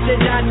send my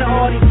message out to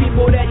all these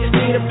people that just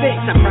need a fix.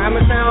 I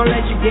promise I don't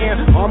let you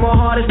down, all my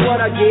heart is what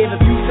I give.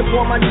 If you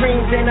support my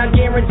dreams, then I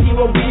guarantee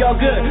we'll be all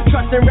good.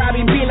 Trusting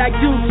Robbie B like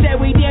Duke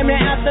said, we damn near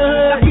out the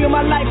hood. I feel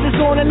my life is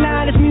on the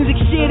line, this music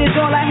shit is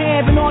all I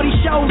have. And all these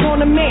shows on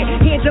the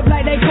man, hands up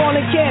like they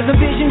calling cabs. The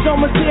vision's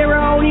almost clear,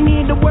 I only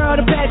need the world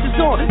to pass us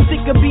on.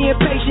 Sick of being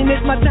patient,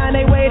 it's my time,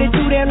 they waited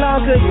too damn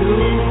long. Cause you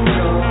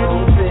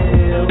don't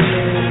feel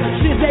me.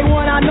 Since day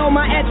one I know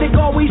my ethic,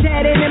 always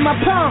had it in my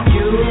palm.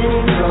 You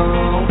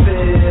don't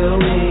feel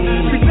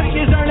me. Respect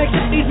is earned,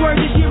 accept these words,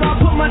 this year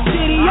I'll put my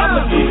city on. I'ma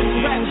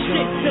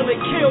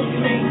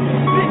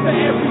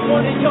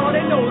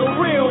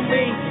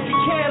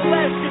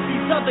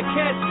other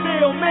cats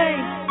feel me.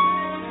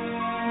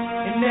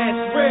 And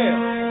that's real.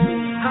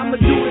 I'ma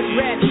do this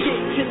rap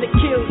shit till it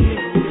kills me.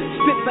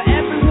 Spit for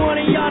every one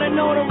of y'all to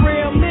know the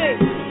real me.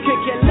 Could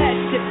care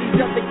less if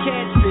these other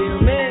cats feel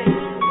me.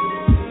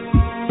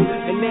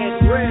 And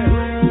that's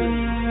real.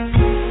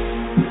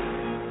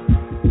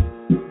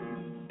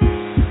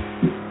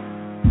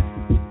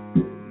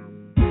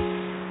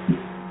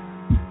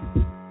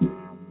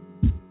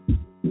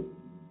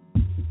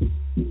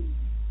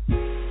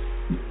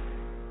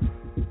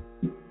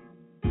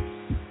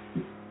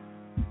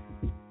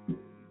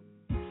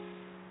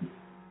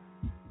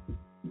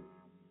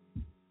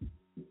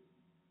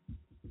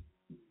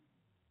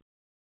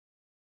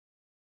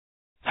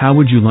 How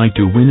would you like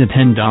to win a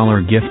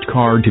 $10 gift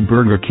card to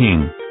Burger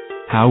King?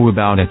 How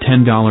about a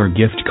 $10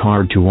 gift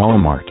card to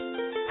Walmart?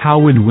 How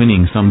would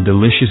winning some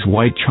delicious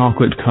white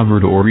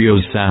chocolate-covered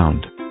Oreos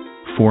sound?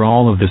 For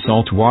all of the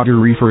saltwater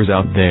reefers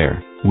out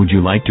there, would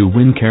you like to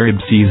win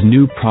Caribsea's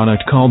new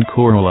product called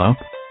Coral Up?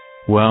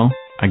 Well,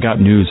 I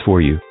got news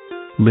for you.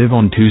 Live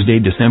on Tuesday,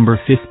 December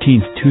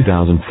 15,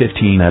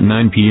 2015 at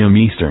 9 p.m.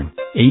 Eastern,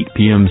 8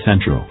 p.m.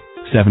 Central,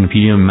 7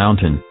 p.m.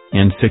 Mountain,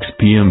 and 6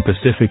 p.m.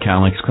 Pacific.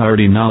 Alex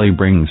Cardinale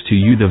brings to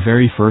you the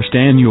very first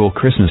annual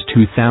Christmas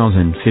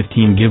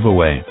 2015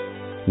 giveaway.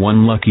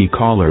 One lucky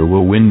caller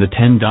will win the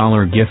 $10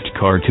 gift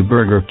card to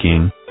Burger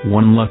King,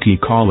 one lucky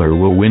caller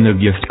will win a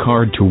gift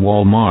card to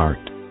Walmart,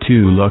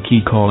 two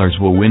lucky callers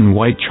will win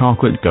white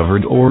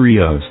chocolate-covered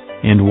Oreos,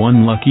 and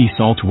one lucky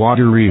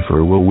saltwater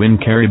reefer will win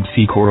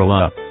Caribsea Coral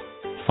Up.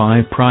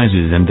 5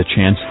 prizes and the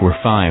chance for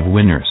 5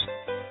 winners.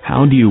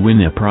 How do you win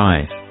a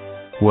prize?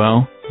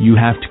 Well, you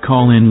have to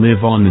call in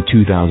live on the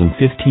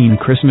 2015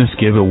 Christmas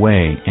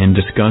giveaway and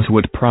discuss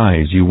what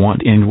prize you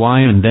want and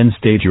why, and then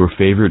state your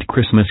favorite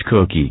Christmas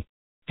cookie.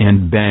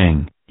 And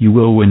bang, you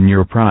will win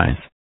your prize.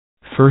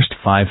 First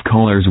 5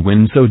 callers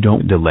win, so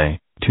don't delay.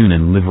 Tune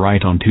in live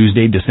right on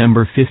Tuesday,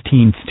 December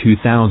 15,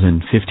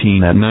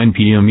 2015 at 9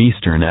 p.m.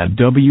 Eastern at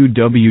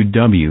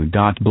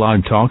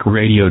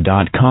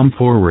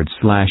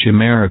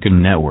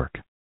www.blogtalkradio.com/American Network.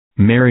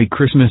 Merry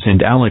Christmas,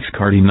 and Alex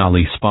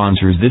Cardinale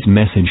sponsors this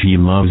message. He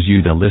loves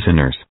you, the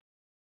listeners.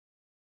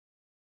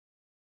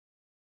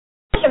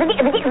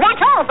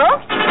 That's all,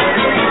 folks.